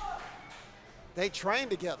why. They train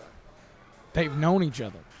together. They've known each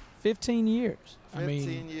other 15 years.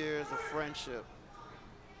 15 years of friendship.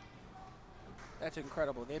 That's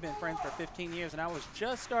incredible. They've been friends for 15 years, and I was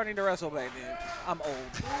just starting to wrestle back then. I'm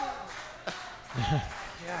old.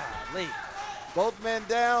 Golly. Both men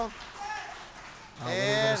down. Oh, And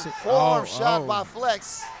we're gonna see- forearm oh, shot oh. by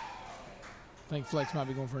Flex. I think Flex might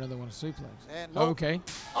be going for another one of suplex. And nope. Okay.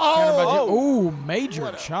 Oh! Counter by Jim. Oh! Ooh, major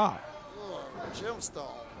What a- shot. Jim Stone.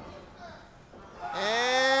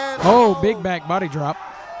 And Oh, big back body drop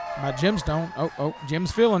by Jim Stone. Oh,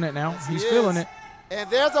 Jim's feeling it now. He's he feeling is. it. And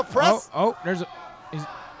there's a press There's a.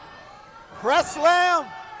 press slam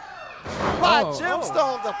by Oh. Jim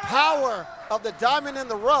Stone. The power of the diamond in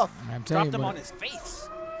the rough. I'm telling Dropped you, him on but his face.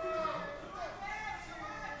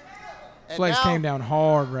 And Flex now- came down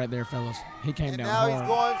hard right there, fellas. He came down Now hard. he's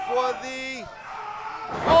going for the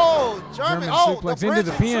German suplex the into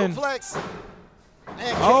the bridging pin. suplex. And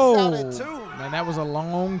kicks Oh, out at 2. man, that was a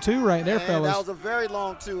long 2 right there, And fellas. that was a very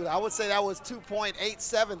long 2. I would say that was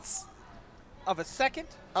 2.87 Of a second?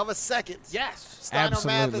 of a second. Yes. Steiner Math is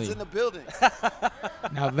Absolutely. in the building.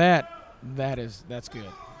 Now that's good.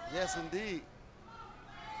 Yes, indeed.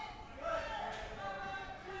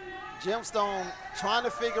 Gemstone trying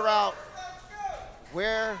to figure out,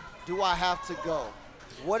 where do I have to go?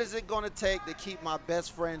 What is it going to take to keep my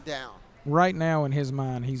best friend down? Right now in his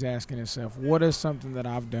mind, he's asking himself, what is something that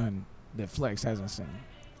I've done that Flex hasn't seen?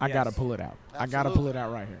 I got to pull it out. Absolutely. I got to pull it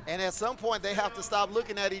out right here. And at some point, they have to stop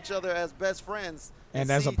looking at each other as best friends. And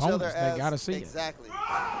as see each other opponents, they got to see exactly. it.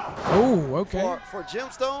 Oh, okay. For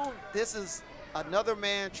Gemstone, this is another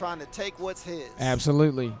man trying to take what's his.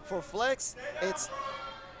 Absolutely. For Flex, it's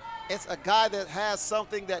a guy that has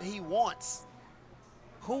something that he wants.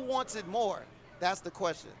 Who wants it more? That's the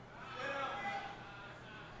question.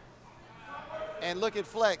 And look at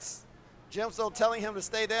Flex. Gemstone telling him to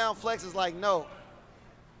stay down. Flex is like, no,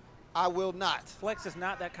 I will not. Flex is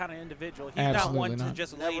not that kind of individual. He's Absolutely not one to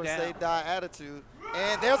just Never lay down. say die attitude.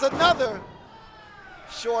 And there's another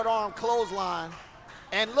short arm clothesline.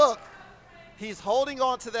 And look, he's holding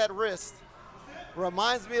on to that wrist.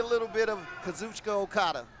 Reminds me a little bit of Kazuchika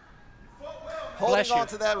Okada. Holding on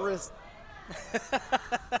to that wrist.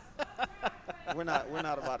 We're not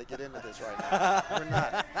about to get into this right now.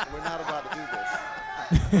 We're not about to do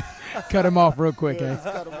this. Cut him off real quick, eh?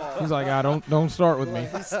 Cut him off. He's like, don't start with me.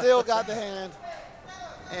 He still got the hand.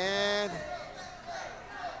 And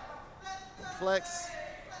Flex.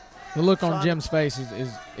 The look on Jim's face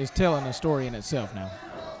is telling a story in itself now.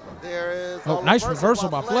 There is a nice reversal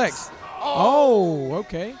by Flex. Oh,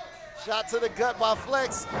 okay. Shot to the gut by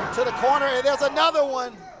Flex to the corner, and there's another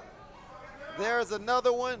one. There's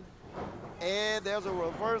another one, and there's a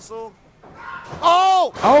reversal.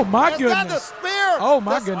 Oh! Oh, my goodness. goodness. The spear. Oh,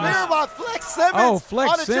 my the goodness. Spear by Flex Simmons. Oh,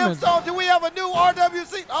 Flex on the Simmons. Gemstone. Do we have a new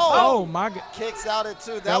RWC? Oh, my God. Kicks out at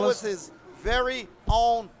 2. That Fellas. was his very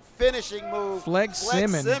own finishing move. Flex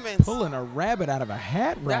Simmons pulling a rabbit out of a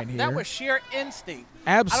hat right here. That was sheer instinct.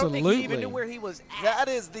 Absolutely. I don't think he even knew where he was at. That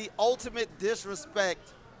is the ultimate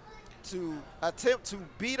disrespect, to attempt to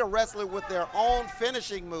beat a wrestler with their own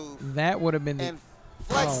finishing move. That would have been the. And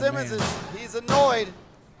Flex Simmons man. he's annoyed.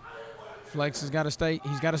 Flex has got to stay.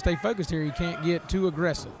 He's got to stay focused here. He can't get too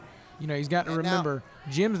aggressive. You know, he's got to remember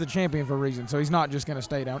Jim's the champion for a reason, so he's not just going to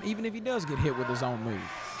stay down, even if he does get hit with his own move.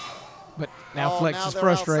 But now Flex is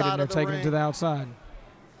frustrated, and they're taking him to the outside.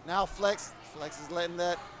 Now Flex is letting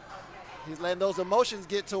those emotions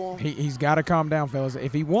get to him. He's got to calm down, fellas.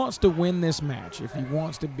 If he wants to win this match, if he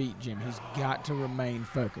wants to beat Jim, he's got to remain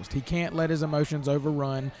focused. He can't let his emotions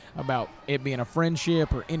overrun about it being a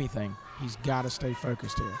friendship or anything. He's got to stay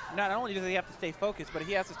focused here. Not only does he have to stay focused, but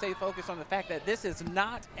he has to stay focused on the fact that this is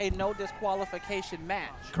not a no disqualification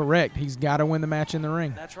match. Correct. He's got to win the match in the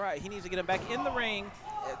ring. That's right. He needs to get him back in the ring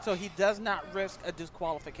so he does not risk a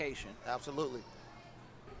disqualification. Absolutely.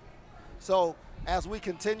 So as we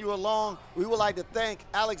continue along, we would like to thank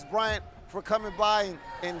Alex Bryant for coming by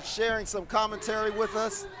and sharing some commentary with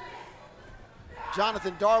us.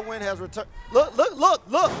 Jonathan Darwin has returned. Look.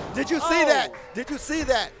 Did you see that? Did you see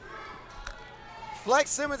that?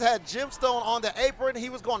 Flex Simmons had Gemstone on the apron.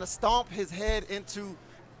 He was going to stomp his head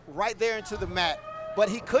right there into the mat, but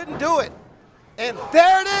he couldn't do it. And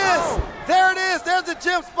there it is. There it is. There's the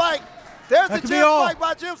Gem spike. There's the Gem spike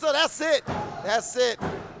by Gemstone. That's it. That's it.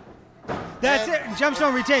 That's it.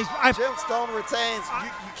 Gemstone retains. Gemstone retains.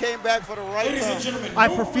 You came back for the right time.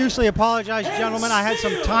 I profusely apologize, gentlemen. I had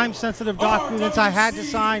some time-sensitive documents I had to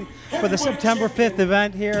sign for the September 5th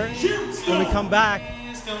event here. When we come back.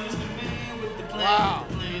 Wow.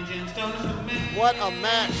 What a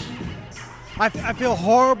match. I feel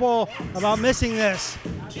horrible about missing this,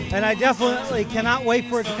 and I definitely cannot wait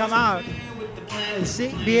for it to come out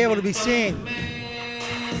and be able to be seen.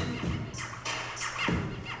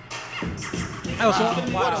 I also want to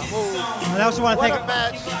thank. What a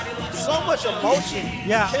match. So much emotion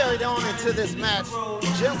carried on into this match.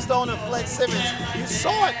 Gemstone and Flex Simmons. You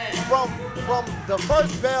saw it from the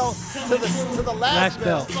first bell to the last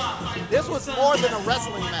bell. This was more than a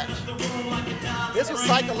wrestling match. This was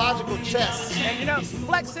psychological chess. And you know,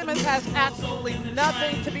 Flex Simmons has absolutely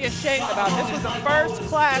nothing to be ashamed about. This was a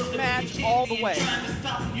first-class match all the way.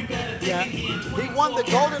 Yeah. He won the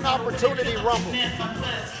Golden Opportunity Rumble.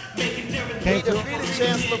 He defeated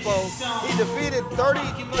Chancellor Bow. He defeated 30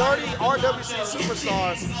 RWC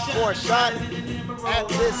superstars for a shot at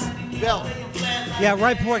this belt. Yeah,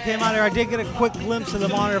 right before it came out here, I did get a quick glimpse of the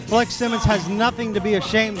monitor. Flex Simmons has nothing to be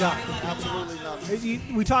ashamed of. Absolutely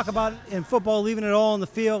nothing. We talk about in football leaving it all on the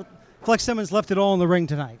field. Flex Simmons left it all in the ring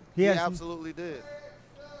tonight. He absolutely did.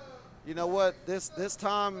 You know what? This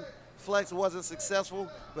time Flex wasn't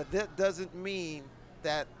successful, but that doesn't mean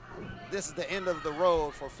that this is the end of the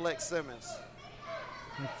road for Flex Simmons.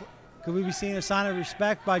 Could we be seeing a sign of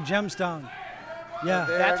respect by Gemstone? Yeah.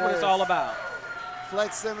 That's what it's all about.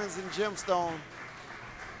 Flex Simmons and Gemstone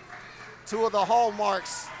two of the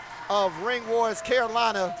hallmarks of Ring Wars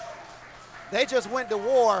Carolina. They just went to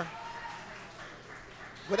war,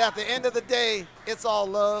 but at the end of the day, it's all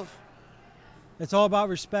love. It's all about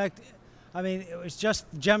respect. I mean, it was just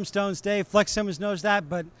Gemstones Day. Flex Simmons knows that,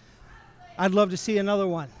 but I'd love to see another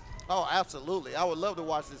one. Oh, absolutely. I would love to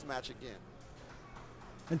watch this match again.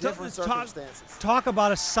 And different circumstances. Talk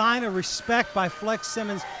about a sign of respect by Flex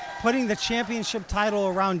Simmons, putting the championship title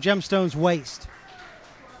around Gemstone's waist.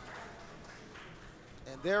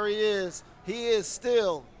 And there he is. He is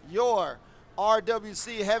still your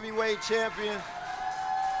RWC heavyweight champion.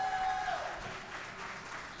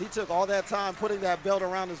 He took all that time putting that belt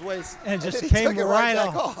around his waist. And just then came took it right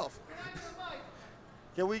back off. off.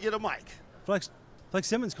 Can we get a mic? Flex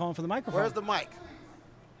Simmons calling for the microphone. Where's the mic?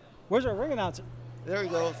 Where's our ring announcer? There he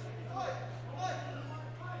goes.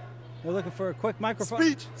 They're looking for a quick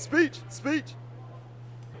microphone. Speech.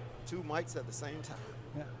 Two mics at the same time.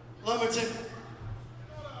 Yeah. Lumberton.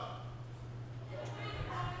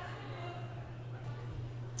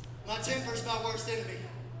 My temper's my worst enemy.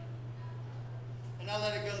 And I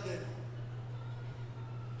let it go then.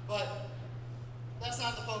 But that's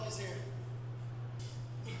not the focus here.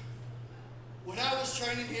 When I was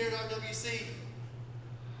training here at RWC,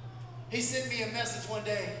 he sent me a message one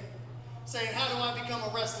day saying, how do I become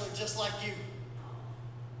a wrestler just like you?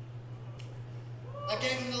 I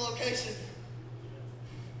gave him the location.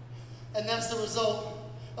 And that's the result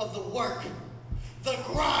of the work, the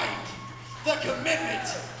grind, the commitment.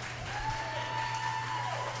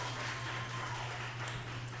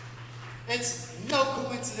 It's no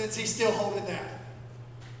coincidence he's still holding that.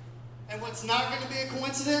 And what's not going to be a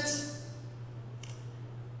coincidence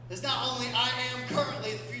is not only I am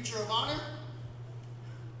currently the future of Honor,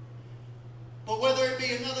 but whether it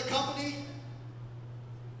be another company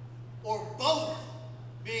or both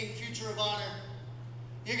being future of Honor,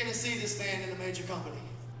 you're going to see this man in a major company.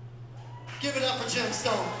 Give it up for Jim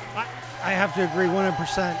Stone. I have to agree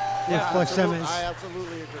 100% with Flex Simmons. I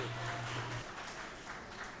absolutely agree.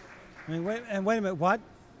 I mean, wait a minute, what?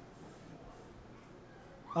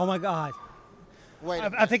 Oh my God.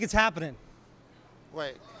 I think it's happening.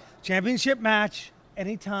 Wait. Championship match,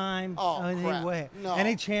 anytime, anywhere. No.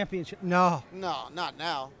 Any championship. No. No, not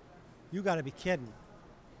now. You got to be kidding.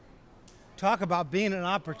 Talk about being an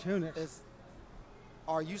opportunist.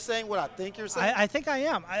 Are you saying what I think you're saying? I think I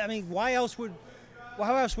am. I mean, why else would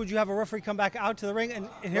you have a referee come back out to the ring and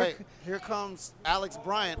here comes Alex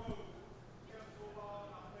Bryant.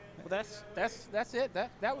 Well, that's it.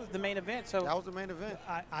 That was the main event. So that was the main event.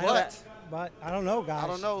 But I don't know, guys. I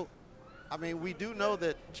don't know. I mean, we do know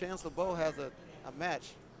that Chancellor Bowe has a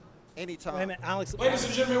match anytime. Wait a minute, Alex. Ladies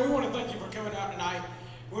and gentlemen, we want to thank you for coming out tonight.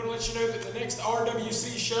 We want to let you know that the next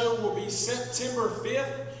RWC show will be September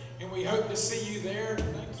 5th, and we hope to see you there.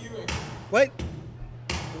 Thank you. Wait.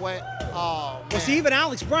 Oh, man. Well, see, even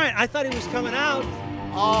Alex Bryant, I thought he was coming out.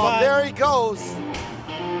 Oh, there he goes.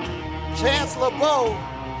 Chancellor Bowe,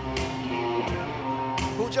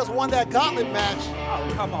 who just won that gauntlet match.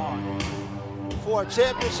 Oh, come on. For a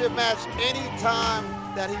championship match anytime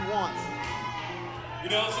that he wants. You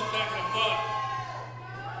know, I was sitting back and I thought,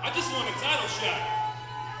 I just won a title shot.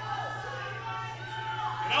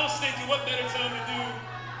 And I was thinking, what better time to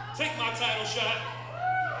take my title shot?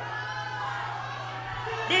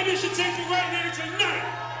 Maybe you should take it right here tonight.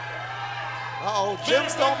 Uh-oh, Jim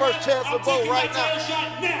Stone versus Chancellor Bowe right now.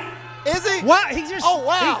 Shot now. Is he? What? He just, oh,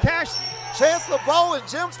 wow. He cashed. Chancellor Bowe and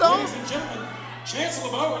Jim Stone? Ladies and gentlemen,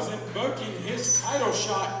 Chancellor Bowe is invoking his title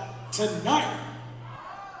shot tonight.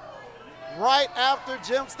 Right after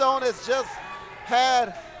Jim Stone has just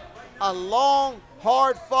had a long,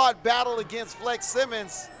 hard-fought battle against Flex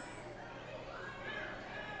Simmons.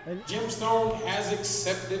 Jim Stone has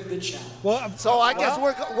accepted the challenge. Well, so I guess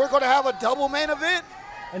we're going to have a double main event?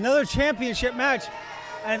 Another championship match.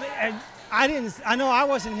 And I know I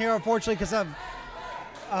wasn't here, unfortunately, because of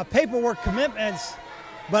paperwork commitments.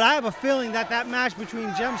 But I have a feeling that match between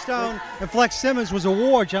Gemstone and Flex Simmons was a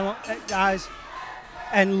war, guys,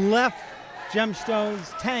 and left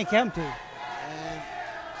Gemstone's tank empty. And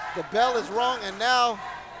the bell is rung, and now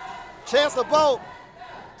Chancellor Bowe.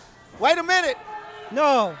 Wait a minute.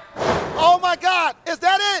 No. Oh, my God. Is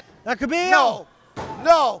that it? That could be No.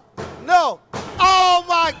 Oh,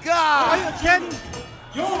 my God. Are you kidding?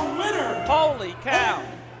 Your winner. Holy cow.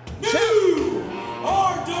 New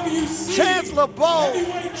RWC Chancellor Bowe.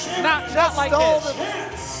 Not like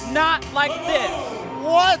this. Not like this.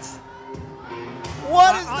 What?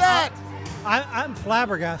 What is that? I'm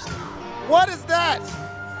flabbergasted. What is that?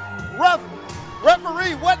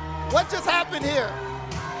 Referee, what just happened here?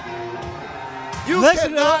 You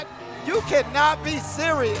You cannot be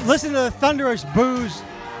serious. Listen to the thunderous boos,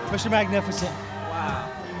 Mr. Magnificent. Wow.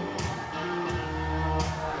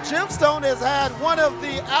 Gemstone has had one of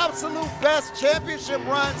the absolute best championship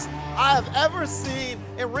runs I have ever seen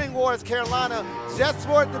in Ring Wars Carolina, just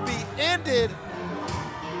for it to be ended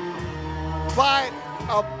by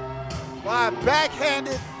a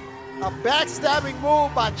backhanded, a backstabbing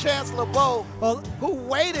move by Chance LeBeau, who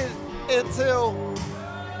waited until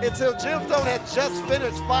Gemstone had just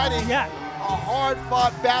finished fighting a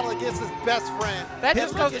hard-fought battle against his best friend. That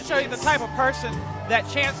just goes to show you the type of person that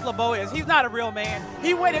Chance LeBeau is. He's not a real man.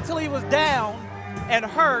 He waited till he was down and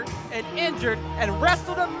hurt and injured and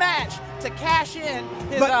wrestled a match to cash in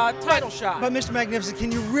his title shot. But Mr. Magnificent,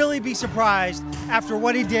 can you really be surprised after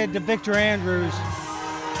what he did to Victor Andrews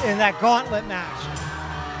in that gauntlet match?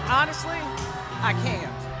 Honestly, I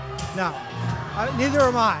can't. No, neither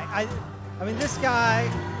am I. I mean, this guy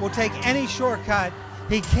will take any shortcut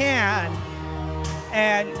he can,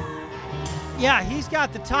 and yeah, he's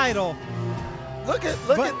got the title. Look at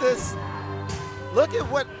this. Look at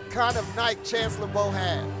what kind of night Chance LeBeau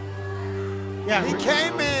had. Yeah, he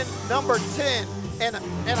came in number 10 in a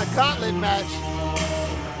gauntlet match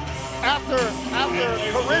after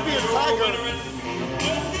Caribbean Tiger.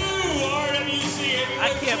 I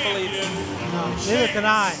can't believe it. No, neither can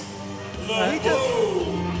I.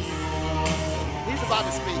 He's about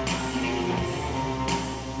to speak.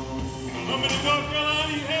 Coming to North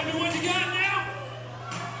Carolina, you happy with what you got now?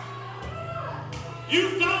 You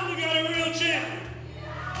finally got a real champion.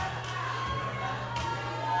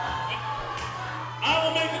 I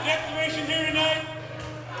will make a declaration here tonight.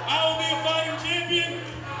 I will be a fighting champion.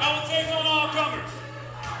 I will take on all comers.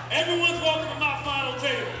 Everyone's welcome to my final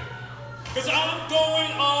table. Because I'm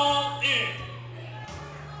going all in.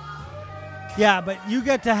 Yeah, but you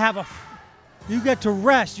get to have you get to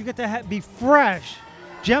rest. You get to be fresh.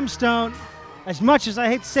 Gemstone, as much as I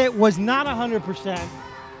hate to say it, was not 100%.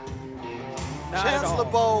 Chance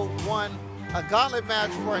LeBeau won a gauntlet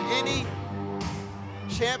match for any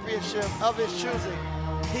championship of his choosing.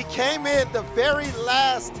 He came in the very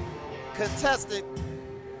last contestant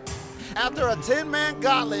after a 10-man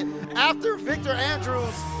gauntlet, after Victor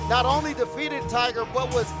Andrews not only defeated Tiger,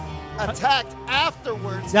 but was attacked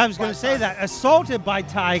afterwards. I was going to say that, assaulted by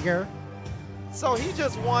Tiger. So he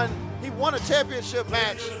just won. He won a championship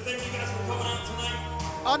match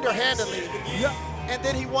underhandedly, and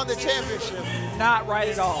then he won the championship. Not right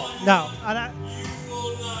at all. No,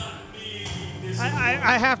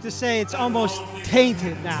 I have to say it's almost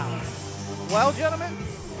tainted now. Well, gentlemen,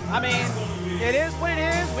 I mean, it is what it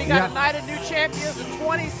is. We got a Night of New Champions, the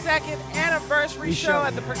 22nd anniversary show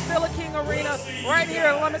at the Priscilla King Arena right here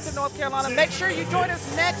in Wilmington, North Carolina. Make sure you join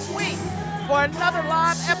us next week for another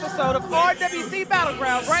live episode of RWC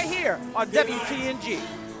Battlegrounds right here on WTNG.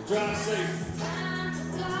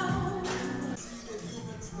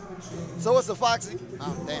 So it's a Foxy.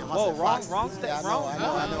 Oh, damn. Whoa, wrong step. Yeah,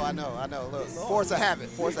 I know. Look, force a habit.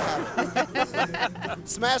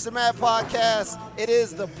 Smash the Mat podcast. It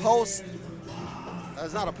is the post.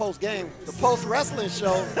 It's not a post game. The post wrestling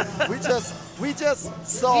show. We just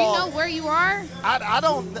saw. Do you know where you are? I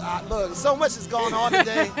don't. Look, so much has gone on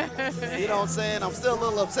today. You know what I'm saying? I'm still a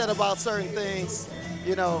little upset about certain things.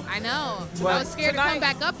 You know. I know. Well, I was scared to come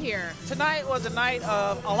back up here. Tonight was a night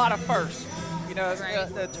of a lot of firsts. You know, it's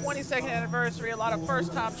the 22nd anniversary, a lot of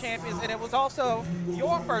first-time champions, and it was also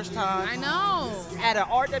your first time. I know. At an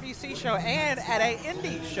RWC show and at an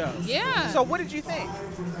indie show. Yeah. So what did you think?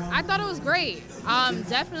 I thought it was great.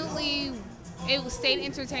 Definitely, it stayed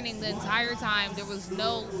entertaining the entire time. There was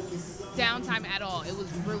no downtime at all. It was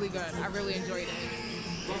really good. I really enjoyed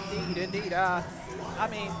it. Indeed. I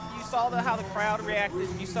mean, you saw how the crowd reacted.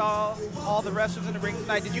 You saw all the wrestlers in the ring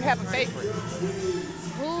tonight. Did you have a favorite?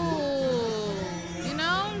 Ooh, you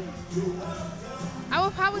know, I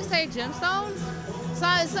would probably say Gemstone. So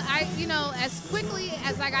as quickly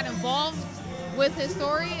as I got involved with his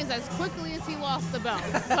story, is as quickly as he lost the belt.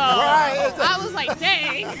 So Right. I was like,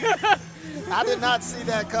 dang. I did not see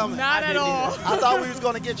that coming. Not at all. I thought we was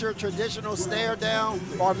going to get your traditional stare down,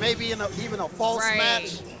 or maybe even a false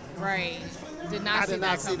match. Right. I did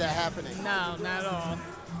not see that happening. No, not at all.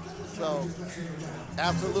 So,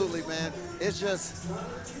 absolutely, man. It's just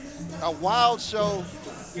a wild show.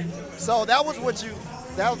 So that was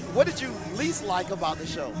what did you least like about the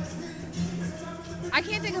show? I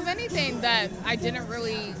can't think of anything that I didn't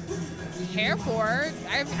really care for.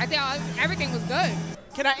 I think everything was good.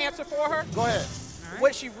 Can I answer for her? Go ahead. All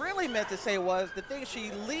What she really meant to say was the thing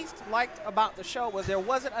she least liked about the show was there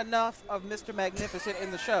wasn't enough of Mr. Magnificent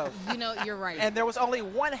in the show. You know, you're right. And there was only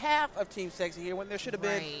one half of Team Sexy here when there should have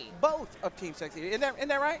been both of Team Sexy. Isn't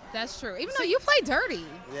that right? That's true. Even though you play dirty.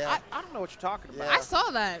 Yeah. I don't know what you're talking about. I saw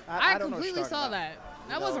that. I don't know what completely you're saw talking that.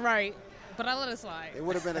 You That know, wasn't right, but I let it slide. It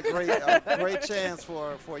would have been a great chance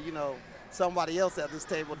for somebody else at this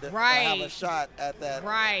table to have a shot at that.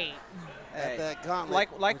 Right. At that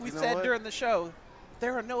gauntlet. Like we said during the show,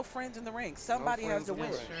 there are no friends in the ring. Somebody has to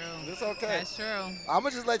win. That's true. It's okay. That's true. I'm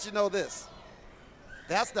going to just let you know this.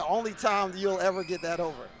 That's the only time you'll ever get that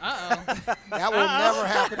over. Uh-oh. That will never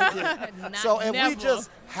happen again. So if never. we just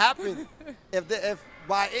happen, if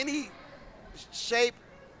by any shape,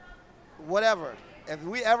 whatever, if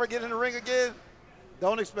we ever get in the ring again,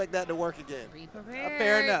 don't expect that to work again. Be prepared.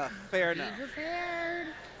 Fair enough. Fair enough. Be prepared.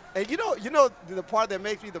 And you know the part that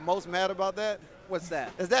makes me the most mad about that? What's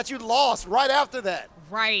that? Is that you lost right after that.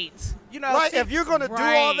 Right. You know, right? If you're gonna do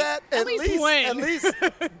all that, at least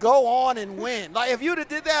go on and win. Like if you'd have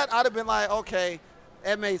did that, I'd have been like, okay,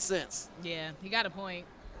 that made sense. Yeah, you got a point.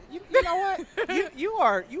 You know what? you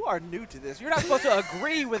are new to this. You're not supposed to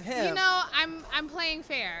agree with him. You know, I'm playing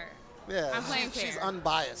fair. Yeah, I'm playing fair. She's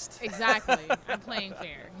unbiased. Exactly. I'm playing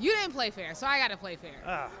fair. You didn't play fair, so I got to play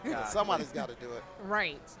fair. Somebody's got to do it.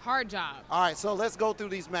 Right. Hard job. All right, so let's go through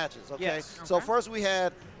these matches, okay? Yes. So first we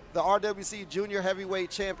had the RWC Junior Heavyweight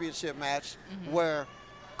Championship match where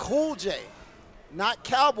Cool J, not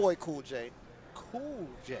Cowboy Cool J, Cool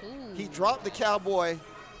J. He dropped the Cowboy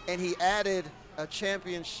and he added a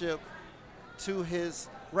championship to his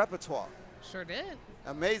repertoire. Sure did.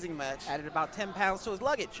 Amazing match. Added about 10 pounds to his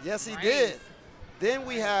luggage. Yes, he did. Then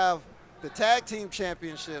we have the tag team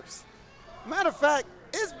championships. Matter of fact,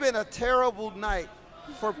 it's been a terrible night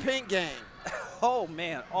for Pink Gang. Oh,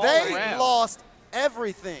 man. They around. lost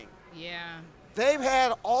everything. Yeah. They've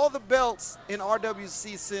had all the belts in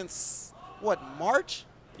RWC since, March?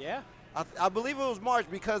 Yeah. I believe it was March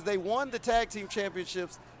because they won the tag team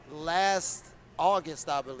championships last August,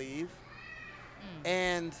 I believe.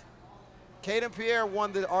 And Caden Pierre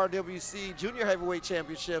won the RWC Junior Heavyweight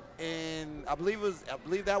Championship in, I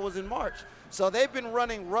believe that was in March. So they've been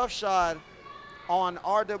running roughshod on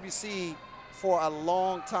RWC for a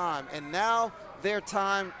long time, and now their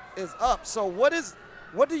time is up. So what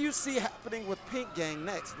do you see happening with Pink Gang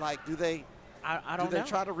next? Like, do they don't know.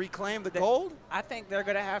 Try to reclaim the gold? I think they're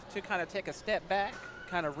going to have to kind of take a step back,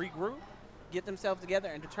 kind of regroup, get themselves together,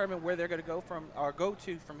 and determine where they're going to go from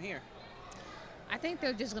here. I think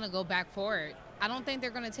they're just going to go back for it. I don't think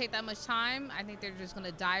they're going to take that much time. I think they're just going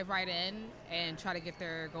to dive right in and try to get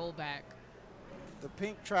their gold back. The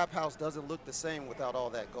Pink Trap House doesn't look the same without all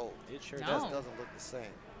that gold. It sure doesn't look the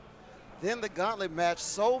same. Then the gauntlet match,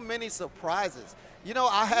 so many surprises. You know,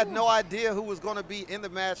 I had no idea who was going to be in the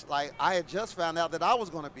match. Like, I had just found out that I was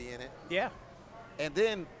going to be in it. Yeah. And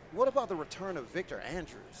then what about the return of Victor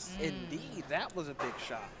Andrews? Indeed, that was a big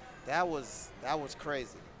shot. That was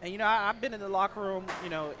crazy. And, you know, I've been in the locker room, you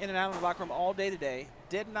know, in and out of the locker room all day today.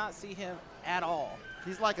 Did not see him at all.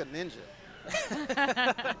 He's like a ninja.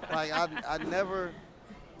 Like, I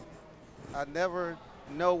never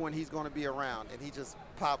know when he's going to be around, and he just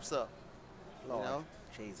pops up. Lord, you know?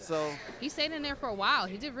 Jesus. So he stayed in there for a while.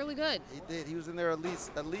 He did really good. He did. He was in there at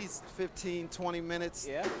least 15, 20 minutes.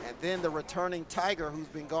 Yeah. And then the returning Tiger, who's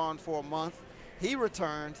been gone for a month, he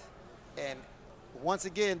returned, and once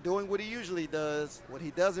again, doing what he usually does. When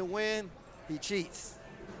he doesn't win, he cheats.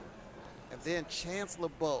 And then Chance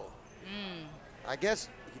LeBeau. I guess,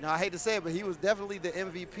 you know, I hate to say it, but he was definitely the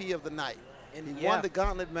MVP of the night. And he won the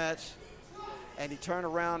gauntlet match, and he turned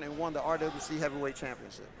around and won the RWC Heavyweight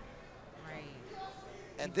Championship. Right.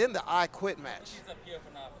 And then the I Quit match.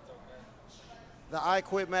 The I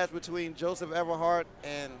Quit match between Joseph Everhart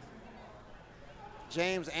and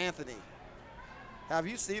James Anthony. Have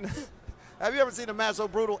you ever seen a match so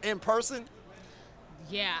brutal in person?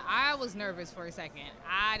 Yeah, I was nervous for a second.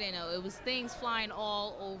 I didn't know. It was things flying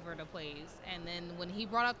all over the place. And then when he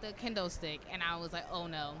brought up the kendo stick, and I was like, oh,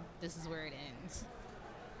 no, this is where it ends.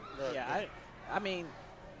 Yeah, I mean,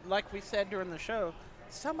 like we said during the show,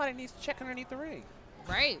 somebody needs to check underneath the ring.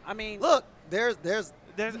 Right. I mean, look, there's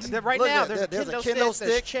right now, there's a kendo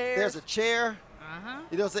stick, there's a chair. Uh-huh.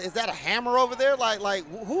 You know, is that a hammer over there? Like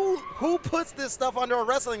who puts this stuff under a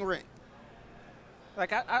wrestling ring?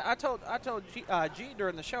 Like I told G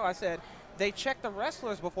during the show, I said, they check the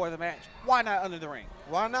wrestlers before the match. Why not under the ring?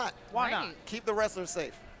 Why not? Why not? Keep the wrestlers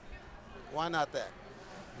safe. Why not that?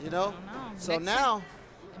 You know? I don't know. So Next now. time,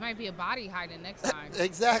 it might be a body hiding next time.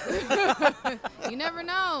 Exactly. You never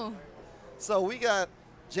know. So we got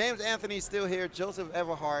James Anthony still here, Joseph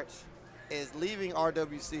Everhart, is leaving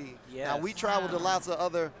RWC. Yes. Now we traveled to lots of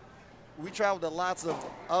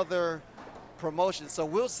other promotions, so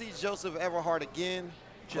we'll see Joseph Everhart again.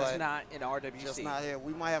 Just not in RWC. Just not here.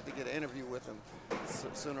 We might have to get an interview with him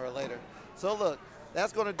sooner or later. So look,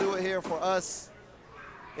 that's going to do it here for us.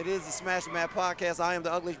 It is the Smash the Mat podcast. I am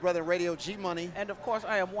the Ugliest Brother in Radio, G Money. And of course,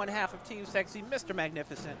 I am one half of Team Sexy, Mr.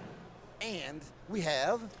 Magnificent. And we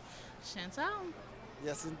have Chantel.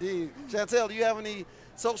 Yes, indeed. Chantel, do you have any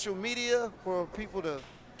social media for people to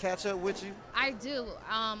catch up with you? I do.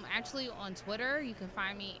 Actually, on Twitter, you can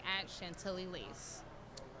find me at Chantilly Lace.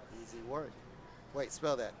 Easy word. Wait,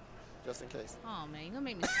 spell that, just in case. Oh man, you gonna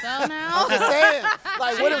make me spell now? I'm just saying.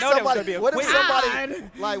 Like, what if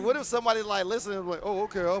somebody like listening and like, oh,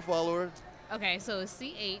 okay, I'll follow her. Okay, so it's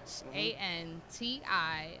CHANTILLE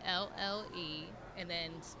and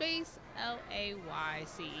then space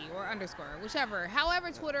LAYCE or underscore, whichever,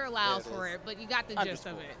 however Twitter allows for it, but you got the gist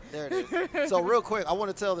of it. There it is. So real quick, I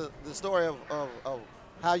want to tell the story of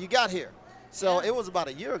how you got here. So it was about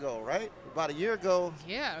a year ago, right? About a year ago.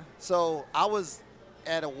 Yeah. So I was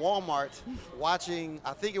at a Walmart watching,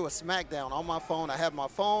 I think it was SmackDown on my phone. I had my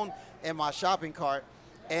phone and my shopping cart,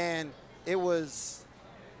 and it was,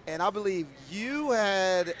 and I believe you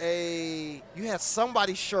had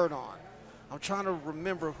somebody's shirt on. I'm trying to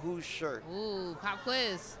remember whose shirt. Ooh, pop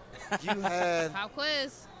quiz. You had. Pop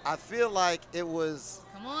quiz. I feel like it was.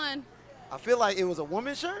 Come on. I feel like it was a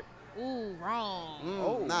woman's shirt. Ooh,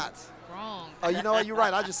 wrong. Not. Wrong. Oh, you know what? You're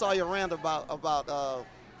right. I just saw your rant about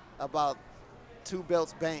Two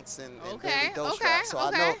Belts Banks and Bailey Doe Strap. So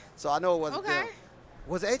I know it wasn't them.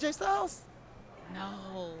 Was it AJ Styles?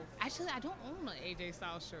 No. Actually, I don't own an AJ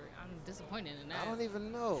Styles shirt. I'm disappointed in that. I don't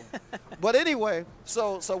even know. But anyway,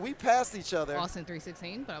 so we passed each other. Austin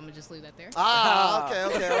 316, but I'm going to just leave that there. Okay,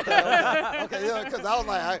 yeah, because I was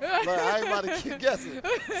like, I ain't about to keep guessing.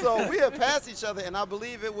 So we had passed each other, and I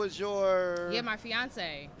believe it was your... Yeah, my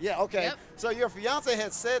fiance. Yeah, okay. Yep. So your fiance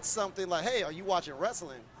had said something like, hey, are you watching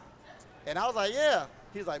wrestling? And I was like, yeah.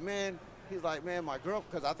 He's like, man, my girl,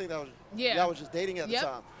 because I think that was, y'all was just dating at the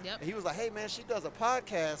time. Yep. And he was like, hey, man, she does a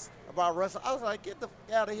podcast about wrestling. I was like, get the f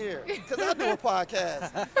out of here, because I do a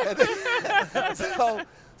podcast.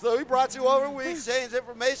 So we brought you over, we exchanged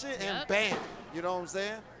information, and bam, you know what I'm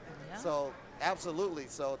saying? Yep. So absolutely.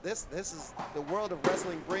 So this is the world of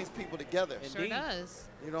wrestling brings people together. Sure does.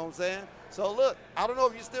 You know what I'm saying? So look, I don't know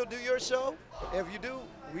if you still do your show. If you do,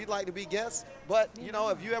 we'd like to be guests. But, you know,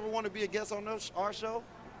 if you ever want to be a guest on our show,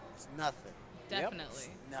 it's nothing. Definitely. It's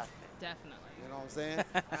nothing. Definitely. You know what I'm saying?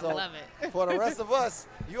 I So love it. For the rest of us,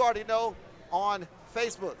 you already know, on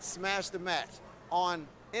Facebook, Smash the Mat. On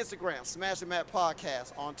Instagram, Smash the Mat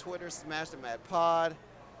Podcast. On Twitter, Smash the Mat Pod.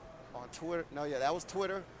 On Twitter, that was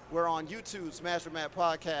Twitter. We're on YouTube, Smash the Mat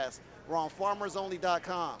Podcast. We're on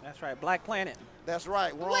farmersonly.com. That's right, Black Planet. That's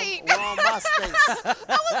right. We're Wait. on MySpace.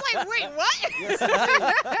 I was like, wait, what? Yes,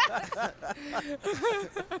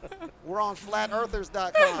 indeed. We're on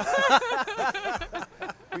flatearthers.com.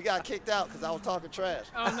 We got kicked out because I was talking trash.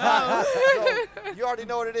 Oh, no. So you already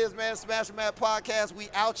know what it is, man. Smash the Mat Podcast. We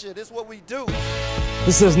out you. This is what we do.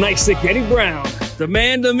 This is Nightstick Eddie Brown, the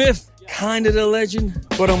man, the myth, kind of the legend,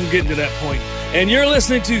 but I'm getting to that point. And you're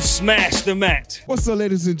listening to Smash the Mat. What's up,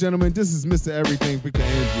 ladies and gentlemen? This is Mr. Everything, Victor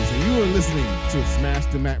Andrews, and you are listening to Smash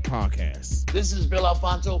the Mat Podcast. This is Bill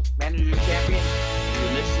Alfonso, manager champion.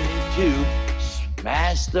 You're listening to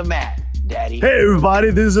Smash the Mat, Daddy. Hey, everybody,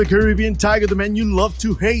 this is a Caribbean Tiger, the man you love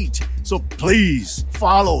to hate. So please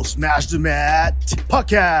follow Smash the Mat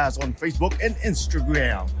Podcast on Facebook and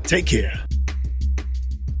Instagram. Take care.